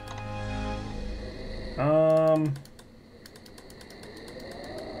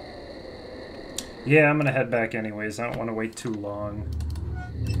 Yeah, I'm gonna head back anyways. I don't want to wait too long.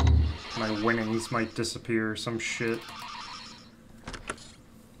 My winnings might disappear or some shit.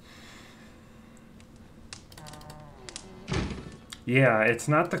 Yeah, it's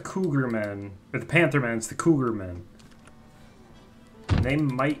not the cougar men. Or the panther men, it's the cougar men. They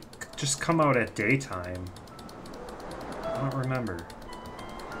might just come out at daytime. I don't remember.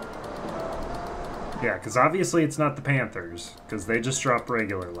 Yeah, because obviously it's not the panthers. Because they just drop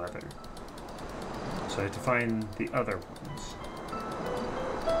regular leather. So I have to find the other ones.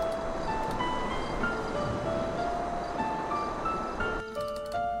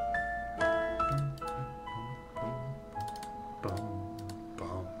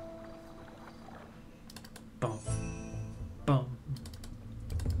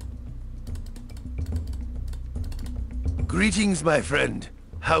 Greetings, my friend.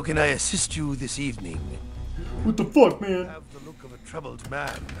 How can I assist you this evening? What the fuck, man? You have the look of a troubled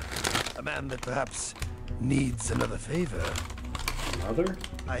man. A man that perhaps needs another favor. Another?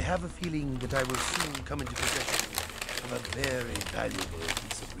 I have a feeling that I will soon come into possession of a very valuable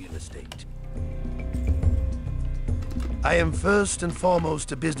piece of real estate. I am first and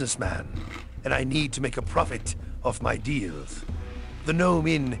foremost a businessman, and I need to make a profit off my deals. The Gnome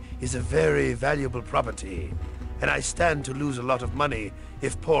Inn is a very valuable property, and I stand to lose a lot of money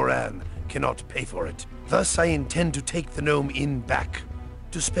if poor Anne cannot pay for it. Thus, I intend to take the Gnome Inn back,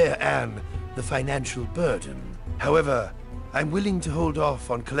 to spare Anne the financial burden. However, I'm willing to hold off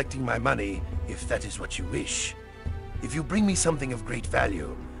on collecting my money if that is what you wish. If you bring me something of great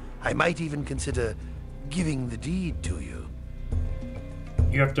value, I might even consider giving the deed to you.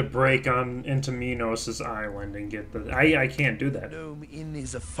 You have to break on into Minos' island and get the... I can't do that. Gnome Inn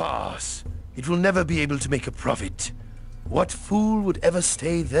is a farce. It will never be able to make a profit. What fool would ever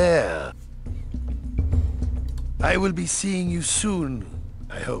stay there? I will be seeing you soon,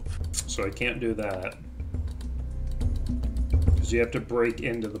 I hope. So I can't do that. Because you have to break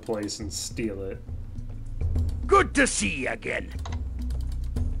into the place and steal it. Good to see you again.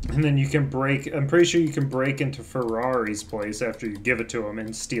 And then you can break... I'm pretty sure you can break into Ferrari's place after you give it to him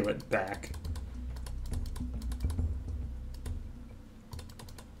and steal it back.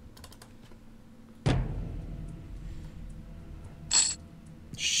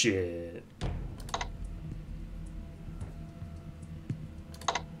 Shit.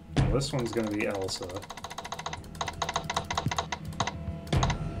 Well, this one's gonna be Elsa.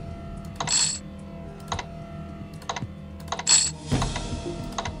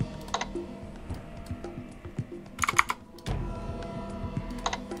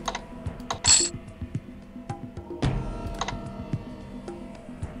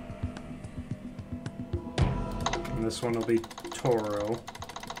 And this one will be Toro.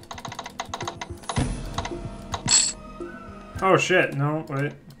 Oh shit, no,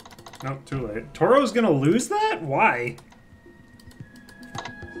 wait. No, too late. Toro's gonna lose that? Why?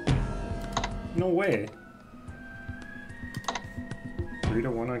 No way.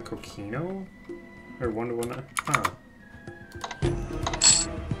 3-1 on Coquino? Or 1-1 on... Huh.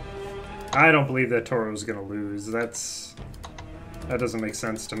 I don't believe that Toro's gonna lose. That doesn't make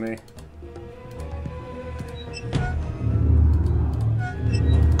sense to me.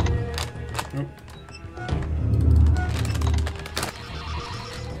 Nope.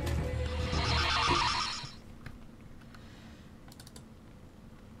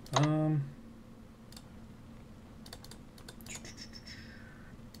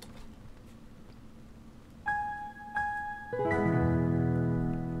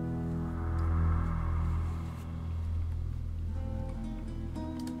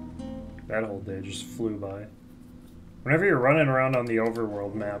 That whole day just flew by. Whenever you're running around on the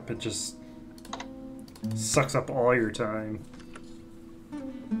overworld map, it just sucks up all your time.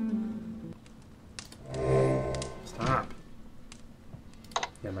 Stop.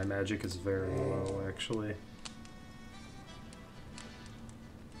 Yeah, my magic is very low, actually.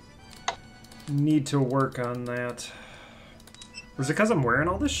 Need to work on that. Was it because I'm wearing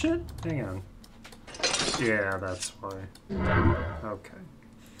all this shit? Hang on. Yeah, that's why. Okay.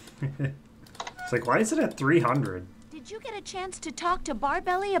 It's like, why is it at 300? Did you get a chance to talk to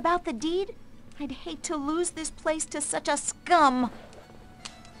Barbelly about the deed? I'd hate to lose this place to such a scum.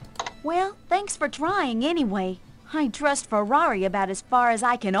 Well, thanks for trying anyway. I trust Ferrari about as far as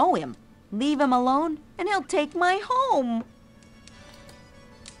I can owe him. Leave him alone, and he'll take my home.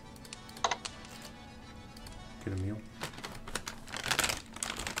 Get a meal.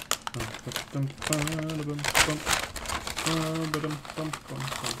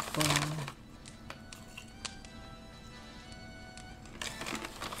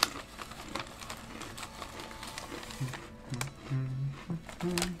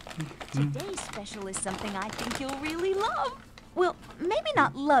 Today's special is something I think you'll really love. Well, maybe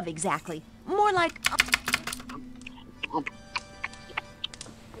not love exactly. More like...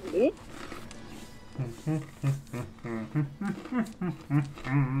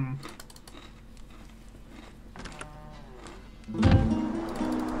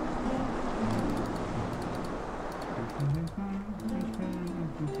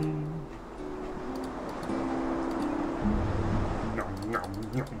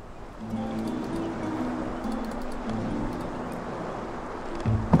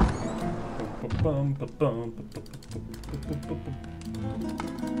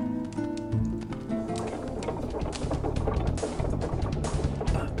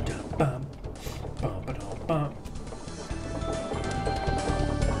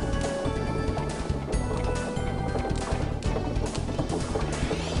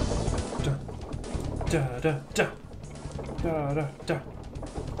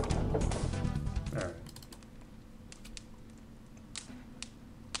 Alright.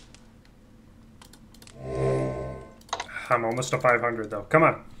 I'm almost to 500 though. Come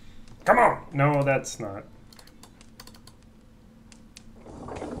on. Come on! No, that's not.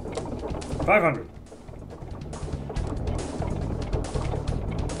 500.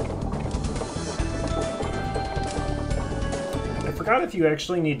 I forgot if you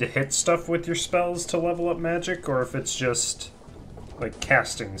actually need to hit stuff with your spells to level up magic, or if it's just, like,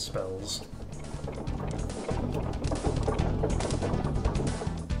 casting spells.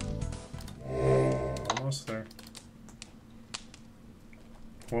 Almost there.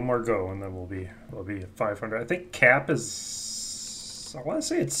 One more go, and then we'll be at 500. I think cap is... I want to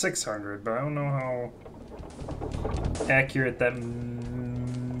say it's 600, but I don't know how accurate that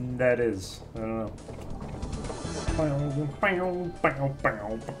is. I don't know.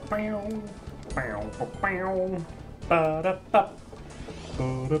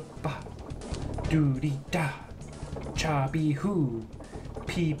 Doody da, chobby hoo,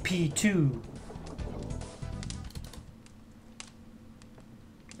 PP2.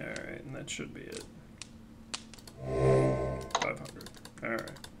 Alright, and that should be it. 500.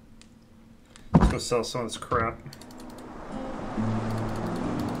 Alright. Let's go sell some of this crap.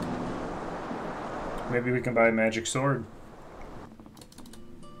 Maybe we can buy a magic sword.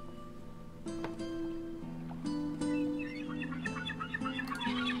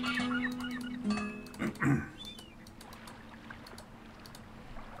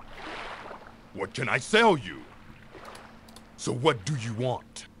 What can I sell you? So what do you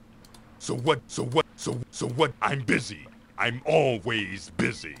want? So what? I'm busy. I'm always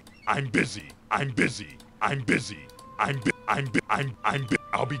busy. I'm busy.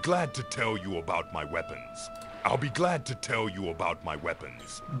 I'll be glad to tell you about my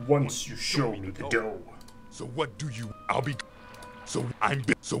weapons. Once you show me the dough. So what do you... I'll be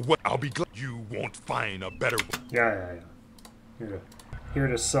glad you won't find a better... Yeah. Here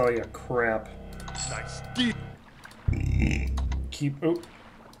to sell you crap. Nice. Keep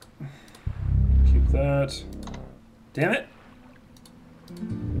that. Damn it.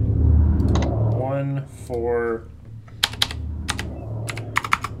 1 for...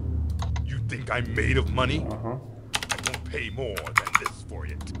 You think I'm made of money? Uh-huh. I won't pay more than this for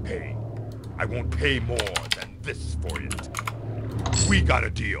it. Hey, I won't pay more than this for it. We got a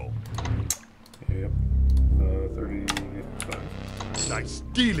deal. Yep. 35. Nice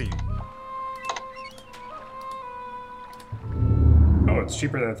dealing. Oh, it's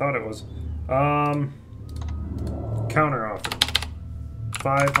cheaper than I thought it was. Counter offer.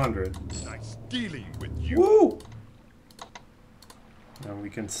 500. Nice dealing with you. Woo! Now we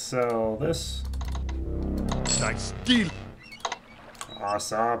can sell this. Nice deal.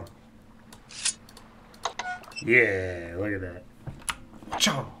 Awesome. Yeah, look at that.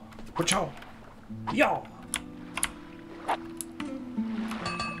 Chow! Chow! Yo!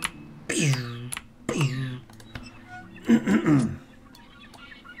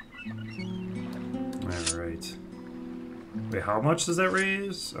 Alright. Wait, how much does that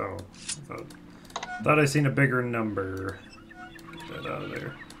raise? Oh, I thought I seen a bigger number. Get that out of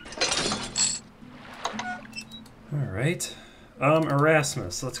there. Alright.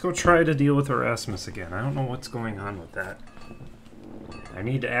 Erasmus. Let's go try to deal with Erasmus again. I don't know what's going on with that. I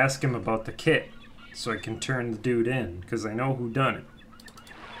need to ask him about the kit so I can turn the dude in, because I know who done it.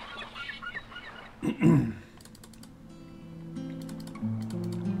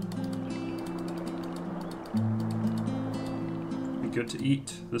 Be good to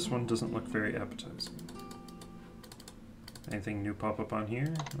eat. This one doesn't look very appetizing. Anything new pop up on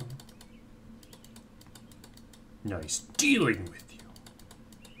here? No. Nice dealing with you.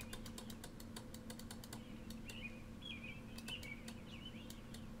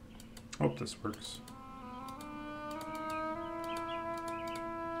 Hope this works.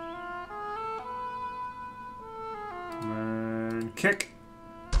 And kick.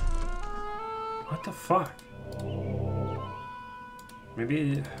 What the fuck?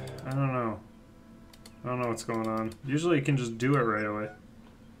 Maybe, I don't know. I don't know what's going on. Usually you can just do it right away.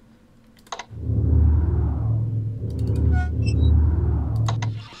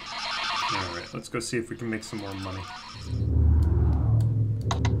 Alright, let's go see if we can make some more money.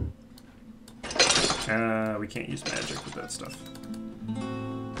 We can't use magic with that stuff.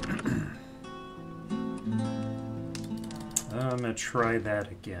 I'm gonna try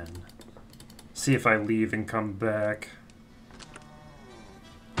that again. See if I leave and come back.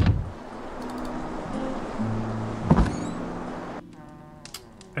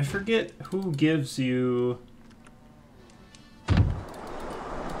 I forget who gives you...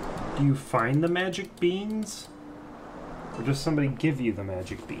 Do you find the magic beans? Or does somebody give you the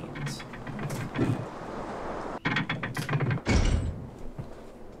magic beans?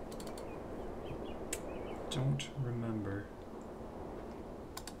 Don't remember.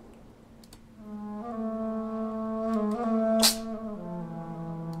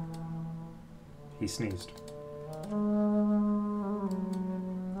 He sneezed.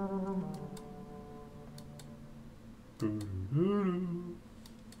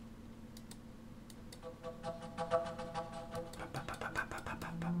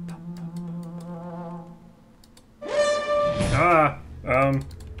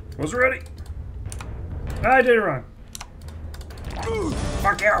 Was ready. I did it wrong.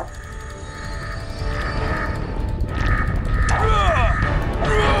 Fuck you.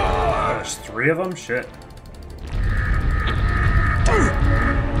 There's 3 of them? Shit.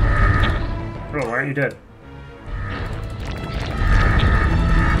 Bro, why aren't you dead?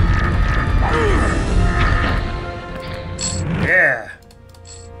 Yeah.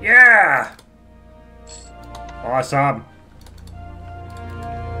 Yeah. Awesome.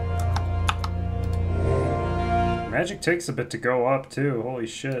 Magic takes a bit to go up, too. Holy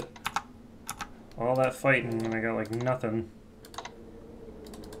shit. All that fighting and I got, like, nothing.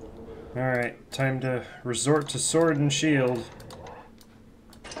 Alright, time to resort to sword and shield.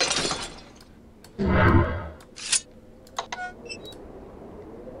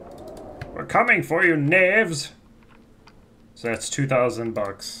 We're coming for you, knaves! So that's 2,000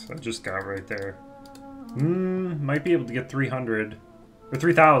 bucks I just got right there. Might be able to get 300. Or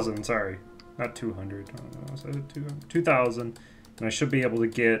 3,000, sorry. Not 200. I don't know. Is that 200? 2,000. And I should be able to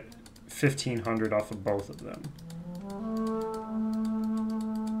get 1,500 off of both of them.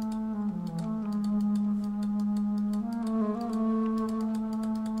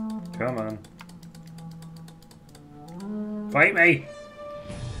 Come on. Fight me!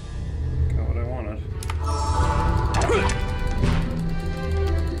 Got what I wanted.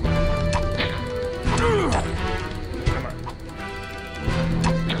 Come on.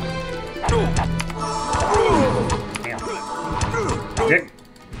 Damn. Dick.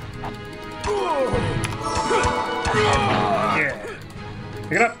 Yeah.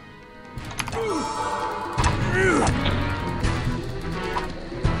 Pick it up.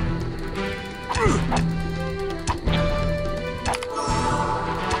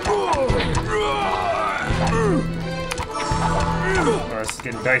 Oh, this is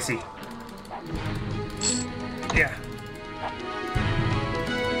getting dicey. Yeah.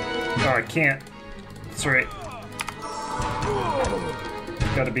 Oh, I can't. That's right.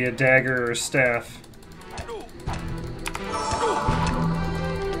 Gotta be a dagger or a staff.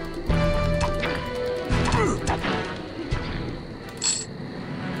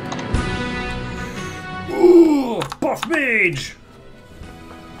 Ooh, buff mage!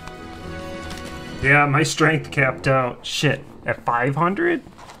 Yeah, my strength capped out. Shit, at 500?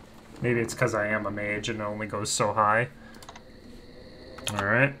 Maybe it's because I am a mage and it only goes so high.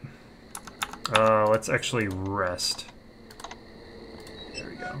 Alright. Let's actually rest. There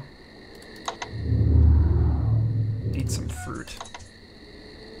we go. Eat some fruit.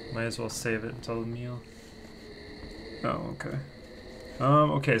 Might as well save it until the meal. Oh, okay.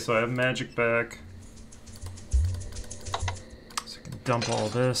 Okay, so I have magic back. So I can dump all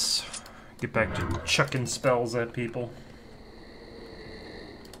this. Get back to chucking spells at people.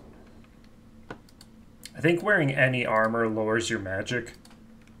 I think wearing any armor lowers your magic.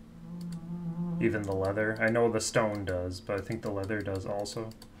 Even the leather. I know the stone does, but I think the leather does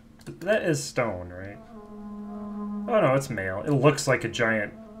also. That is stone, right? Oh no, it's mail. It looks like a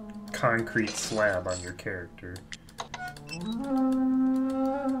giant concrete slab on your character.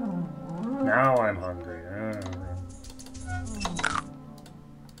 Now I'm hungry.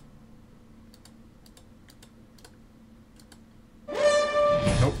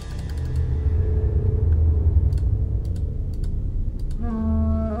 Nope.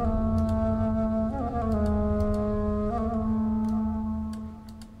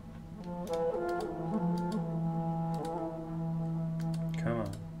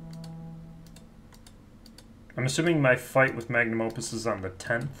 I'm assuming my fight with Magnum Opus is on the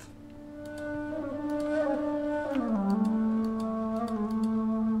 10th.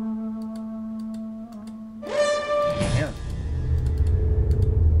 Yeah.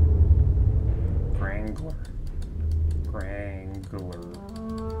 Grangler. Grangler.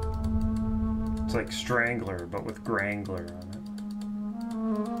 It's like Strangler, but with Grangler on it.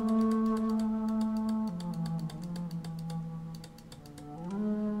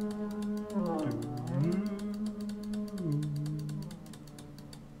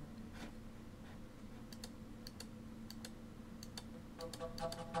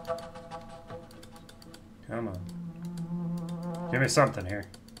 Come on. Give me something here.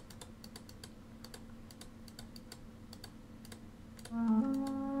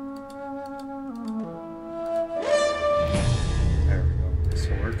 There we go. This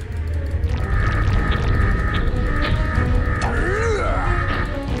will work.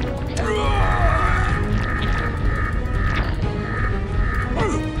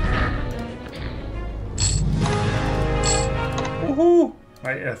 Woohoo!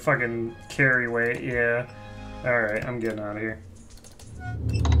 I fucking carry weight, yeah. Alright, I'm getting out of here.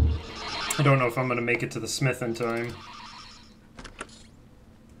 I don't know if I'm gonna make it to the smith in time.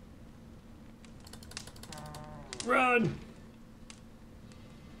 Run!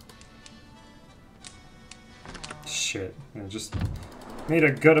 Shit, I just need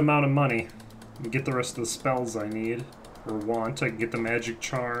a good amount of money to get the rest of the spells I need, or want. I can get the magic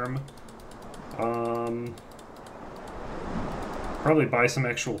charm. Probably buy some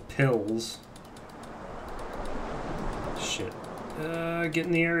actual pills. Shit. Get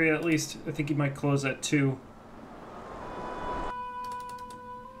in the area at least. I think he might close at 2.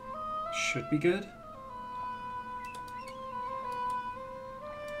 Should be good.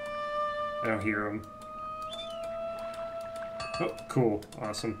 I don't hear him. Oh, cool.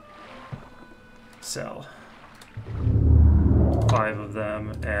 Awesome. Sell. 5 of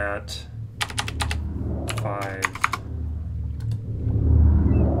them at 5.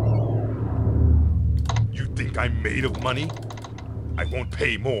 You think I'm made of money? I won't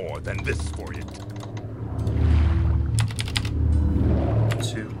pay more than this for it.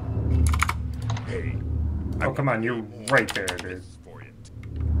 2. Hey. Oh, come on, you're right there, dude.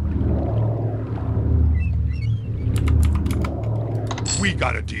 We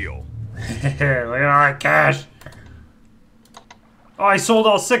got a deal. Look at all that cash. Oh, I sold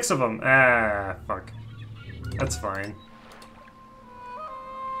all 6 of them. Ah, fuck. That's fine.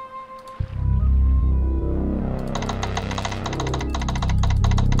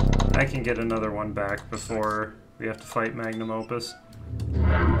 I can get another one back before we have to fight Magnum Opus.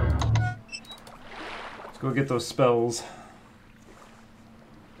 Let's go get those spells.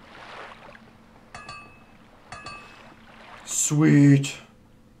 Sweet.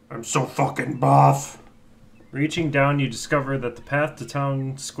 I'm so fucking buff. Reaching down, you discover that the path to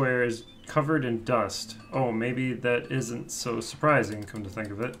town square is covered in dust. Oh, maybe that isn't so surprising, come to think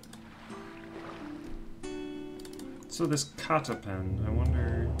of it. So this kata pen, I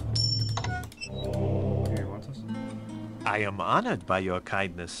wonder... Here, you want this? I am honored by your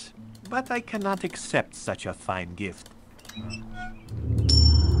kindness, but I cannot accept such a fine gift. I'm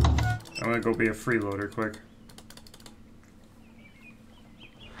gonna go be a freeloader quick.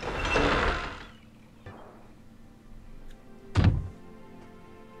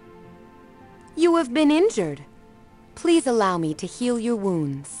 You have been injured. Please allow me to heal your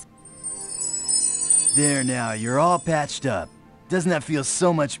wounds. There now, you're all patched up. Doesn't that feel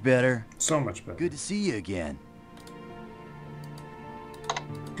so much better? So much better. Good to see you again.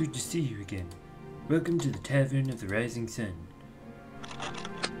 Good to see you again. Welcome to the Tavern of the Rising Sun.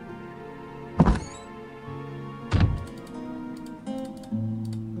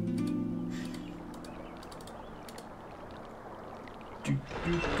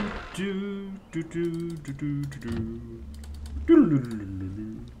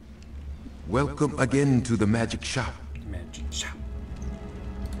 Welcome again to the magic shop. Magic shop.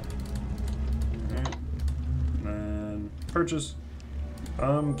 Alright. And then purchase.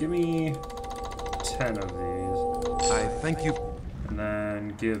 Give me 10 of these. I thank you. And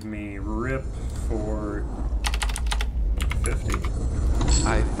then give me rip for 50.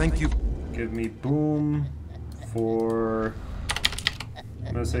 I thank you. Give me boom for,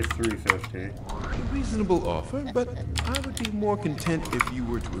 I'm gonna say 350. A reasonable offer, but I would be more content if you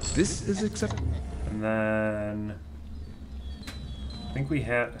were to. If this is acceptable. And then I think we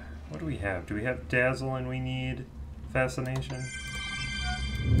have. What do we have? Do we have dazzle and we need fascination?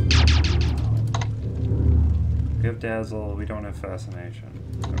 We have dazzle. We don't have fascination.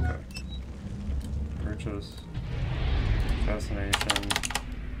 Okay. Purchase fascination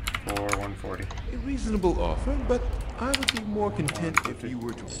for 140. A reasonable offer, but I would be more content if you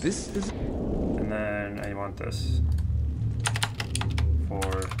were to. This is. And then I want this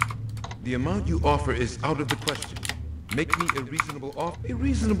for. The amount you offer is out of the question. Make me a reasonable offer. A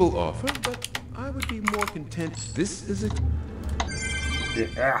reasonable offer, but I would be more content. This is it.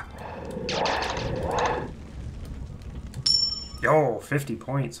 Yeah. Yo, 50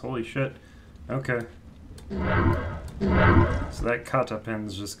 points. Holy shit. Okay. So that kata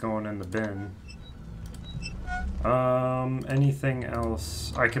pen's just going in the bin. Anything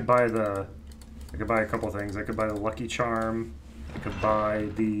else? I could buy a couple things. I could buy the lucky charm. I could buy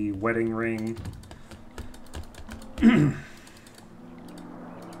the wedding ring.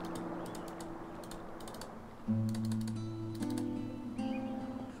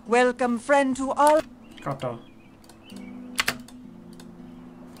 Welcome, friend, to all. Kata.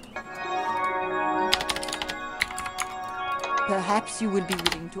 Perhaps you will be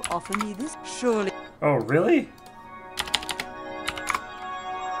willing to offer me this? Surely. Oh, really?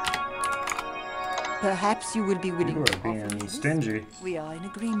 Perhaps you will be willing You to are offer me being this? stingy. We are in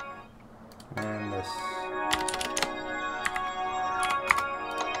agreement. And this.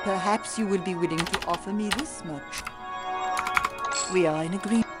 Perhaps you will be willing to offer me this much. We are in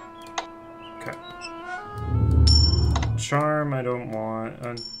agreement. Okay. Charm, I don't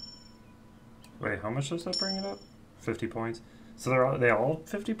want. Wait, how much does that bring it up? 50 points. So they all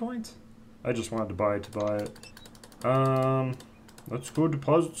 50 points? I just wanted to buy it. Let's go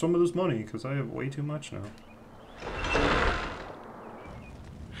deposit some of this money because I have way too much now.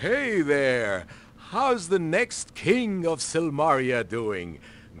 Hey there! How's the next king of Silmaria doing?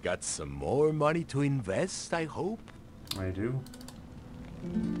 Got some more money to invest, I hope? I do.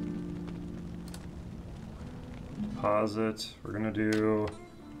 Deposit. We're gonna do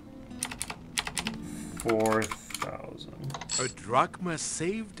 4,000. A drachma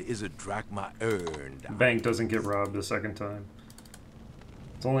saved is a drachma earned. Bank doesn't get robbed a second time.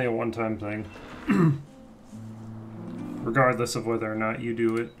 It's only a one-time thing. Regardless of whether or not you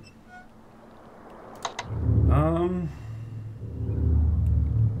do it.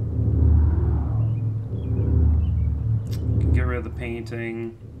 Can get rid of the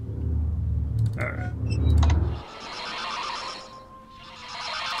painting. Alright.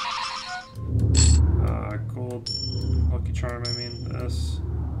 Gold lucky charm, I mean. This.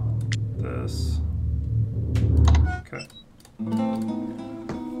 Okay. Boom.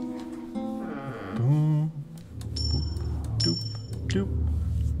 Doop. Doop.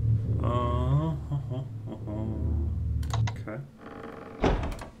 Okay.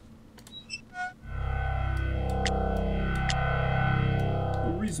 A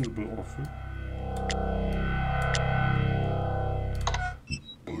reasonable offer.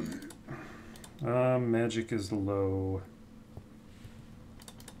 Magic is low.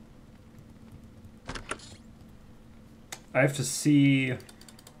 I have to see...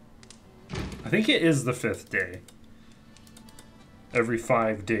 I think it is the 5th day. Every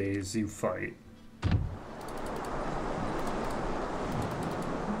 5 days you fight.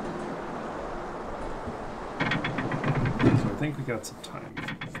 So I think we got some time.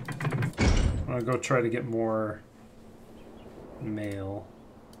 I'm gonna go try to get more mail.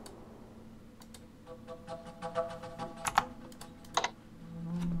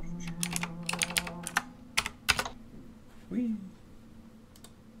 Whee.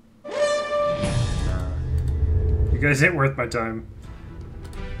 You guys ain't worth my time.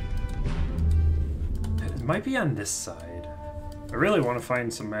 It might be on this side. I really want to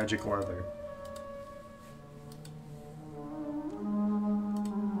find some magic leather.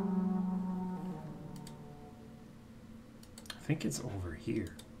 I think it's over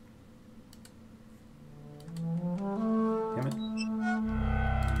here. Damn it.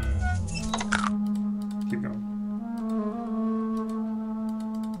 Keep going.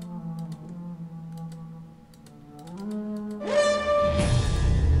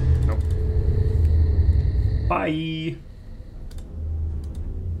 Nope. Bye.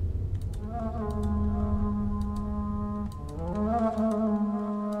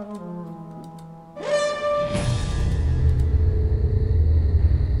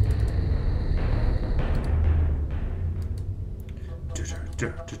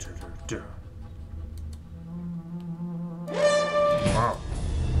 Wow.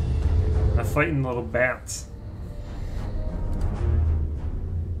 I'm fighting little bats.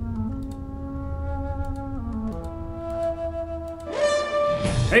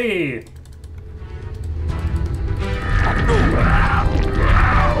 Hey!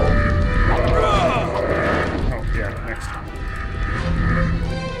 Oh, yeah, next time.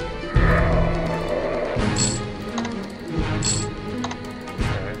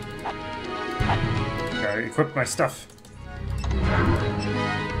 Okay. Equip my stuff.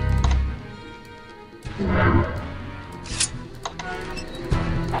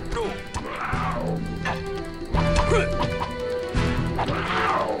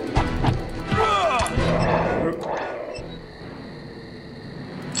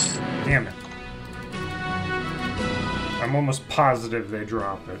 Damn it. I'm almost positive they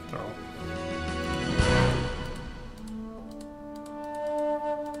drop it, though.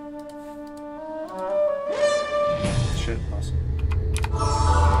 Shit, awesome.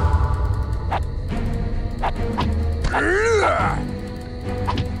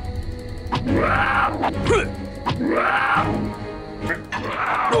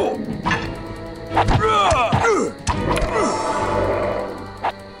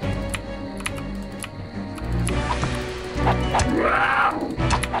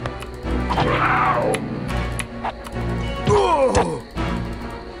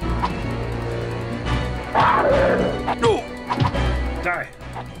 Die.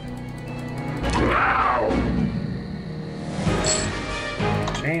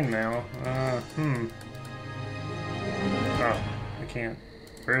 Chainmail. Oh, I can't.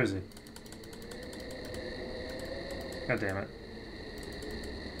 Where is he? God damn it.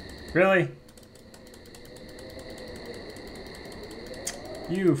 Really?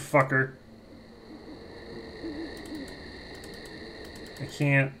 You fucker. I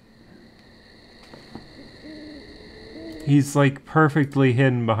can't. He's like perfectly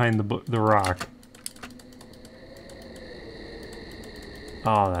hidden behind the rock.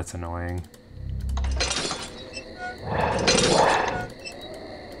 Oh, that's annoying.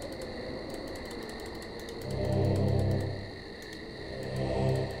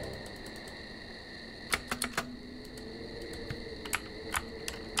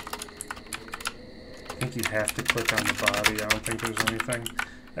 I think you have to click on the body. I don't think there's anything.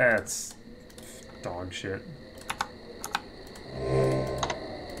 That's dog shit.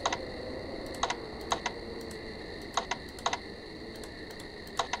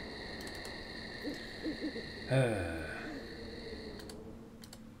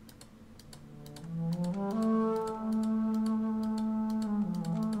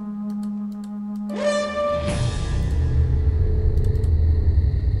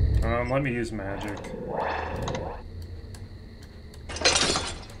 Let me use magic.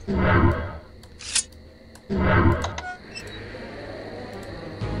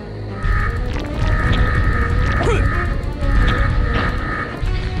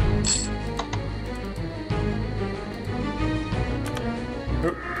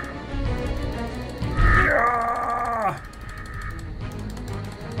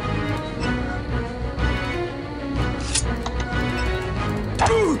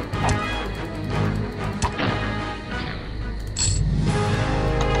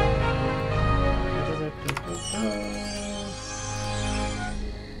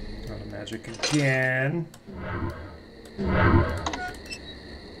 again.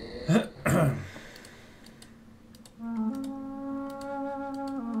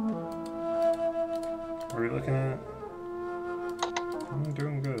 What are we looking at? I'm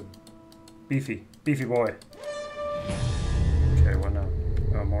doing good. Beefy. Beefy boy. Okay, what now?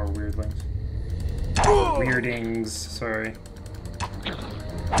 Oh, more weirdlings. Weirdings, sorry.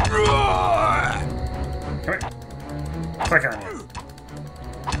 Come here. Click on you.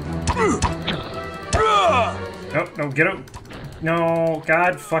 Nope, no, get out. No,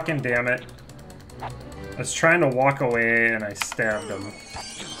 god fucking damn it. I was trying to walk away and I stabbed him.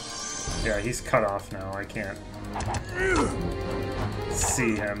 Yeah, he's cut off now. I can't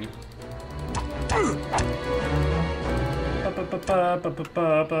see him.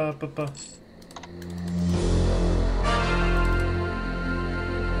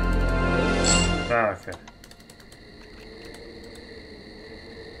 Ah, okay.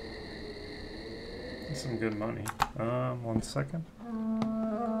 That's some good money. 1 second.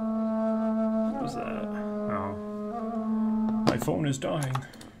 What was that? Oh. My phone is dying.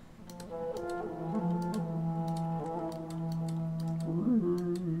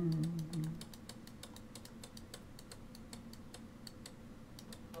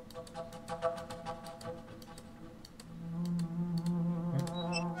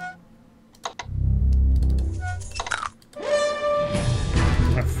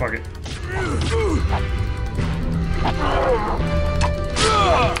 Fuck it.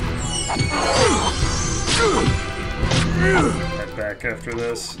 Head back after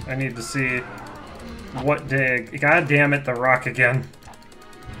this. I need to see what day. God damn it, the rock again.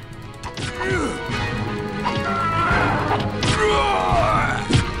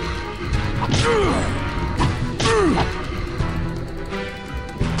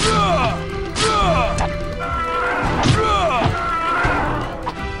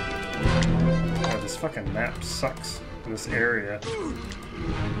 Fucking map sucks in this area.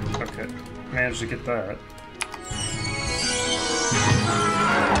 Okay, managed to get that.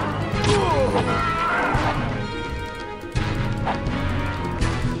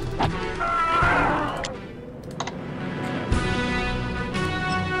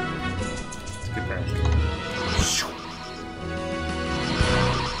 Let's get back.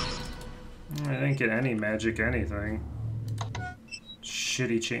 I didn't get any magic anything.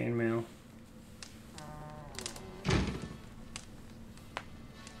 Shitty chainmail.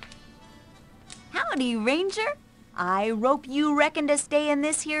 Howdy, Ranger. I rope you reckon to stay in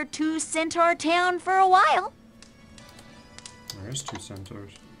this here 2 centaur town for a while. There's 2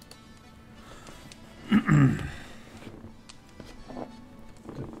 centaurs.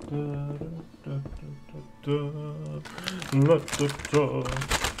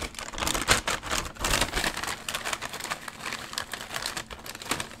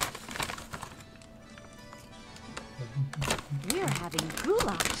 We're having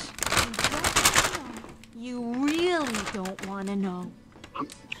goulash. You really don't want to know.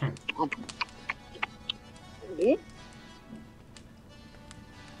 Is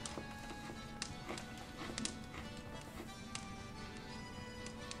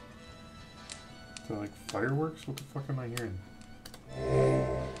that like fireworks? What the fuck am I hearing?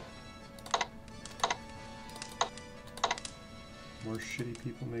 More shitty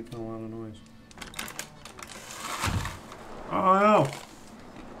people making a lot of noise. Oh no!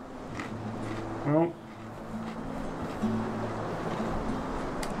 Well,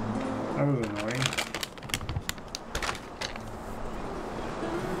 that was annoying.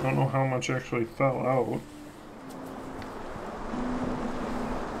 I don't know how much actually fell out.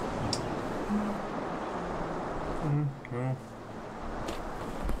 Well,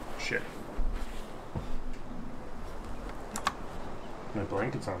 shit. My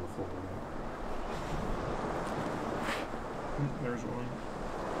blanket's on the floor now. There's one.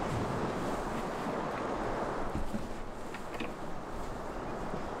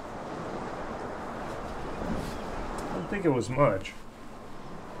 I don't think it was much.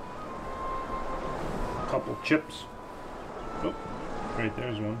 A couple chips. Oh, right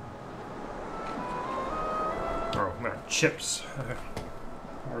there's one. Oh, not chips.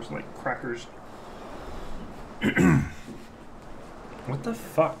 Ours like crackers. What the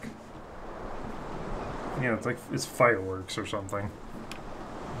fuck? Yeah, it's like it's fireworks or something.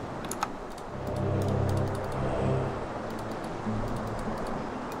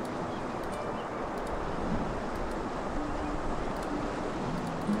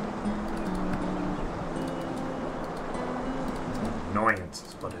 Annoyance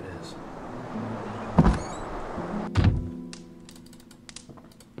is what it is.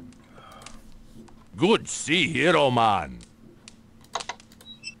 Good see, hero man.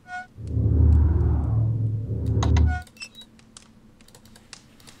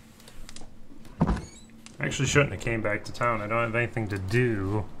 Actually shouldn't have came back to town. I don't have anything to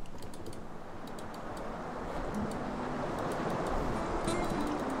do.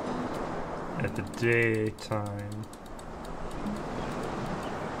 At the daytime.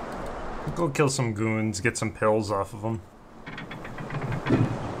 Go kill some goons, get some pills off of them.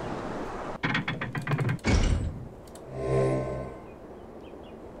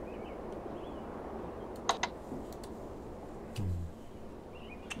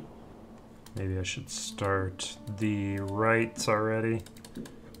 Maybe I should start the rites already.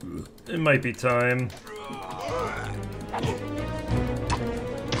 It might be time.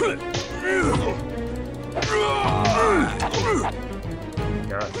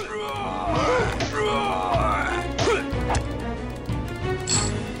 God.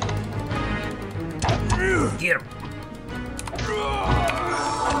 Get him.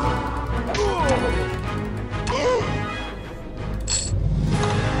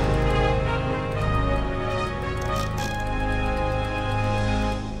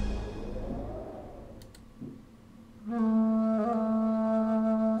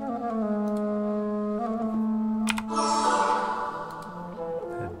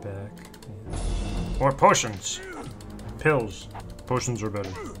 Head back. More potions. Pills. Potions are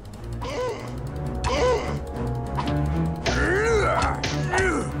better.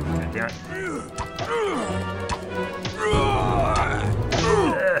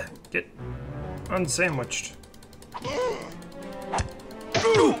 Get unsandwiched.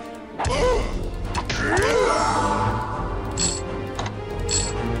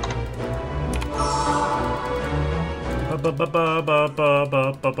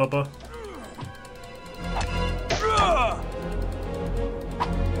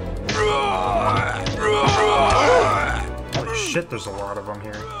 Holy shit, there's a lot of them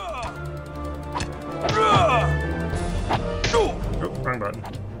here. Oh, wrong button.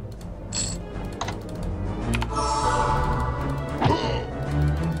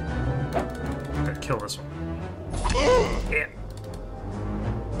 Gotta kill this one. Yeah.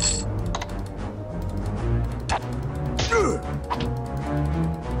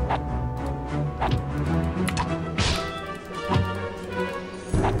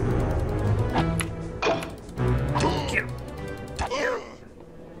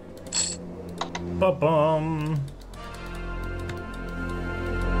 Ba-bum.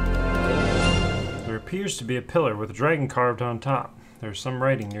 There appears to be a pillar with a dragon carved on top. There's some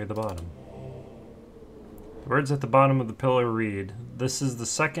writing near the bottom. The words at the bottom of the pillar read, "This is the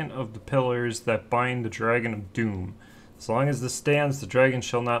second of the pillars that bind the dragon of doom. As long as this stands, the dragon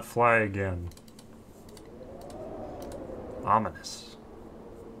shall not fly again." Ominous.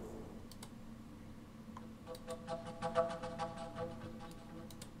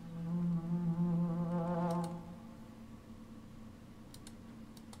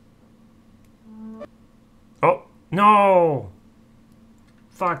 Oh, no!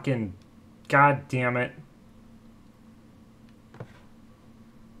 Fucking god damn it.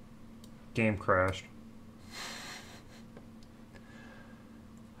 Game crashed.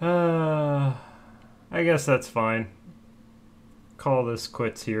 I guess that's fine. Call this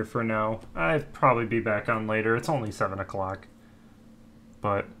quits here for now. I'll probably be back on later. It's only 7 o'clock.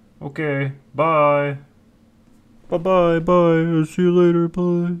 But, okay. Bye. Bye-bye, bye. I'll see you later.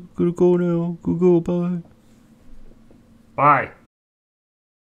 Bye. Gotta go now. Go, bye. Bye.